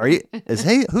are you?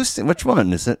 Which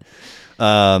one is it?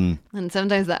 And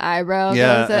sometimes the eyebrow goes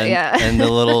up. And the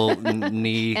little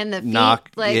knee and the feet,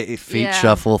 knock, feet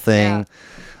shuffle thing.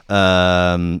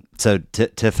 Yeah. So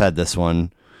Tiff had this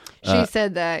one. She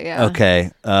said that, yeah. Okay.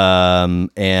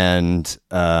 And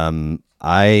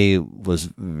I was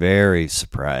very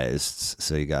surprised.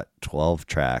 So you got 12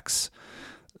 tracks.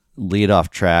 Lead off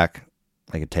track,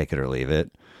 I could take it or leave it.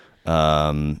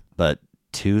 But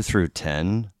 2 through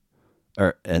 10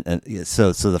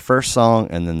 so the first song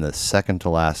and then the second to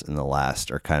last and the last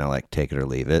are kind of like take it or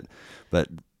leave it, but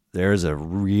there's a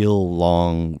real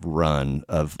long run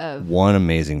of one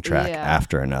amazing track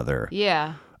after another.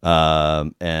 Yeah.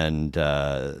 And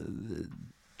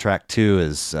track 2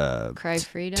 is Cry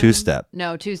Freedom. Two-Step.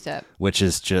 No, Two-Step. Which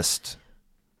is just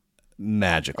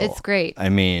magical. It's great. I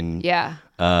mean, yeah.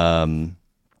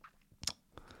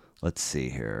 Let's see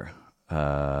here.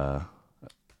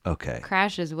 Okay.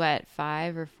 Crash is what,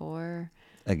 5 or 4?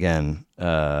 Again,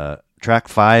 track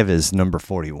 5 is number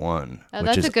 41, Oh, which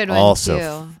that's is a good one also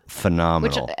too.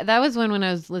 Phenomenal. Which that was when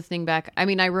I was listening back. I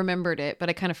mean, I remembered it, but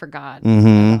I kind of forgot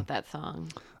about that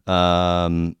song.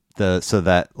 So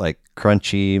that like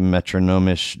crunchy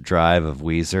metronomish drive of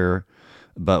Weezer,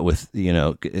 but with, you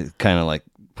know, kind of like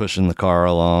pushing the car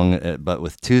along, but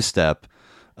with Two-Step,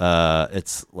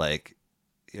 it's like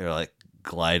you're like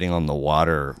gliding on the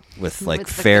water with like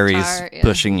fairies guitar,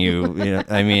 pushing you. You know,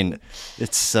 I mean,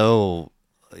 it's so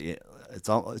it's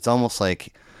almost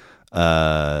like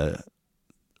some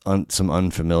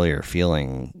unfamiliar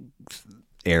feeling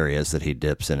areas that he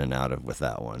dips in and out of with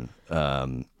that one.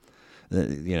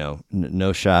 You know,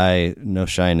 no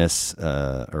shyness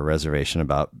or reservation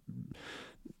about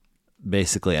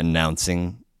basically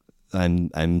announcing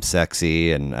I'm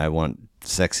sexy and I want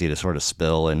sexy to sort of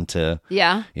spill into,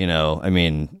 you know, I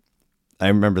mean, I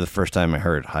remember the first time I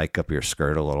heard hike up your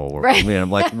skirt a little. Right. I mean,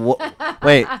 I'm like,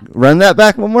 wait, run that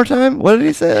back one more time. What did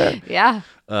he say? Yeah.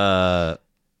 And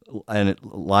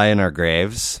Lie in Our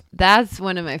Graves. That's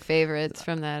one of my favorites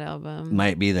from that album.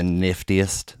 Might be the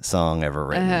niftiest song ever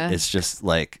written. It's just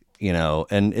like, you know,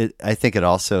 and I think it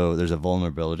also, there's a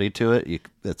vulnerability to it.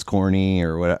 It's corny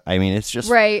or what. I mean, it's just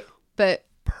right, but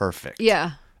perfect.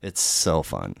 Yeah. It's so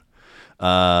fun.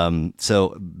 So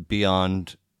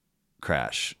beyond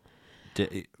Crash,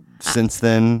 since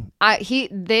then,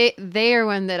 they are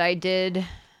one that I did.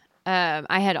 I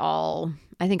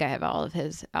think I have all of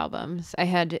his albums. I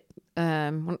had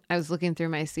when I was looking through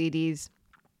my CDs,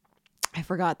 I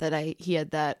forgot that he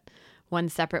had that one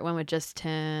separate one with just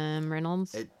Tim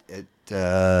Reynolds.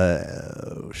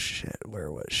 Oh shit,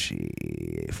 where was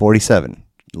she? 47.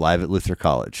 Live at Luther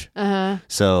College.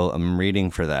 So I'm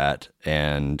reading for that,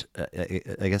 and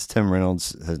I guess Tim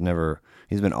Reynolds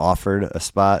he's been offered a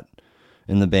spot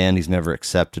in the band. He's never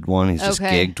accepted one. He's just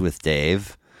gigged with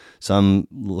Dave. So I'm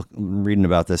reading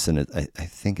about this, and I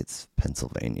think it's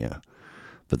Pennsylvania.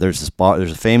 But there's this bar,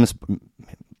 there's a famous,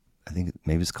 I think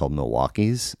maybe it's called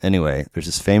Milwaukee's. Anyway, there's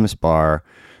this famous bar,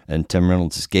 and Tim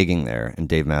Reynolds is gigging there, and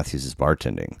Dave Matthews is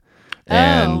bartending.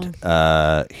 And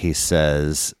he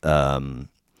says, I'm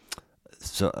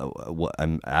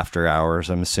after hours,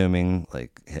 I'm assuming,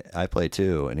 like, I play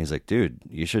too. And he's like, dude,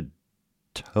 you should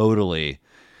totally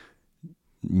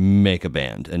make a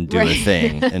band and do a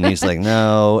thing. And he's like,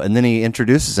 no. And then he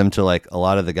introduces him to like a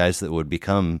lot of the guys that would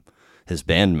become his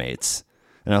bandmates.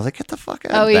 And I was like, get the fuck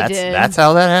out. Oh, did. That's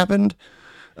how that happened.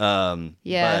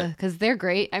 Yeah, because they're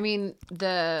great. I mean,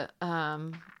 the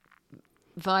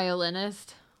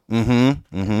violinist,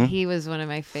 he was one of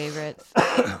my favorites.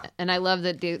 And I love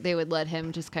that they would let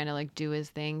him just kind of like do his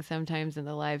thing sometimes in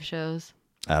the live shows.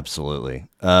 Absolutely.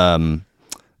 Do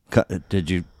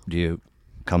you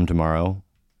Come Tomorrow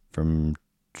from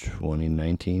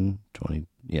 2019?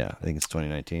 Yeah, I think it's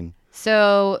 2019.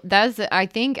 So that's, I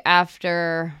think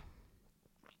after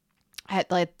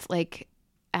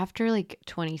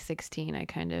 2016, I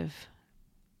kind of.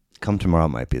 Come Tomorrow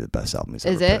might be the best album he's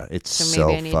ever put out. It's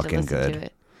so fucking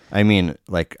good. I mean,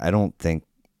 like, I don't think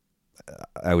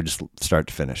I would just start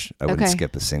to finish. I wouldn't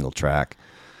skip a single track.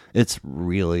 It's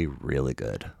really, really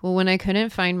good. Well, when I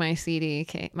couldn't find my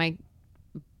my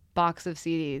box of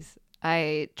CDs,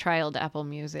 I trialed Apple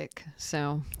Music.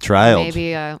 So trialed.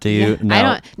 Maybe do you? Yeah,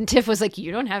 I don't. Tiff was like,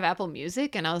 "You don't have Apple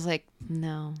Music," and I was like,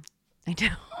 "No." I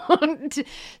don't.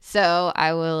 So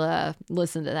I will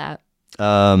listen to that.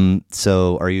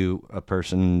 So are you a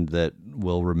person that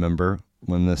will remember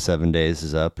when the 7 days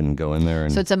is up and go in there?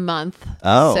 And So it's a month.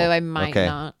 Oh, So I might okay.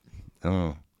 not.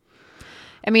 Oh,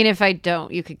 I mean, if I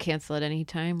don't, you could cancel at any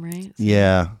time, right? So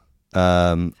yeah. if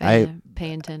I end up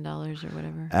paying $10 or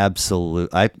whatever.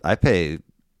 Absolutely. I pay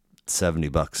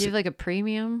 $70. Do you have like a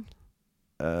premium?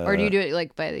 Or do you do it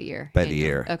like by the year? By the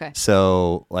year. Okay.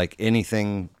 So like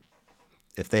anything,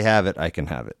 if they have it, I can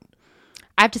have it.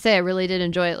 I have to say, I really did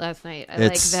enjoy it last night. I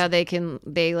like how they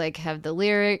like have the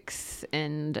lyrics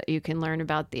and you can learn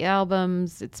about the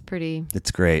albums. It's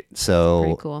great. So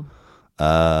pretty cool.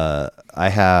 I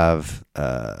have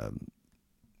a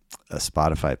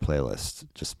Spotify playlist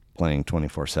just playing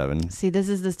 24/7. See, this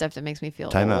is the stuff that makes me feel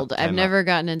Time old. out, I've time never out.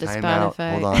 gotten into Time out.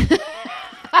 Spotify. Hold on.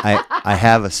 I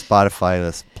have a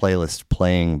Spotify playlist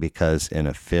playing because in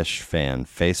a Fish fan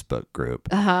Facebook group,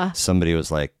 somebody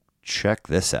was like, check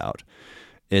this out.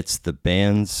 It's the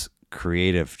band's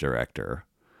creative director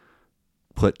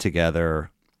put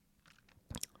together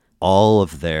all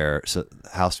of their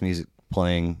house music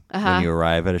playing when you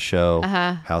arrive at a show,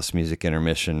 house music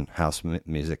intermission, house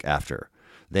music after.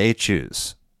 They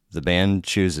choose. The band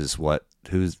chooses what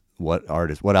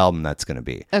artist, what album that's going to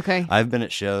be. Okay. I've been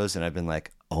at shows and I've been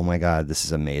like, oh my God, this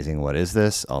is amazing. What is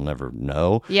this? I'll never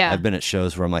know. Yeah. I've been at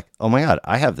shows where I'm like, oh my God,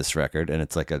 I have this record, and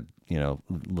it's like a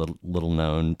little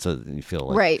known, so you feel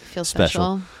like feel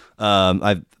special.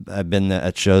 I've been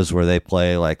at shows where they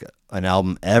play like an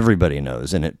album everybody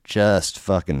knows, and it just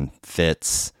fucking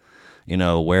fits.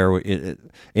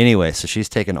 Anyway, so she's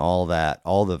taken all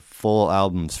the full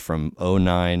albums from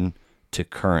 2009 to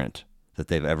current that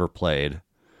they've ever played,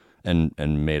 and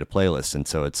made a playlist, and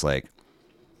so it's like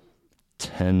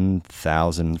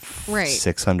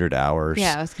 10,600 hours.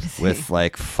 Yeah, I was gonna say. With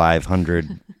like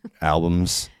 500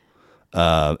 albums,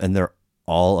 and they're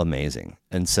all amazing.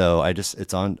 And so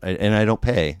it's on, and I don't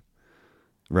pay,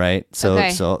 right? So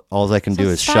Okay. so all I can do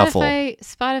is shuffle.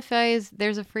 Spotify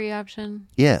there's a free option.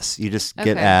 Yes, you just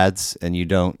get Okay. ads, and you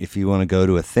don't. If you want to go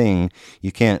to a thing,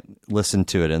 you can't listen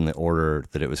to it in the order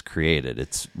that it was created.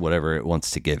 It's whatever it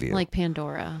wants to give you. Like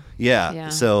Pandora. Yeah. Yeah.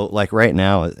 So like right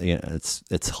now,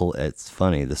 it's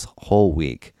funny. This whole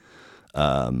week,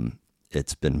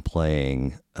 it's been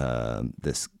playing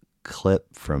this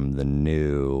clip from the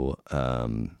new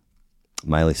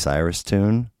Miley Cyrus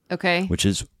tune, Okay. which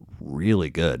is really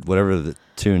good, whatever the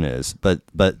tune is. But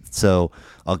so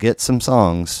I'll get some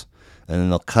songs, and then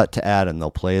they'll cut to ad, and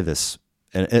they'll play this.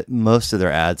 And most of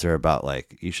their ads are about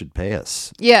like, you should pay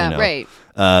us. Yeah, right.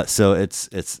 So it's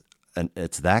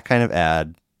that kind of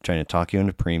ad trying to talk you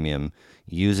into premium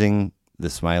using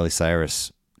this Miley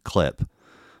Cyrus clip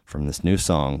from this new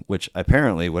song, which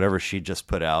apparently whatever she just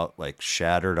put out like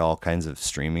shattered all kinds of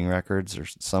streaming records or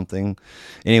something.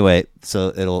 Anyway,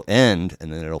 so it'll end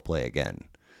and then it'll play again.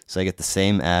 So I get the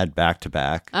same ad back to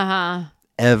back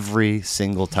every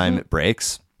single time it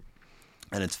breaks.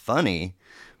 And it's funny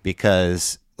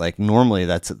because like normally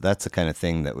that's the kind of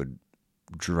thing that would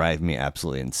drive me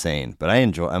absolutely insane, but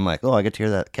I'm like, oh, I get to hear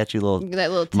that catchy little tune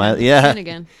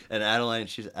again. And Adeline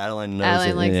knows Adeline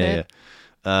it. likes it.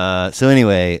 So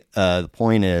anyway, the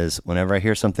point is, whenever I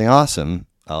hear something awesome,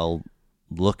 I'll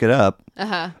look it up,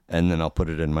 and then I'll put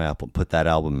that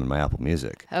album in my Apple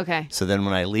Music. Okay. So then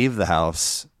when I leave the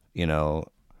house, I'm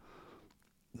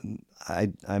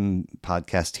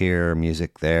podcast here,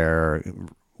 music there.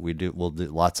 We'll do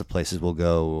lots of places we'll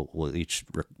go. We'll each,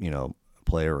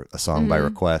 play a song by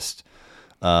request.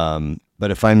 But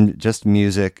if I'm just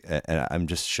music, and I'm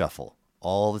just shuffle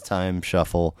all the time,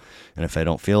 shuffle. And if I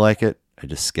don't feel like it, I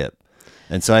just skip.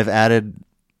 And so I've added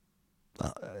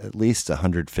at least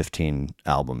 115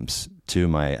 albums to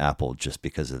my Apple just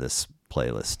because of this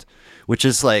playlist, which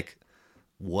is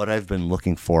what I've been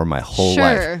looking for my whole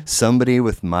life. Somebody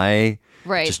with my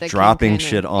just dropping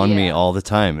shit on me all the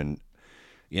time. And,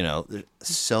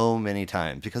 so many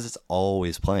times, because it's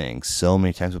always playing so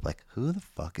many times. I'm like, who the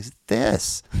fuck is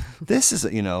this? This is,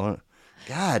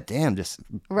 God damn, just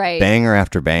banger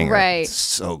after banger. Right. It's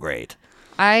so great.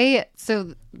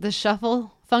 So the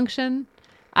shuffle function,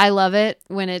 I love it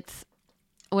when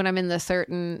I'm in the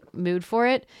certain mood for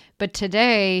it. But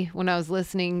today, when I was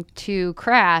listening to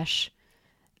Crash,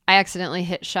 I accidentally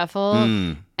hit shuffle,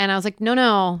 and I was like,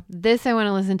 no, this I want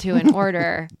to listen to in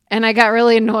order. And I got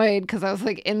really annoyed because I was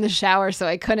in the shower, so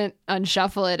I couldn't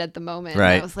unshuffle it at the moment.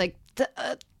 Right. I was like,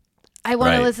 I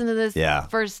want to listen to this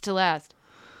first to last.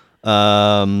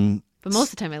 But most of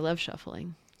the time I love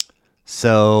shuffling.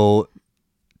 So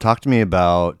talk to me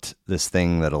about this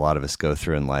thing that a lot of us go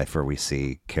through in life where we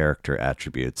see character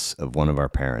attributes of one of our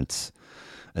parents.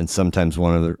 and sometimes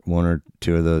one or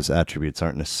two of those attributes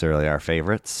aren't necessarily our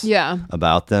favorites. Yeah.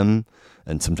 About them,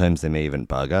 and sometimes they may even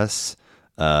bug us.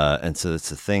 And so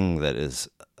it's a thing that is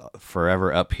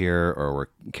forever up here, or we're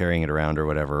carrying it around or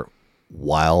whatever,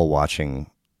 while watching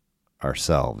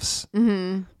ourselves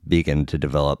begin to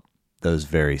develop those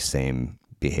very same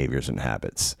behaviors and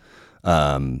habits.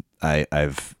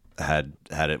 I've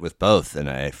had it with both, and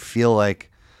I feel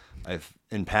like I've,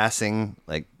 in passing,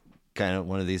 like kind of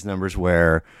one of these numbers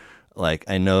where like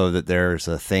I know that there's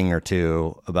a thing or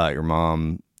two about your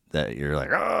mom that you're like,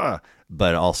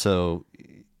 but also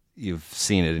you've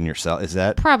seen it in yourself. Is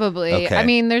that probably? Okay. I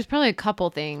mean, there's probably a couple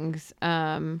things.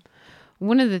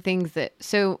 One of the things that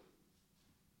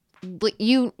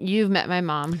you've met my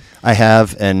mom. I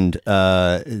have, and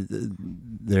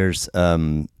there's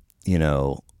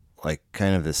like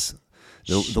kind of this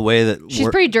the way that she's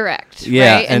pretty direct,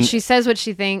 yeah, right? And she says what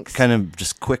she thinks, kind of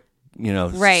just quick,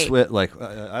 right? Like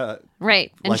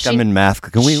right, and like I'm in math.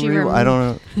 Can we? I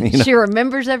don't know. She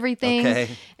remembers everything, okay.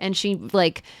 And she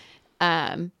like,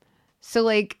 so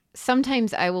like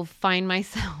sometimes I will find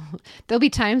myself. There'll be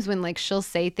times when like she'll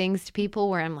say things to people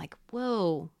where I'm like,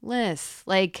 "Whoa, Liz,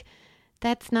 like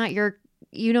that's not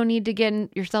you don't need to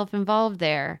get yourself involved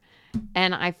there."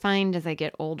 And I find as I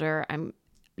get older,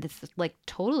 this is like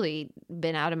totally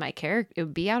been out of my character. It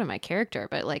would be out of my character,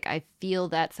 but like I feel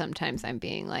that sometimes I'm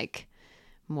being like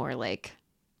more like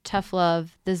tough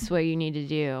love. This is what you need to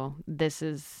do. This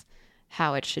is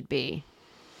how it should be.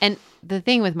 And the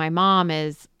thing with my mom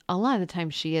is a lot of the time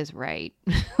she is right.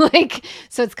 Like,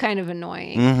 so it's kind of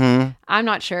annoying. Mm-hmm. I'm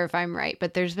not sure if I'm right,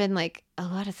 but there's been like a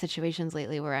lot of situations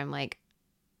lately where I'm like,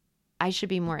 I should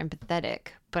be more empathetic,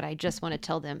 but I just want to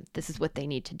tell them this is what they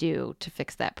need to do to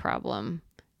fix that problem.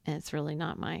 And it's really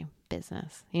not my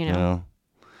business, I've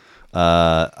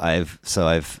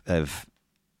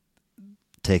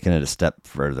taken it a step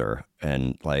further,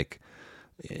 and like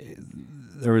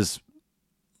there was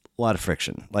a lot of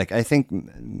friction. Like I think,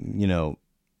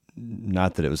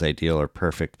 not that it was ideal or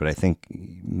perfect, but I think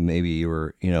maybe you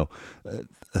were,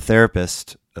 a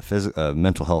therapist, a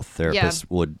mental health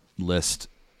therapist would list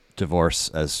divorce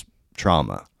as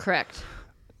trauma. Correct.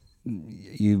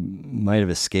 You might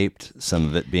have escaped some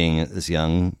of it being as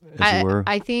young as you were.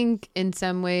 I think in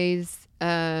some ways,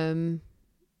 I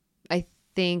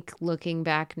think looking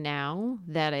back now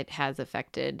that it has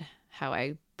affected how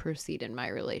I proceed in my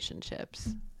relationships.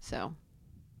 So,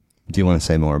 do you want to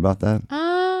say more about that?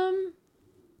 I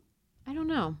don't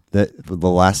know. The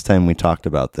last time we talked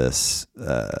about this,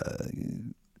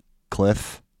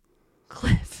 Cliff,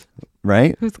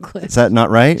 right? Who's Cliff? Is that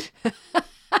not right?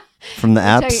 From the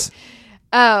apps?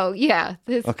 Oh, yeah.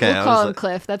 Okay, we'll call him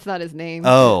Cliff. That's not his name.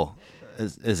 Oh,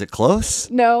 is it close?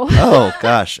 No. Oh,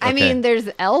 gosh. Okay. I mean, there's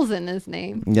L's in his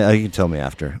name. Yeah, you can tell me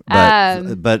after.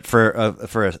 But I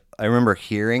remember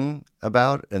hearing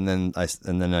about, and then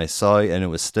I saw, and it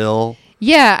was still.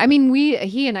 Yeah, I mean,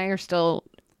 he and I are still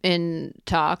in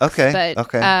talks. Okay. But,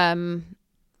 okay.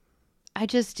 I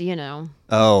just,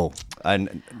 Oh, I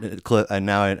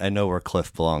know where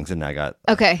Cliff belongs, and I got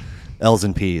okay. L's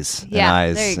and P's and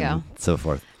I's, there you go, and so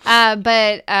forth. Yeah,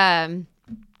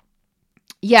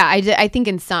 I think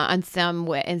in some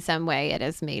way it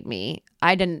has made me.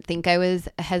 I didn't think I was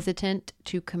hesitant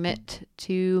to commit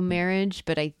to marriage,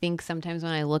 but I think sometimes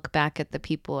when I look back at the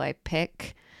people I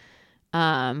pick,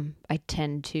 I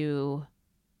tend to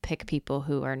pick people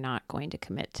who are not going to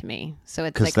commit to me. So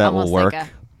it's like almost like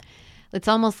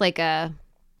I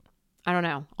don't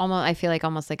know. I feel like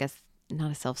almost like not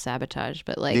a self-sabotage,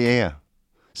 but like yeah.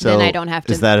 So then I don't have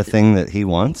to. Is that a thing that he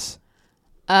wants?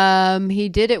 He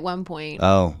did at one point.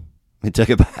 Oh, he took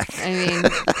it back. I mean,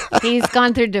 he's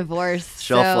gone through divorce.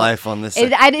 Shelf life on this. It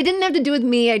didn't have to do with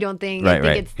me, I don't think. Right,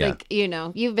 I think it's like,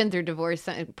 you've been through divorce.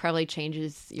 It probably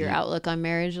changes your outlook on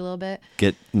marriage a little bit.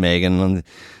 Get Megan on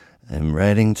I'm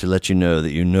writing to let you know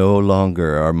that you no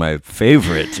longer are my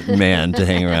favorite man to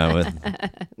hang around with.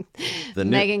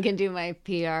 Megan can do my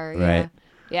PR. Right.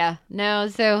 Yeah. No.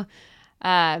 So,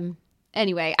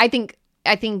 anyway, I think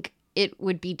it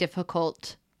would be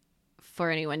difficult for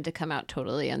anyone to come out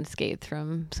totally unscathed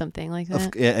from something like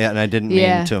that. Yeah, and I didn't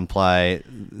mean to imply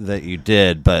that you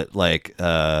did, but like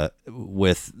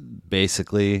with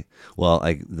basically, well,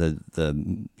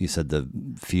 you said the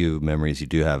few memories you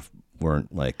do have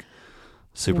weren't like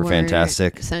super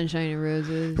fantastic, sunshine and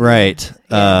roses, right?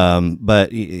 Yeah. But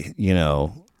it's.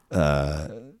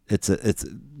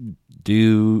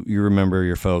 Do you remember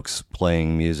your folks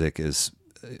playing music? Is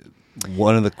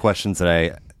one of the questions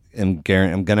that I'm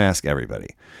going to ask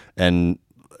everybody, and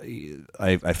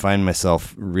I find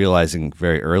myself realizing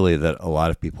very early that a lot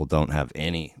of people don't have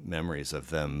any memories of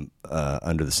them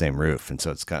under the same roof, and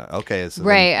so it's kind of okay. So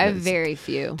right, I have very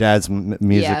few. Dad's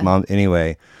music, Yeah. mom.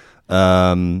 Anyway,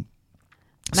 My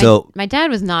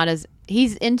dad was not as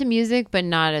he's into music, but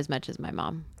not as much as my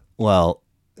mom. Well,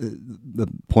 the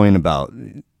point about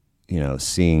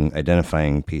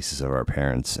identifying pieces of our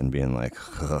parents and being like,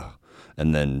 ugh,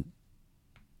 and then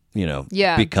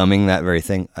becoming that very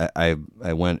thing. I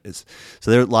went.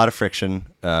 So there was a lot of friction.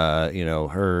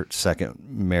 Her second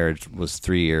marriage was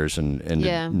 3 years and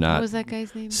ended not. What was that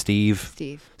guy's name? Steve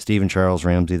and Charles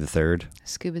Ramsey III.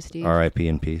 Scuba Steve. R.I.P.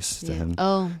 in peace to him.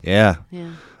 Oh. Yeah.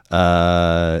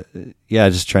 Yeah.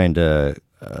 Just trying to.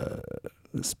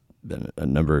 It's been a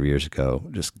number of years ago.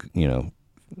 Just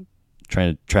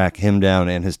trying to track him down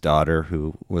and his daughter,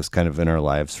 who was kind of in our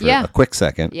lives for a quick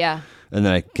second. Yeah. And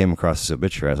then I came across this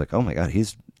obituary. I was like, "Oh my God,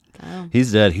 he's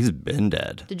dead. He's been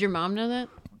dead." Did your mom know that?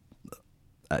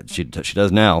 She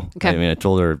does now. Okay. I mean, I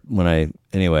told her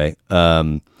anyway.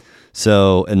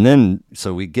 So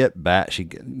we get back. Do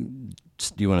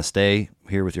you want to stay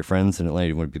here with your friends in Atlanta?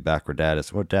 You want to be back where Dad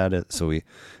is? What Dad is?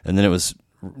 And then it was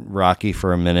rocky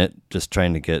for a minute, just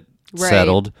trying to get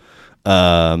settled.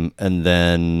 And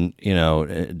then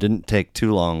it didn't take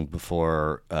too long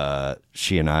before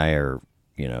she and I are.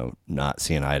 Not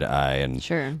seeing eye to eye. And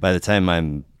sure. By the time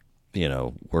I'm,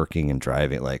 working and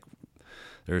driving, like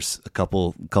there's a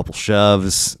couple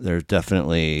shoves. There's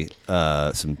definitely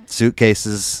some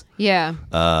suitcases. Yeah.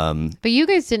 But you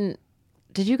guys did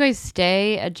you guys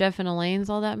stay at Jeff and Elaine's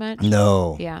all that much?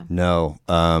 No. Yeah. No.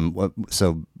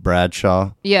 So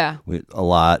Bradshaw. Yeah. A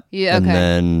lot. Yeah. Okay.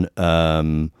 And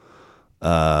then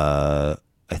I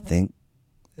think.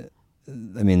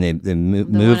 I mean, they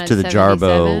moved to the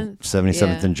Jarbo,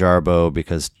 77th and Jarbo,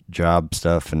 because job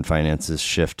stuff and finances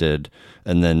shifted,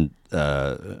 and then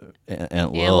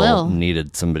Aunt Lil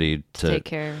needed somebody to take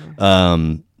care of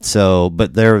her.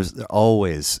 But there was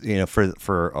always,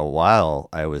 for a while,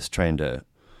 I was trying to,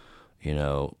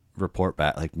 report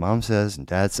back, like Mom says and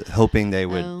Dad says, hoping they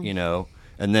would,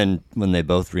 and then when they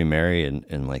both remarry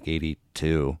in like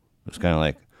 82, it was kind of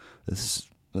like, this is.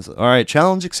 All right,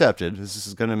 challenge accepted. This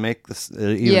is going to make this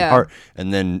even hard.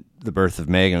 And then the birth of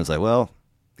Megan was like, well,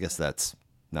 I guess that's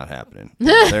not happening.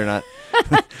 They're not.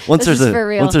 once there's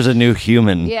a new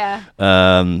human. Yeah.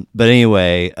 But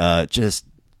anyway,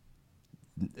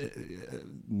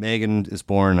 Megan is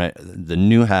born. The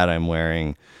new hat I'm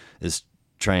wearing is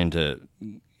trying to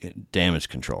damage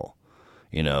control.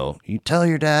 You tell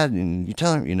your dad and you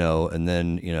tell him, and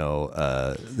then,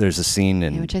 there's a scene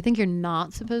in... Which I think you're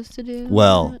not supposed to do.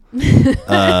 Well,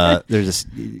 there's this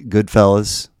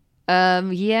Goodfellas.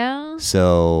 Yeah.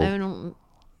 So...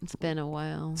 It's been a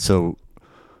while. So,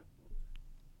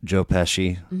 Joe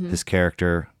Pesci, his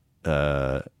character,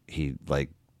 he,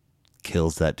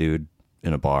 kills that dude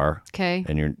in a bar. Okay.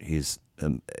 And he's a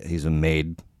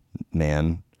made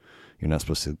man. You're not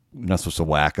supposed to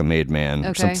whack a made man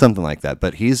or something like that.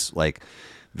 But he's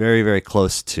very, very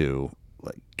close to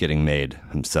getting made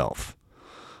himself.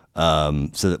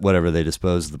 So that whatever they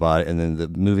dispose of the body, and then the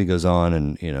movie goes on,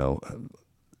 and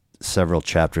several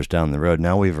chapters down the road,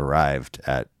 now we've arrived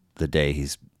at the day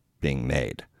he's being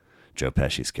made, Joe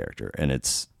Pesci's character, and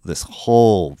it's this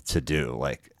whole to-do,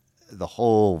 the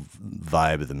whole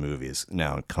vibe of the movie is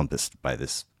now encompassed by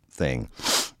this thing.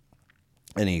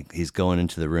 And he's going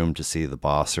into the room to see the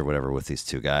boss or whatever with these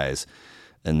two guys,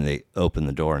 and they open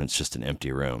the door and it's just an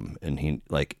empty room, and he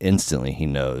instantly he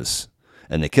knows,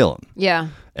 and they kill him. Yeah.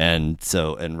 And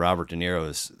Robert De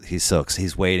Niro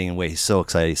he's waiting and he's so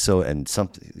excited, so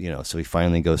he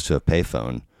finally goes to a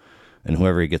payphone, and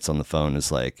whoever he gets on the phone is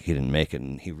he didn't make it,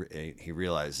 and he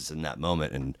realizes in that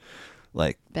moment, and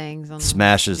bangs on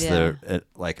smashes I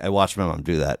watched my mom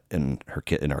do that in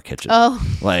our kitchen. Oh.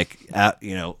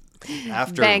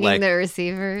 After banging the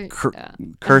receiver,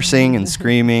 cursing and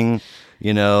screaming,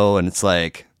 and it's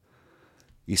and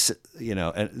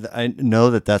I know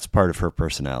that that's part of her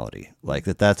personality,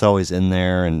 that's always in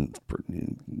there and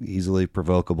easily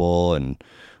provocable, and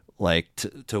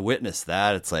to witness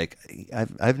that, it's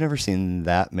I've never seen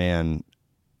that man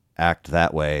act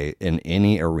that way in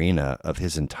any arena of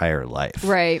his entire life.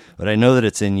 Right. But I know that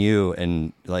it's in you,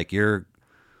 and you're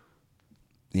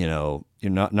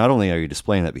not only are you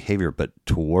displaying that behavior, but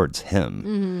towards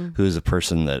him, who's a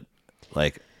person that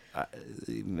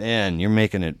man, you're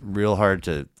making it real hard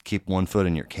to keep one foot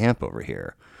in your camp over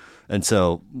here. And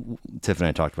so Tiff and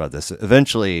I talked about this.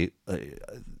 Eventually,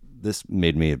 this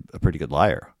made me a pretty good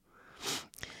liar,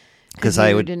 because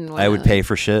I would pay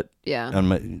for shit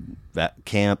on my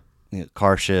camp,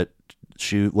 car shit,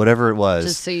 shoe, whatever it was.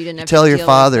 Just so you didn't have tell to your deal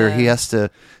father with he has to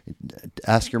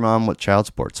ask your mom what child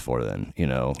support's for. Then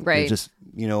Right. Just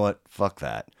you know what, fuck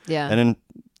that. Yeah. And then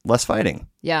less fighting.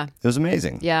 Yeah. It was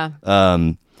amazing. Yeah.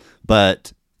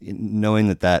 But knowing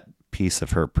that piece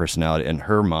of her personality and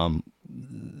her mom,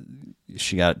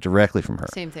 she got it directly from her.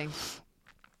 Same thing.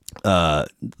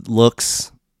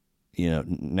 Looks,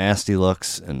 nasty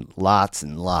looks and lots,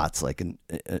 like an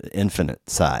infinite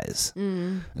size,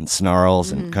 and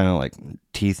snarls and kind of like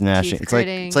teeth gnashing. Teeth It's like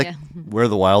gritting, it's like where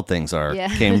the wild things are.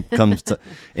 Yeah. Comes to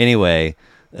anyway.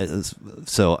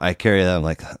 So I carry that. I'm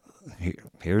like,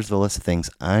 here's the list of things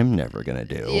I'm never gonna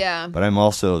do. Yeah. But I'm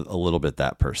also a little bit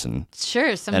that person.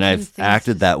 Sure. Sometimes And I've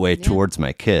acted that way yeah. towards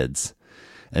my kids,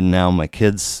 and now my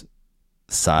kids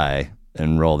sigh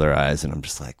and roll their eyes, and I'm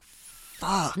just like,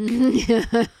 fuck.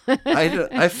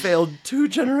 I failed 2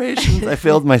 generations. I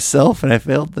failed myself, and I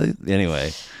failed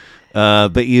anyway.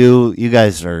 But you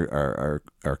guys are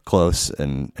close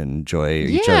and enjoy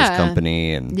each other's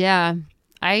company, and yeah,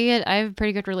 I have a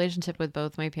pretty good relationship with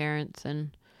both my parents,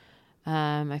 and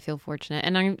I feel fortunate,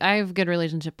 and I have a good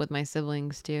relationship with my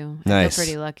siblings too. Nice. I feel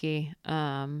pretty lucky.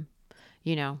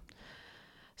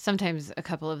 Sometimes a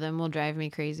couple of them will drive me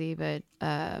crazy, but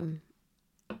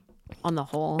on the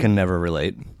whole, can never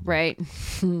relate. right.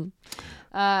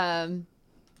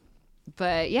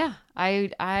 But yeah,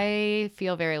 I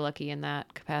feel very lucky in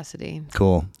that capacity.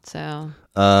 Cool. So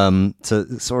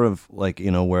sort of like,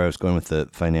 where I was going with the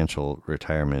financial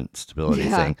retirement stability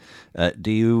thing. Have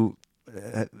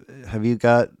you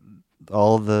got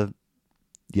all the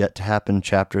yet to happen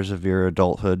chapters of your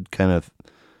adulthood kind of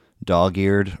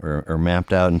dog-eared or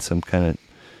mapped out in some kind of,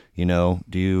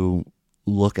 do you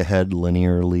look ahead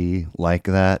linearly like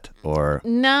that, or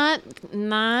not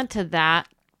to that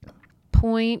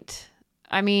point?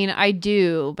 I mean, I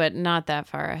do, but not that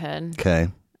far ahead. okay?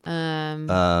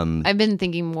 I've been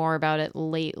thinking more about it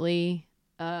lately,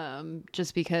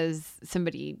 just because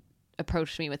somebody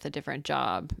approached me with a different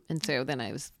job, and so then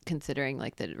I was considering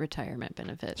like the retirement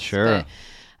benefits. Sure.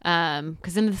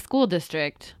 Because in the school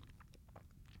district,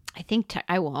 I think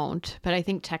I won't, but I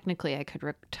think technically I could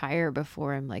retire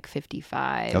before I'm like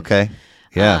 55. Okay.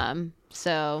 Yeah.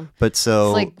 But it's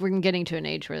like we're getting to an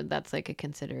age where that's like a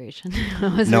consideration.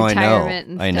 No, retirement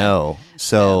and I stuff. know.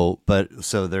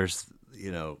 So there's,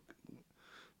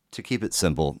 to keep it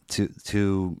simple,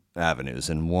 two avenues,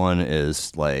 and one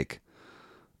is like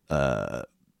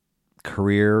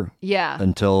career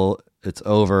until it's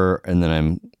over, and then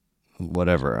I'm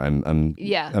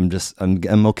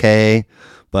okay,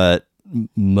 but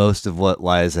most of what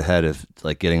lies ahead is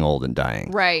like getting old and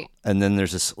dying. Right. And then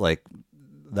there's this like,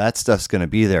 that stuff's going to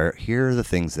be there. Here are the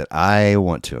things that I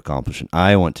want to accomplish and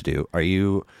I want to do. Are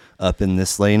you up in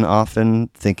this lane often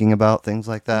thinking about things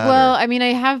like that? Well, I mean,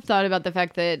 I have thought about the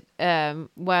fact that,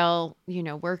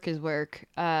 work is work.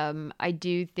 I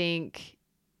do think,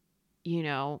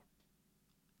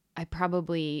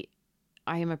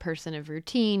 I am a person of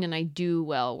routine and I do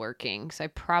well working. So I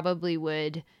probably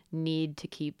would need to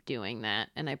keep doing that.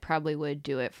 And I probably would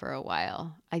do it for a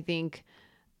while. I think,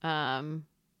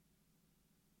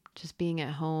 just being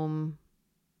at home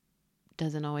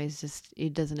doesn't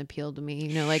appeal to me,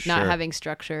 not having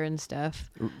structure and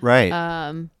stuff. Right.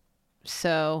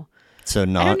 So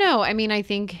not, I don't know. I mean, I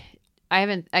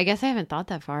guess I haven't thought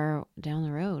that far down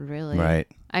the road, really. Right.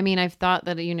 I mean, I've thought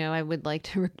that, I would like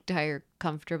to retire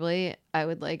comfortably. I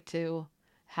would like to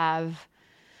have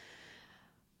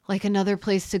like another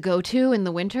place to go to in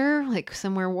the winter, like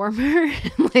somewhere warmer,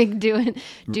 like do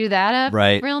that up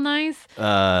right. real nice.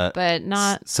 But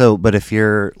not. But if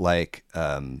you're like,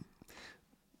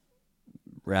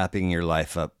 wrapping your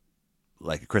life up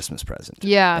like a Christmas present.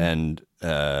 Yeah. And,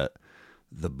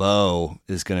 the bow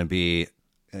is going to be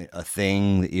a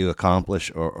thing that you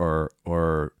accomplish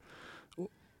or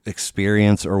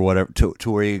experience or whatever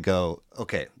to where you go,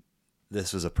 okay,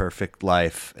 this was a perfect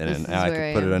life, and now I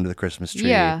can put it under the Christmas tree.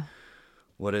 Yeah.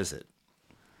 What is it?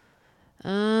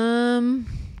 And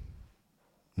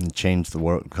change the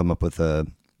world, come up with a,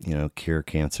 cure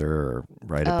cancer or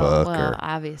write a book. Well, or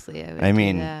obviously I would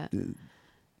do that.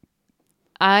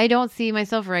 I don't see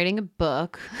myself writing a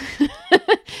book.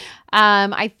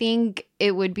 I think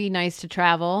it would be nice to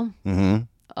travel a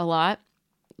lot,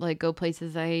 like go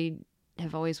places I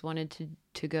have always wanted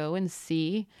to go and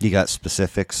see. You got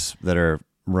specifics that are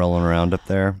rolling around up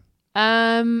there?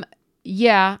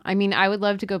 Yeah. I mean, I would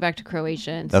love to go back to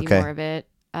Croatia and see more of it.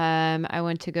 I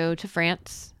want to go to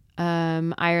France,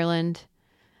 Ireland,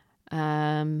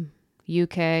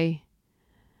 UK.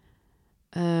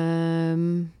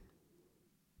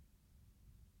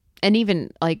 And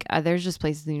even like there's just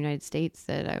places in the United States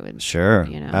that I would Sure,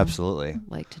 absolutely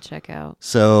like to check out.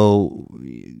 So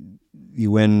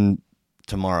you win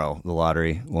tomorrow the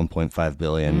lottery, 1.5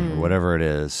 billion or whatever it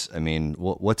is. I mean,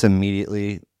 what's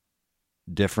immediately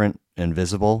different and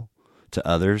visible to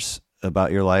others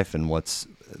about your life, and what's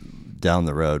down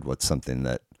the road? What's something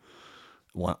that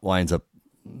winds up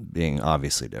being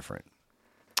obviously different?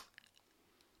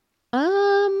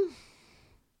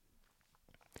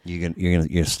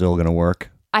 You're still gonna work?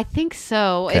 I think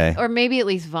so. Okay. Or maybe at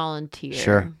least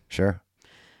volunteer. Sure.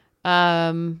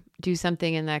 Do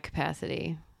something in that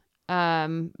capacity.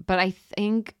 But I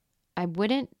think I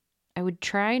would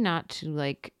try not to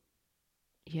like,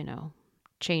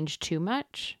 change too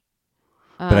much.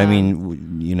 But I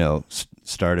mean,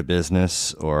 start a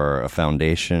business or a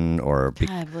foundation or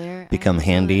Blair, become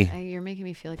handy. You're making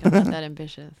me feel like I'm not that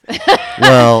ambitious.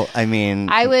 Well, I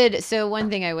mean, so one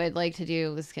thing I would like to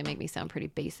do, this can make me sound pretty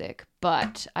basic,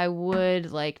 but I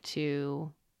would like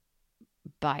to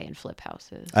buy and flip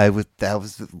houses. That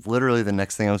was literally the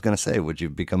next thing I was going to say. Would you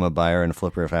become a buyer and a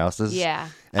flipper of houses? Yeah.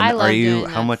 And I love doing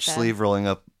how that much stuff. sleeve rolling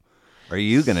up are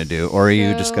you going to do? Or are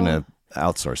you just going to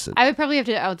outsource it? I would probably have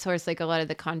to outsource like a lot of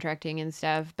the contracting and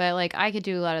stuff, but like I could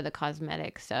do a lot of the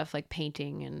cosmetic stuff, like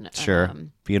painting and Sure.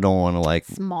 If you don't want to like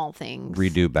small things,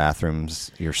 redo bathrooms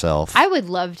yourself. I would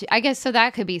love to. I guess so.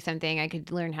 That could be something I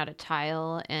could learn how to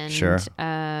tile and sure.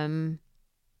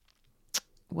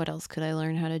 What else could I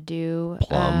learn how to do?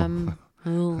 Plumb.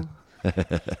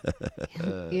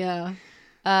 Yeah.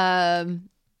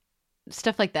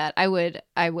 Stuff like that. I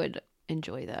would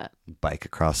enjoy that. Bike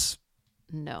across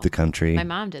No. the country. My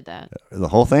mom did that. The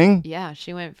whole thing? Yeah,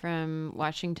 she went from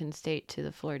Washington State to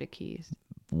the Florida Keys.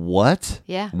 What?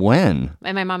 Yeah. When?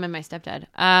 And my mom and my stepdad.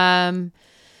 It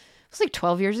was like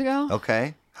 12 years ago.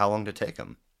 Okay. How long did it take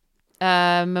them?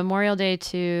 Memorial Day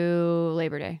to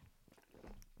Labor Day.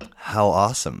 How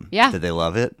awesome. Yeah. Did they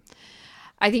love it?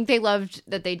 I think they loved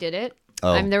that they did it.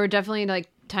 Oh. There were definitely like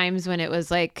times when it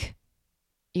was like,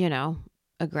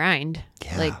 a grind.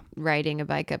 Yeah. Like riding a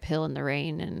bike uphill in the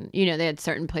rain, and they had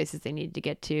certain places they needed to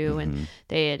get to, and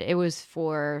it was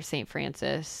for St.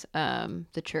 Francis,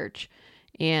 the church,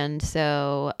 and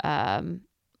so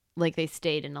like they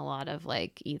stayed in a lot of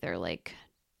like either like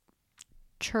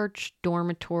church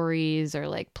dormitories or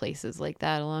like places like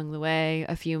that along the way,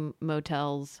 a few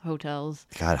motels, hotels.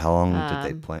 God, how long did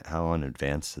they plan? How long in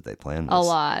advance did they plan this? A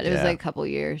lot. It was like a couple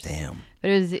years. Damn. But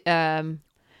it was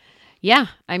yeah,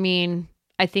 I mean,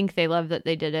 I think they love that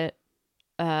they did it.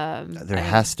 There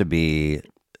has to be,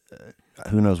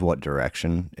 who knows what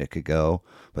direction it could go,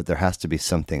 but there has to be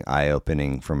something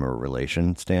eye-opening from a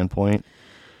relation standpoint.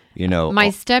 My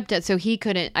stepdad, so he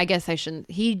couldn't, I guess I shouldn't,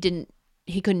 he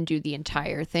couldn't do the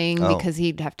entire thing because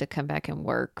he'd have to come back and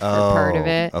work for part of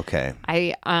it. Okay.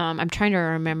 I'm trying to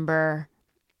remember,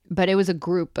 but it was a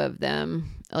group of them.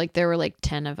 Like there were like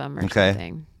 10 of them or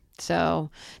something. So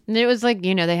and it was like,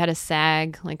 they had a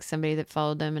SAG, like somebody that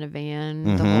followed them in a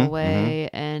van the whole way.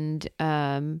 And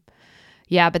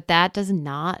yeah, but that does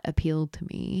not appeal to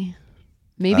me.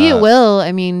 Maybe it will.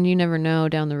 I mean, you never know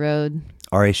down the road.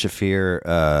 Ari Shafir,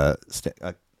 I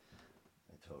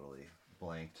totally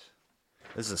blanked.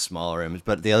 This is a smaller image,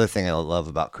 but the other thing I love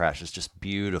about Crash is just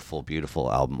beautiful,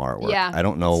 beautiful album artwork. Yeah, I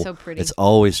don't know. it's so pretty. It's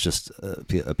always just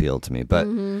appealed to me, but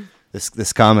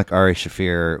this comic, Ari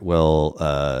Shafir will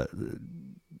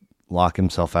lock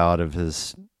himself out of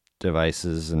his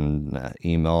devices and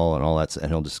email and all that,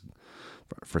 and he'll just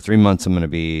for 3 months I'm going to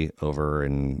be over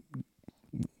and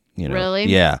Really?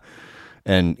 Yeah.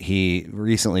 And he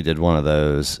recently did one of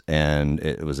those, and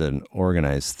it was an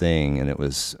organized thing, and it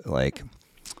was like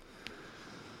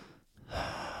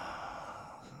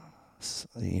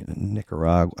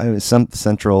Nicaragua, I mean, some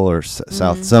central or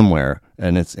south somewhere,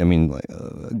 and it's, I mean, like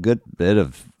a good bit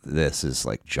of this is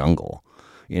like jungle,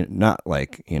 not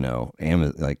like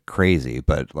like crazy,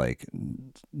 but like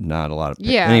not a lot of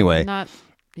anyway. Not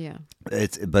yeah.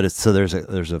 It's so there's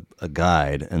a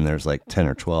guide, and there's like 10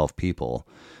 or 12 people,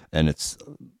 and it's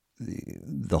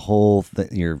the whole thing.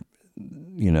 You're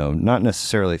not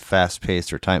necessarily fast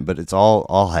paced or time, but it's all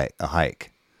a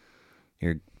hike.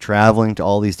 You're traveling to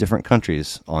all these different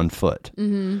countries on foot.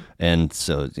 And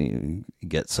so you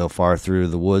get so far through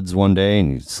the woods one day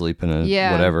and you sleep in a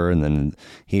whatever. And then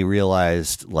he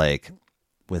realized, like,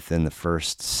 within the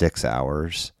first 6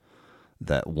 hours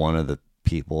that one of the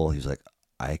people, he's like,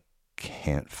 I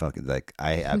can't fucking, like,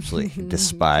 I absolutely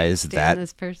despise that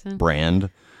this person.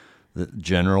 Brand, the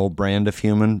general brand of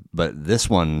human. But this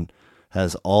one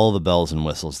has all the bells and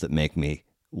whistles that make me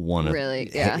want to. Really?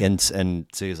 Yeah. And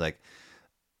so he's like,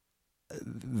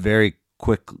 very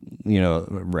quick,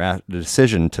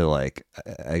 decision to like,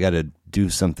 I got to do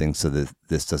something so that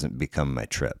this doesn't become my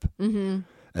trip. Mm-hmm.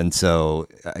 And so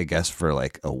I guess for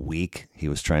like a week, he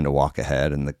was trying to walk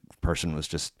ahead, and the person was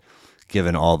just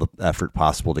given all the effort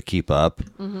possible to keep up.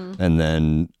 Mm-hmm. And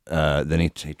then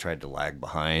he tried to lag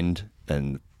behind,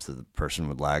 and so the person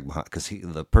would lag behind because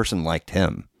the person liked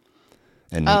him,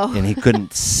 and he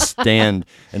couldn't stand.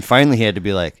 And finally, he had to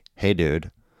be like, "Hey,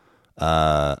 dude,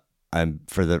 I'm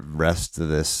for the rest of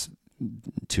this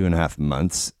 2.5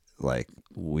 months, like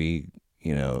we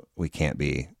can't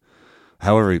be."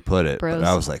 However he put it, Bros. But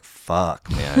I was like, "Fuck,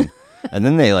 man!" And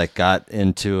then they like got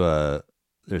into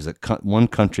there's one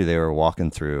country they were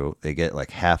walking through. They get like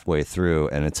halfway through,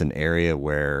 and it's an area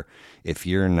where if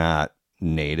you're not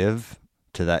native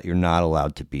to that, you're not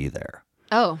allowed to be there.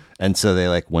 Oh, and so they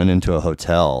like went into a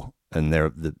hotel, and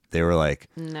they were like,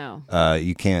 no,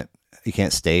 you can't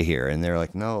stay here. And they're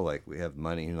like, no, like we have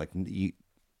money. And like,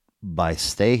 by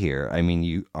stay here, I mean,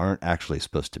 you aren't actually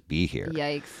supposed to be here.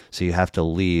 Yikes. So you have to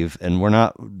leave. And we're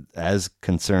not as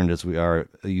concerned as we are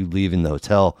you leaving the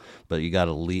hotel, but you got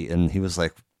to leave. And he was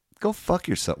like, go fuck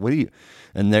yourself. What are you?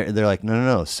 And they're like,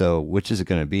 no. So which is it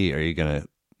going to be? Are you going to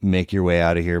make your way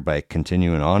out of here by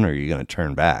continuing on, or are you going to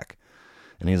turn back?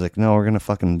 And he's like, no, we're going to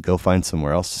fucking go find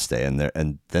somewhere else to stay.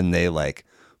 And then they like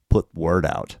put word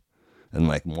out, and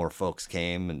like more folks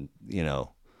came, and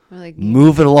like,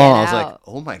 move it along. I was out. like,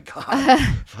 oh my God,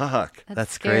 fuck.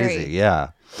 That's crazy.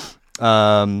 Yeah.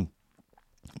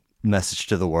 Message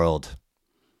to the world.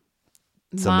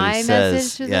 Somebody says,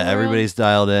 message to the world? Everybody's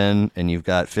dialed in, and you've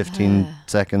got 15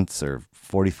 seconds or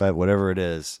 45, whatever it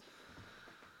is,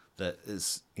 that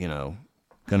is, going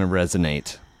to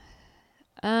resonate.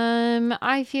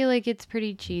 I feel like it's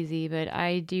pretty cheesy, but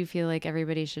I do feel like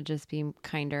everybody should just be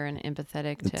kinder and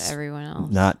empathetic to everyone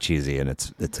else. Not cheesy, and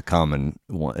it's a common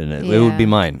one, and it would be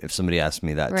mine if somebody asked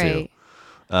me that too.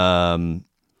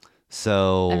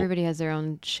 So everybody has their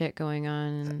own shit going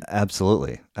on.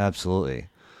 Absolutely.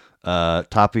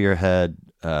 Top of your head,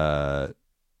 top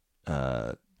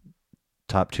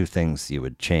 2 things you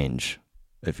would change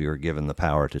if you were given the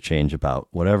power to change about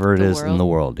whatever it is in the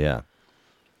world. Yeah.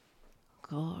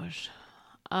 Gosh.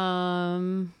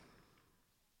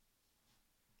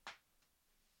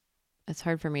 It's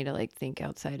hard for me to like think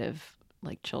outside of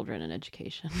like children and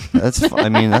education. That's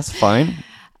fine.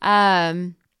 I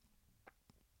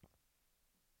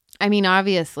mean,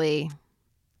 obviously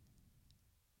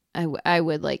I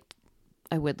would like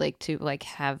to like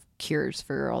have cures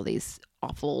for all these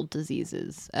awful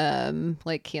diseases,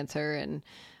 like cancer and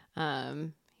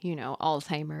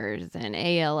Alzheimer's and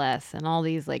ALS and all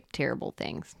these like terrible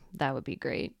things. That would be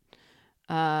great.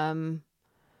 What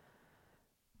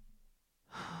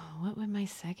would my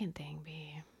second thing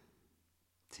be?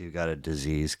 So you got a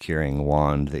disease curing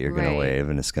wand that you're going to wave,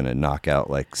 and it's going to knock out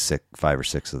like 5 or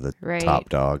 6 of the top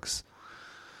dogs.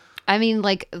 I mean,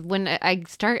 like when I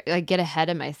get ahead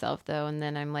of myself though, and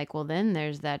then I'm like, well, then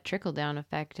there's that trickle down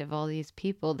effect of all these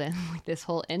people, then like this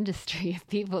whole industry of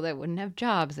people that wouldn't have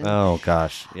jobs. And, oh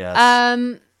gosh,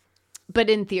 yes. But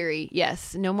in theory,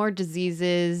 yes, no more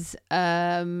diseases,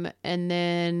 and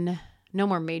then no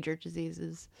more major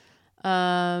diseases.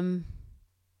 I'm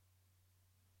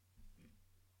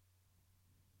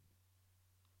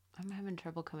having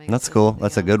trouble coming. That's cool.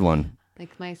 That's a good one.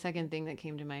 Like my second thing that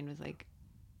came to mind was like,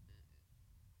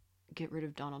 get rid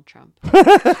of Donald Trump.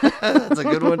 That's a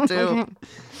good one too.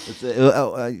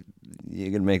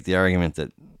 You can make the argument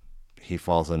that he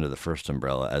falls under the first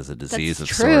umbrella as a disease of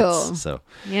sorts. So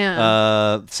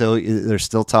yeah. So there's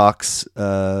still talks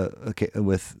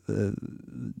with the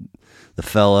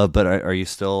fella, but are you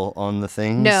still on the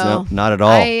things? No, not at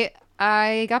all.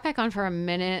 I got back on for a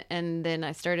minute, and then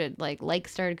I started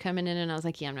likes started coming in, and I was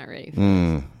like, yeah, I'm not ready.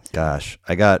 Gosh,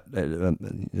 I got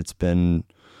it's been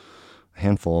a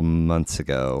handful of months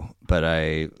ago, but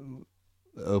I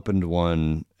opened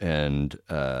one, and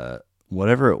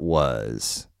whatever it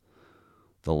was,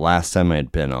 the last time I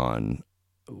had been on,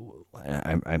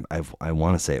 I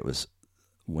want to say it was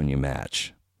When You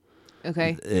Match.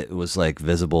 Okay. It was like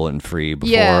visible and free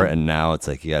before, and now it's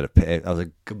like you got to pay. I was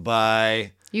like,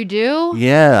 goodbye. You do?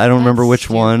 Yeah, I don't remember which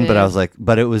one, but I was like,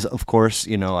 but it was, of course,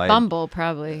 Bumble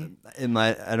probably.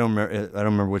 I don't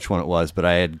remember which one it was, but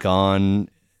I had gone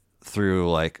through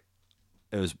like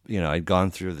it was, I'd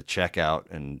gone through the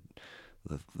checkout, and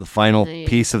the final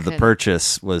piece of the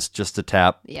purchase was just to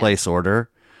tap place order.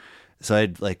 So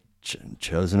I'd like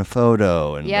chosen a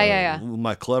photo and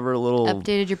my clever little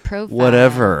updated your profile,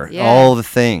 whatever, all the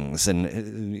things,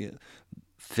 and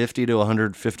 50 to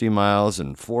 150 miles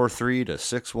and 4.3 to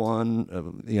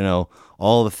 6.1,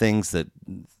 all the things that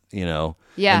you know.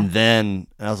 Yeah. And then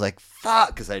I was like, fuck,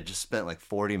 because I just spent like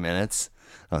 40 minutes.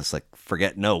 I was like,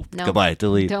 forget, no, goodbye,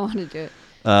 delete. Don't want to do it.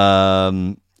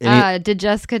 Any- Did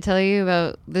Jessica tell you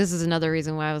about, this is another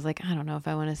reason why I was like, I don't know if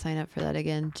I want to sign up for that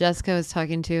again. Jessica was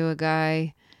talking to a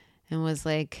guy and was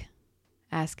like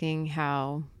asking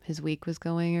how his week was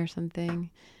going or something.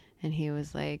 And he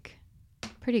was like,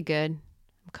 pretty good.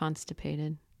 I'm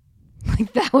constipated.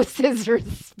 Like that was his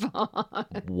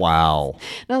response. wow.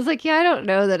 And I was like, yeah, I don't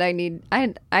know that I need,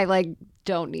 I like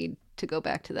don't need to go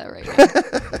back to that right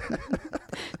now.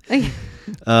 Like,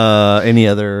 Any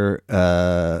other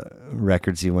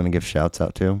records you want to give shouts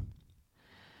out to?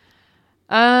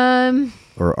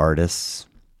 Or artists?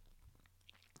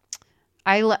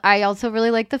 I also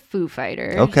really like the Foo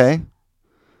Fighters. Okay.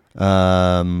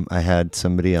 I had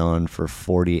somebody on for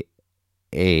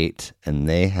 48, and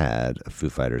they had a Foo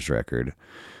Fighters record,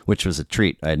 which was a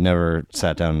treat. I had never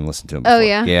sat down and listened to them before. Oh,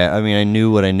 yeah? Yeah, I mean, I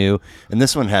knew what I knew, and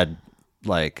this one had,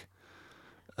 like,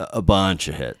 a bunch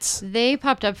of hits. They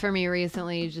popped up for me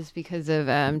recently just because of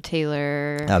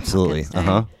Taylor. Absolutely.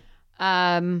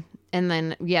 Hawkinson. And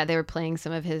then, yeah, they were playing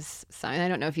some of his son. I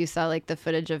don't know if you saw like the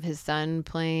footage of his son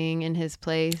playing in his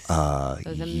place. It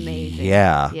was amazing.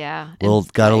 Yeah. Yeah.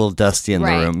 Got a little dusty in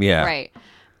right, the room. Yeah. Right.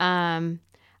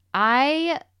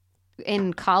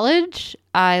 In college,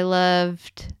 I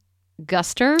loved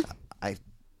Guster. I've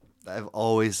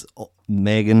always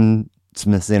Megan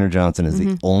Smith Zanner Johnson is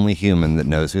the only human that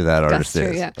knows who that artist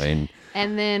Guster, is. yeah. I mean,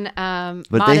 And then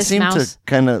but Modest they seem Mouse. to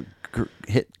kind of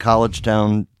hit college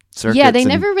town circuits. Yeah, they and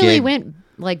never really gig, went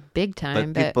like big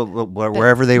time. But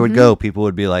wherever they would go, people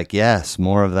would be like, "Yes,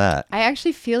 more of that." I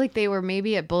actually feel like they were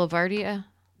maybe at Boulevardia.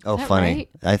 Oh, that funny! right?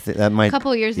 I think that might A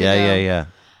couple years yeah, ago. Yeah.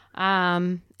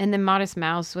 And then Modest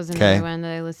Mouse was another one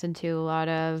that I listened to a lot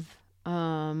of.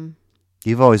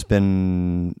 You've always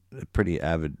been a pretty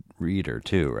avid reader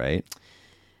too, right?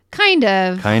 Kind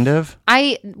of. Kind of.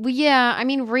 I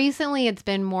mean, recently it's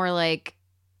been more like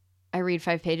I read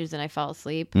 5 pages and I fall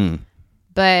asleep.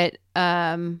 But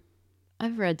I've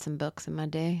read some books in my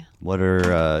day. What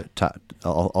are top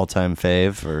all-time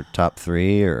fave or top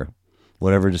 3 or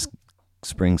whatever just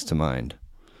springs to mind?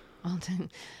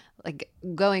 Like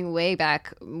going way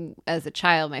back as a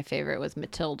child, my favorite was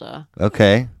Matilda.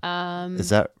 Okay. Is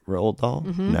that Roald Dahl?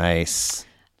 Nice.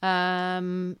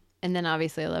 And then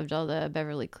obviously I loved all the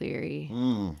Beverly Cleary.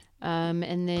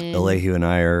 And then Elihu and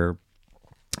I are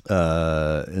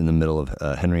in the middle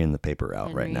of Henry and the Paper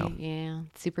Route right now. Yeah,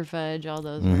 Super Fudge, all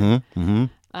those.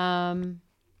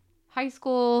 High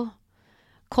school,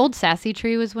 Cold Sassy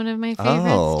Tree was one of my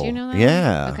favorites. Do you know that?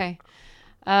 Yeah. One? Okay.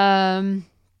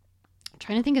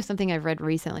 Trying to think of something I've read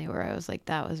recently where I was like,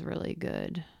 that was really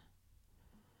good.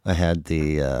 I had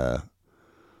the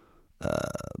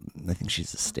I think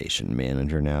she's the station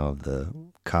manager now of the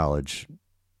college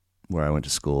where I went to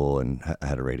school and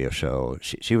had a radio show.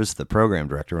 She was the program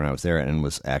director when I was there and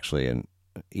was actually an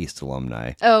East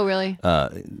alumni. Oh, really?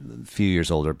 A few years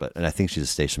older, and I think she's a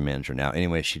station manager now.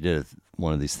 Anyway, she did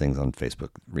one of these things on Facebook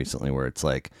recently where it's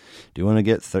like, do you want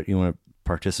to you want to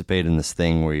participate in this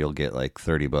thing where you'll get like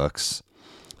 $30?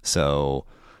 So,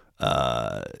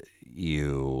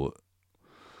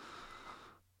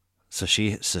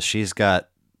 she's got,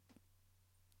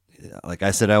 like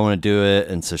I said, I want to do it.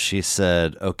 And so she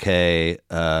said, okay,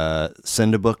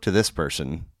 send a book to this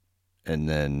person. And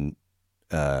then,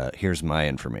 here's my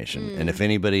information. And if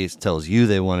anybody tells you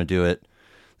they want to do it,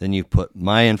 then you put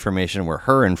my information where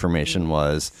her information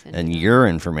was and your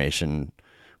information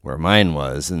where mine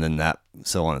was, and then that,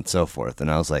 so on and so forth.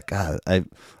 And I was like, God,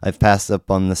 I've passed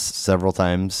up on this several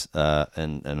times,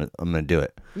 and I'm going to do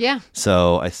it. Yeah.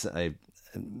 So it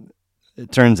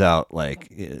turns out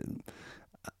like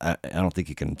I don't think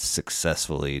you can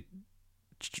successfully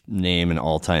name an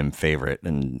all-time favorite,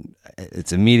 and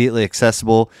it's immediately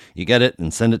accessible. You get it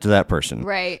and send it to that person.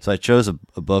 Right. So I chose a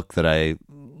book that I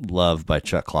love by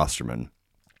Chuck Klosterman.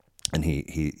 And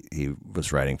he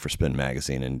was writing for Spin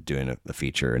Magazine and doing a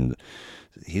feature, and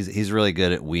he's really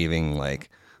good at weaving like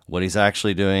what he's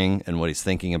actually doing and what he's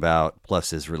thinking about,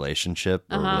 plus his relationship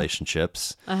or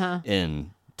relationships.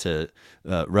 Into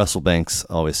Russell Banks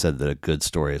always said that a good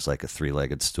story is like a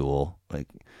 3-legged stool. Like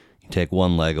you take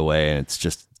one leg away and it's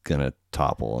just gonna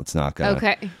topple. It's not gonna.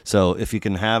 Okay. So if you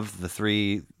can have the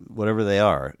 3, whatever they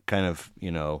are, kind of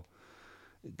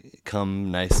come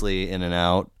nicely in and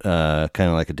out, kind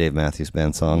of like a Dave Matthews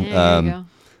Band song. Yeah, there you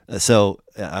go. So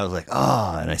I was like,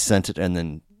 and I sent it, and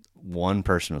then one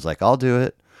person was like, I'll do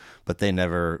it, but they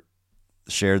never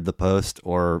shared the post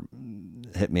or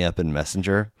hit me up in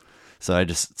Messenger. So I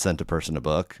just sent a person a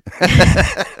book.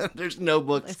 There's no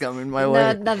books coming my No,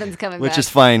 way. nothing's coming Which back. is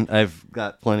fine. I've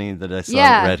got plenty that I saw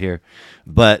read here.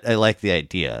 But I like the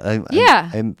idea.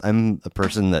 I'm a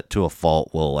person that to a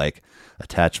fault will like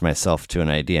attach myself to an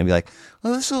idea and be like,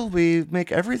 well, this will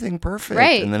make everything perfect.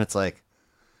 Right. And then it's like,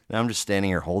 now I'm just standing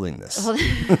here holding this.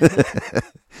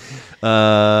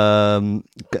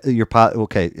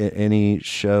 Okay. Any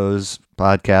shows,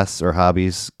 podcasts, or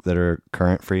hobbies that are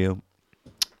current for you?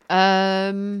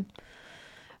 Podcasts.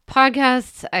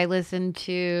 I listen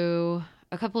to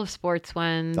a couple of sports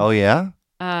ones. Oh yeah.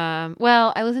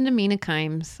 Well, I listen to Mina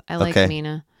Kimes. I like Okay.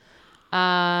 Mina.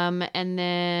 And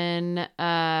then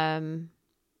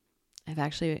I've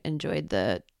actually enjoyed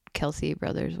the Kelsey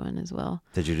brothers one as well.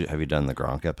 Have you done the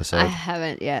Gronk episode? I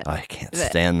haven't yet. I can't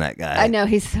stand that guy. I know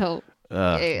he's so.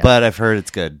 But I've heard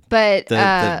it's good. But the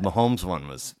Mahomes one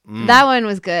was. That one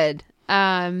was good.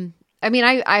 I mean,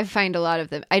 I find a lot of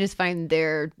them. I just find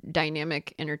their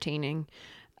dynamic entertaining.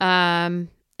 And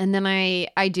then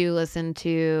I do listen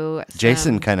to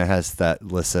Jason kind of has that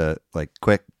Lissa like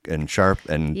quick and sharp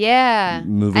and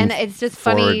moving. And it's just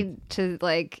forward. funny to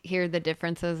like hear the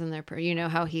differences in their. You know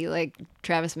how he like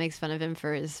Travis makes fun of him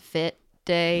for his fit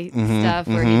day stuff,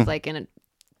 where he's like in a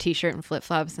t-shirt and flip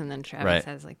flops, and then Travis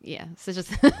has like so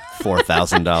just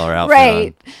 $4,000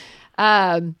 outfit.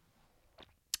 Right.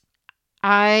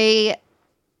 I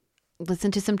listen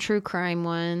to some true crime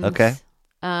ones. Okay.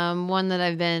 One that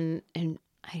I've been, and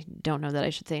I don't know that I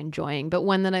should say enjoying, but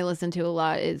one that I listen to a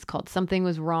lot is called Something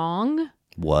Was Wrong.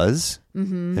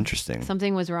 Interesting.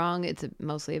 Something Was Wrong. It's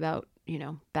mostly about,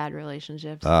 bad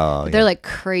relationships. Oh, but they're like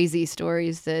crazy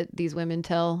stories that these women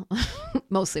tell.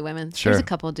 Mostly women. Sure. There's a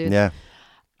couple of dudes. Yeah.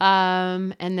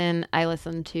 And then I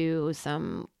listen to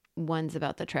some ones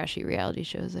about the trashy reality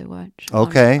shows I watch.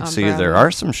 Okay. On So Bravo. there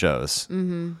are some shows.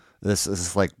 Mm-hmm. This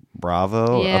is like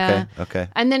Bravo. Yeah. Okay.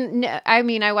 And then, I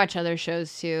mean, I watch other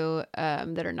shows too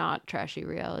that are not trashy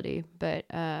reality, but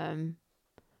I've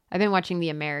been watching The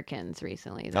Americans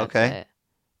recently. That's it.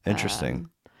 Interesting.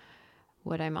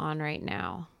 What I'm on right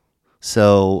now.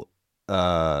 So,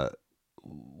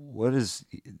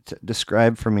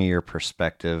 describe for me your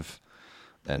perspective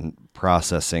and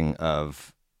processing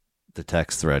of the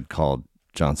text thread called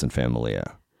Johnson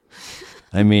Familia.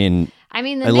 I mean, the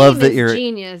name love that is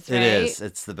genius, right? It is.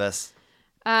 It's the best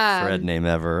thread name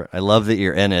ever. I love that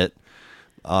you're in it.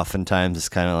 Oftentimes it's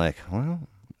kind of like, well,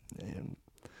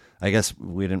 I guess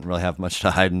we didn't really have much to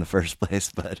hide in the first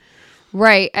place, but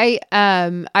right.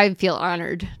 I feel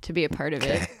honored to be a part of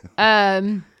it.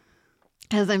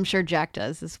 As I'm sure Jack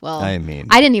does as well. I mean,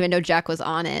 I didn't even know Jack was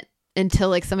on it until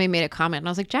like somebody made a comment and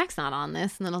I was like, Jack's not on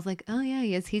this. And then I was like, oh yeah,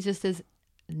 he is. He just has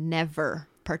never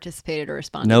participated or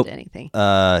responded to anything.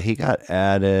 He got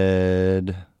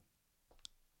added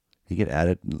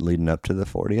leading up to the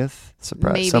 40th.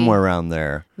 Surprise. Maybe. Somewhere around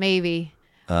there. Maybe.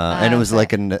 And it was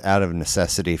like out of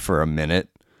necessity for a minute,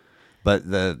 but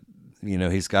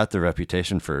he's got the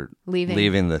reputation for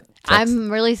leaving the text. I'm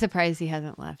really surprised he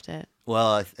hasn't left it.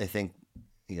 Well, I think,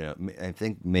 I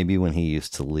think maybe when he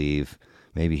used to leave,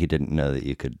 maybe he didn't know that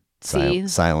you could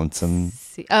silence him.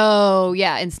 Oh,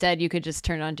 yeah. Instead, you could just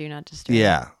turn on Do Not Disturb.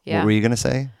 Yeah. What were you going to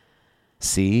say?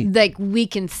 See? Like, we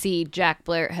can see Jack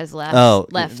Blair has left.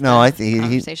 I think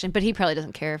conversation, but he probably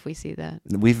doesn't care if we see that.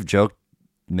 We've joked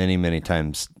many, many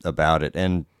times about it,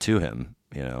 and to him,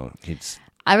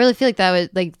 I really feel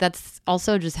like that's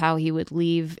also just how he would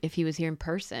leave if he was here in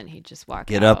person. He'd just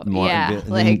get out. Up more. Yeah,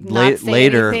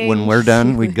 Later, anything. when we're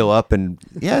done, we'd go up and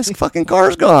his fucking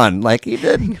car's gone, like he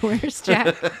did. Where's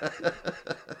Jack?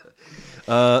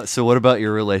 So what about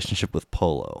your relationship with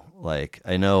polo? Like,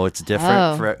 I know it's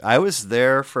different. I was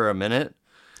there for a minute.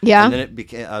 Yeah. And then it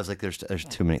became. I was like, there's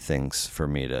too many things for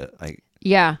me to.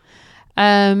 Yeah.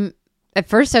 At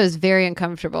first, I was very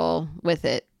uncomfortable with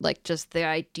it, like just the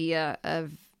idea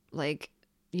of like,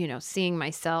 seeing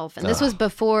myself. And this was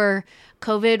before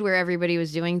COVID, where everybody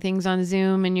was doing things on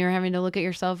Zoom and you're having to look at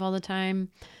yourself all the time.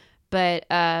 But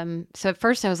so at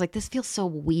first I was like, this feels so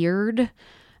weird.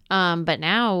 But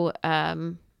now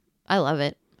I love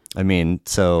it. I mean,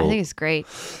 so I think it's great.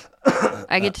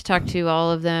 I get to talk to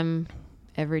all of them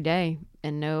every day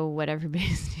and know what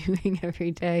everybody's doing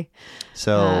every day.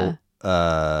 So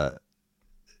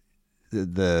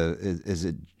is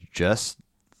it just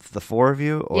the four of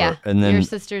you? Or, yeah, and then your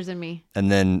sisters and me.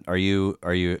 And then are you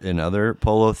in other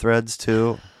polo threads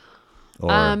too?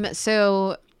 Or?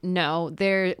 So no,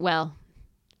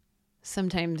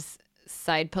 sometimes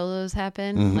side polos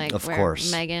happen, like of where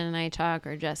course. Megan and I talk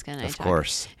or Jessica and I talk. Of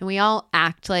course. And we all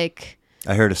act like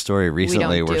I heard a story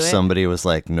recently where somebody was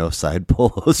like, no side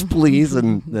polos, please.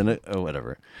 And then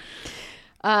whatever.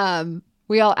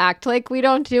 We all act like we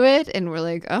don't do it, and we're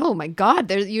like, oh my God,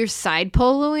 you're side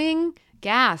poloing?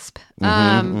 Gasp.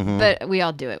 But we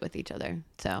all do it with each other.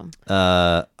 So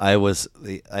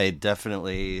I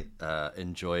definitely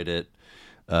enjoyed it,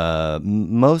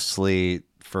 mostly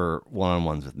for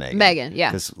one-on-ones with Megan. Yeah.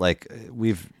 Because like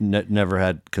we've never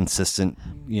had consistent,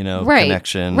 Right,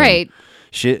 connection. right. And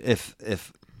she,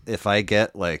 if I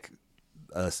get like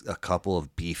a couple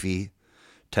of beefy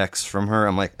texts from her,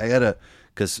 I'm like, I gotta,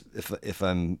 because if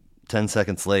I'm 10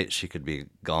 seconds late, she could be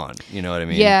gone. You know what I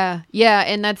mean? Yeah.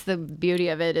 And that's the beauty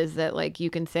of it, is that like you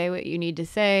can say what you need to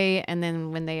say, and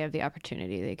then when they have the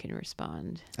opportunity, they can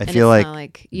respond. I feel it's like, not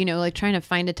like, like trying to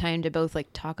find a time to both like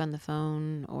talk on the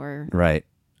phone or right.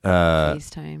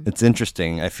 FaceTime. It's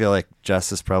interesting. I feel like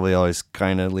Jess is probably always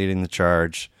kind of leading the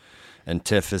charge, and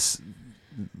Tiff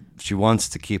she wants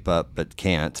to keep up but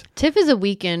can't. Tiff is a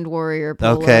weekend warrior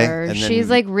polar. Okay. She's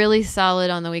like really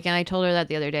solid on the weekend. I told her that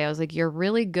the other day. I was like, you're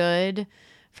really good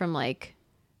from like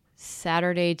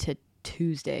Saturday to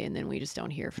Tuesday, and then we just don't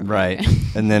hear from her.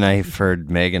 Right. And then I've heard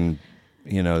Megan,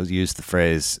 use the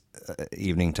phrase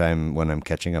evening time when I'm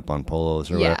catching up on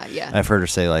polos or whatever. Yeah. I've heard her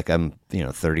say like I'm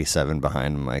 37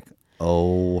 behind. I'm like,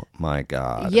 oh my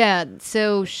God. Yeah.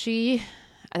 So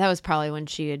that was probably when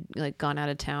she had like gone out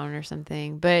of town or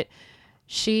something, but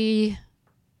she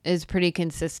is pretty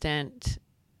consistent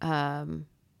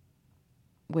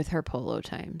with her polo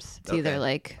times. It's either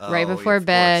like right before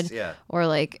bed or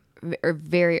like or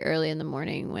very early in the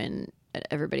morning when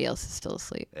everybody else is still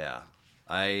asleep. Yeah.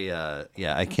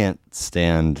 I can't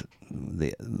stand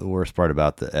the worst part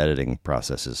about the editing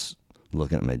process is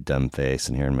looking at my dumb face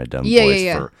and hearing my dumb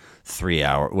voice for 3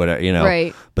 hours, whatever,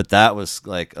 Right. But that was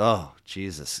like, oh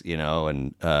Jesus,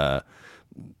 and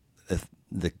if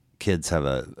the kids have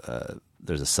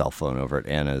there's a cell phone over at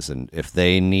Anna's, and if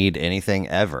they need anything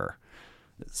ever,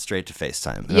 straight to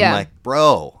FaceTime. And I'm like,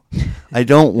 bro, I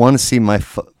don't want to see my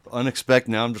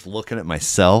unexpected. Now I'm just looking at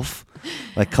myself.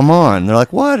 Like, come on. They're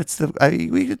like, what?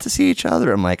 We get to see each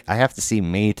other. I'm like, I have to see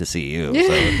me to see you.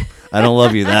 So I don't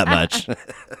love you that much.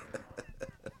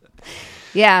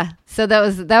 Yeah. So that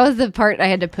was the part I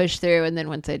had to push through, and then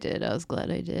once I did, I was glad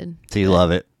I did. So you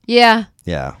love it? Yeah.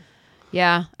 Yeah.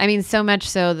 Yeah. I mean, so much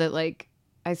so that like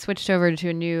I switched over to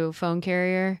a new phone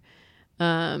carrier,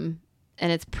 and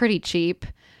it's pretty cheap,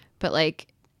 but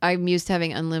like I'm used to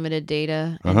having unlimited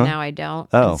data, and now I don't.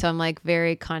 Oh. And so I'm like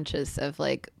very conscious of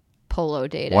like Polo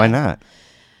data. Why not?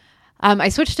 I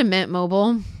switched to Mint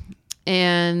Mobile,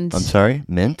 and I'm sorry,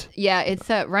 Mint? Yeah, it's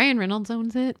Ryan Reynolds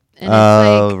owns it, and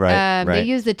it's right. Right. They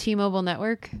use the T-Mobile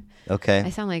network. Okay. I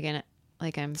sound like I'm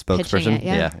spokesperson. pitching it.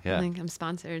 Yeah. Yeah. I'm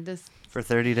sponsored this for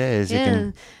 30 days. Yeah.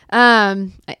 You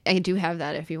can. I do have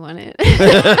that if you want it.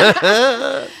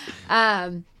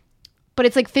 But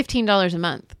it's like $15 a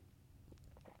month.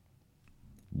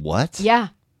 What? Yeah.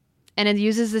 And it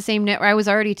uses the same network. I was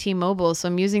already T-Mobile, so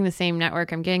I'm using the same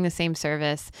network. I'm getting the same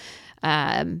service.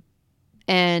 And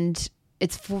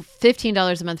it's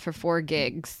 $15 a month for 4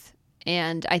 gigs.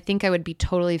 And I think I would be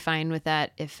totally fine with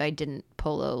that if I didn't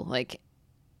polo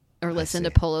or listen to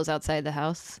polos outside the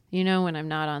house, when I'm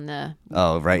not on the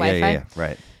Wi-Fi. Yeah,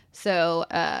 right. So,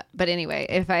 but anyway,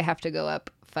 if I have to go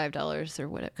up $5 or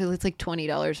whatever, because it's like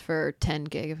 $20 for 10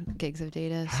 gigs of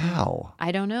data. So How?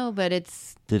 I don't know, but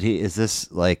it's. Is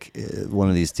this like one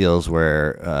of these deals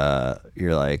where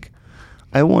you're like,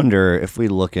 I wonder if we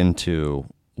look into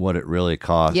what it really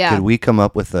costs. Yeah. Could we come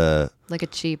up with a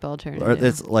cheap alternative? Or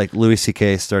it's like Louis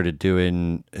C.K. started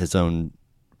putting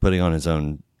on his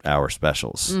own hour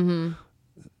specials. Mm-hmm.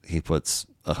 He puts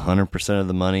 100% of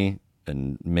the money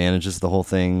and manages the whole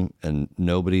thing, and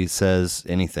nobody says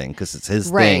anything because it's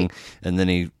his thing, and then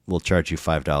he will charge you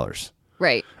 $5,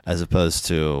 right? As opposed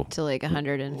to like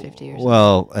 150 or something.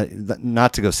 Well,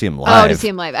 not to go see him live. Oh, to see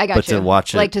him live, I got but you. To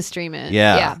watch it, like to stream it.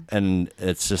 Yeah, and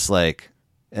it's just like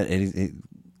he's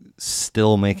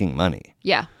still making money.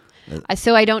 Yeah.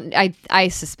 So I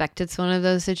suspect it's one of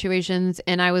those situations,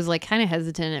 and I was like kind of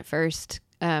hesitant at first.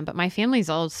 But my family's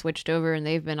all switched over, and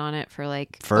they've been on it for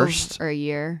like over a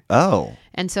year. Oh.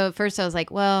 And so at first I was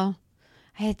like, well,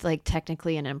 I had like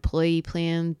technically an employee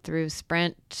plan through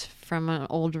Sprint from an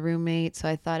old roommate. So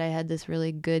I thought I had this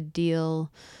really good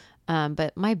deal.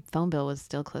 But my phone bill was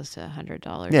still close to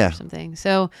 $100 or something.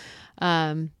 So,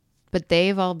 but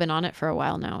they've all been on it for a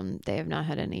while now, and they have not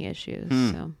had any issues.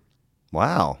 So.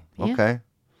 Wow. Yeah. Okay.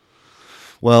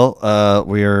 Well,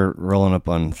 we are rolling up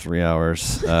on 3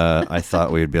 hours. I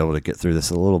thought we'd be able to get through this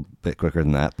a little bit quicker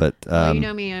than that, but well, you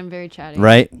know me, I'm very chatty.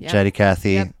 Right, yep. Chatty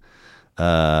Cathy, yep.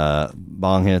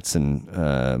 Bong hits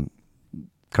and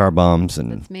car bombs,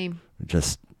 and that's me.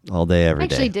 just all day, every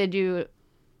day. I actually did do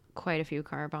quite a few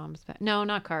car bombs. But no,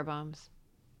 not car bombs.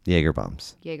 Jaeger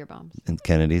bombs. Jaeger bombs. In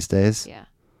Kennedy's days? Yeah.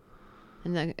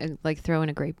 And then like throwing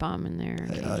a grape bomb in there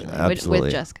absolutely.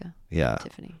 with Jessica. Yeah.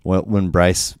 Tiffany. When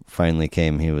Bryce finally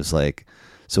came, he was like,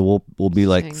 so we'll be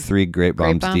like 3 grape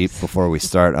bombs deep before we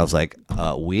start. I was like,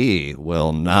 we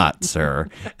will not, sir,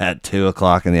 at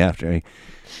 2:00 in the afternoon.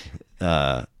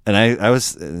 And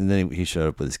then he showed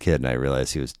up with his kid, and I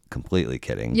realized he was completely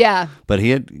kidding. Yeah. But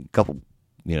he had a couple,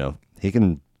 he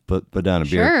can put down a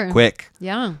beer quick.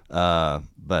 Yeah.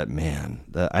 But man,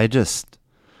 I just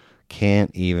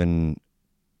can't even.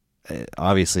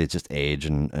 Obviously, it's just age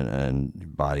and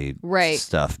body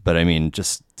stuff. But I mean,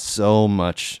 just so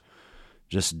much,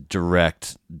 just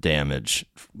direct damage.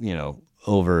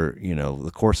 Over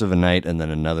the course of a night, and then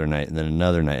another night, and then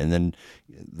another night, and then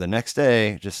the next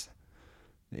day, just.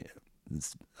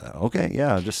 Okay,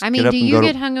 yeah. Just. I mean, do you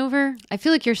get hungover? I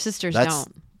feel like your sisters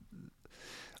don't.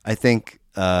 I think.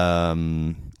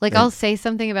 I'll say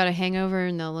something about a hangover,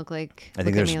 and they'll look like. I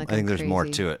think there's more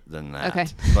to it than that. Okay.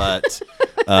 But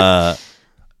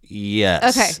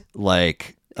yes. Okay.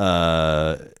 Like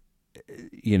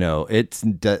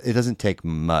it doesn't take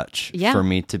much for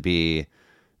me to be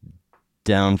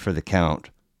down for the count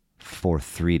for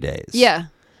 3 days. Yeah.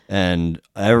 And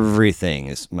everything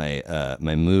is my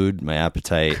mood, my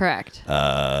appetite, correct,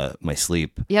 my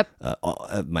sleep, yep,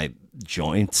 my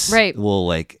joints, right, will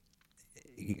like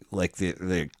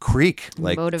the creak,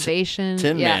 like motivation,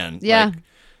 Tin Man, like,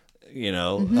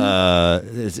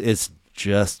 it's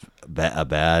just a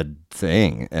bad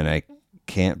thing, and I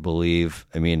can't believe.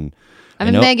 I mean,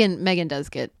 Megan does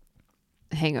get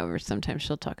hangovers sometimes.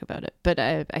 She'll talk about it, but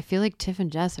I feel like Tiff and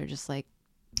Jess are just like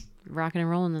rocking and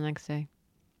rolling the next day.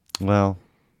 Well,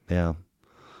 yeah.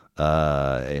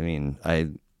 I mean,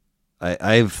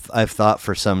 I've thought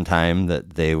for some time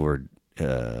that they were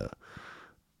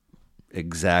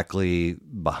exactly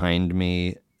behind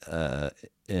me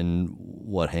in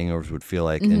what hangovers would feel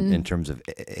like in terms of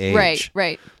age.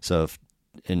 Right. So if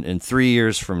in 3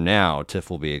 years from now,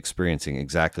 Tiff will be experiencing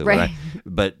exactly what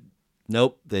but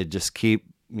nope, they just keep,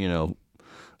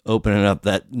 opening up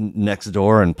that next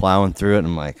door and plowing through it. And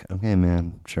I'm like, okay,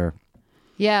 man, sure.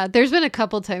 Yeah, there's been a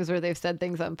couple times where they've said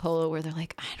things on Polo where they're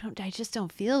like, I just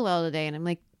don't feel well today. And I'm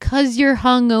like, 'cause you're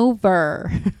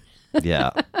hungover.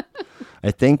 Yeah. I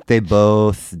think they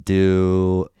both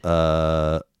do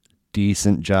a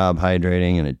decent job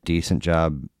hydrating and a decent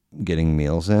job getting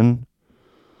meals in.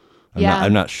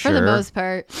 I'm not sure. For the most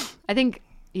part. I think,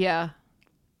 yeah,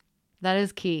 that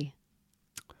is key.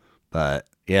 But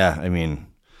yeah, I mean,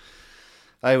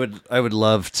 I would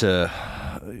love to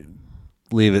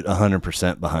leave it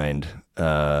 100% behind.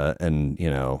 And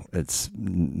it's,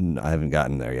 I haven't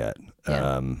gotten there yet.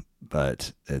 Yeah.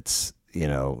 But it's,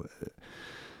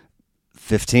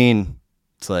 15,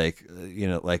 it's like,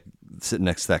 like sitting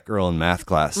next to that girl in math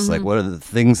class. It's like, what are the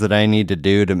things that I need to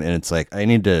do and it's like, I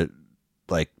need to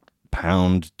like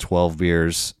pound 12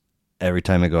 beers every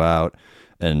time I go out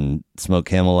and smoke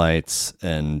Camel Lights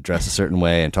and dress a certain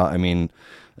way and talk. I mean,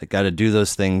 I got to do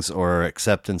those things or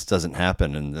acceptance doesn't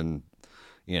happen. And then,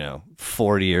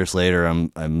 40 years later,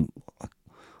 I'm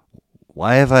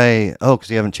why have because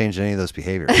you haven't changed any of those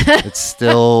behaviors. It's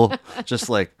still just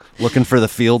like looking for the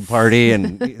field party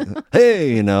and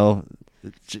hey, you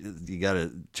got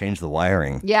to change the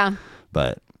wiring. Yeah.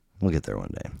 But we'll get there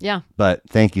one day. Yeah. But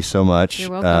thank you so much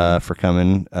for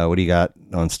coming. What do you got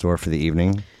on store for the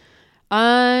evening?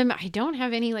 I don't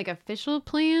have any like official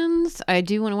plans. I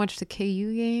do want to watch the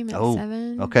KU game at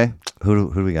 7. Okay.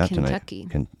 Who do we got Kentucky.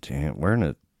 tonight? We're in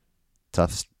a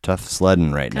tough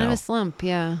sledding right now. Kind of a slump,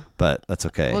 yeah. But that's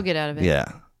okay. We'll get out of it.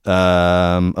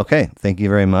 Yeah. Okay. Thank you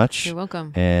very much. You're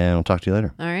welcome. And we'll talk to you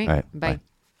later. All right. All right. Bye.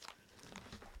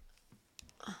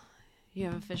 You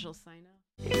have official sign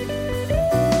up.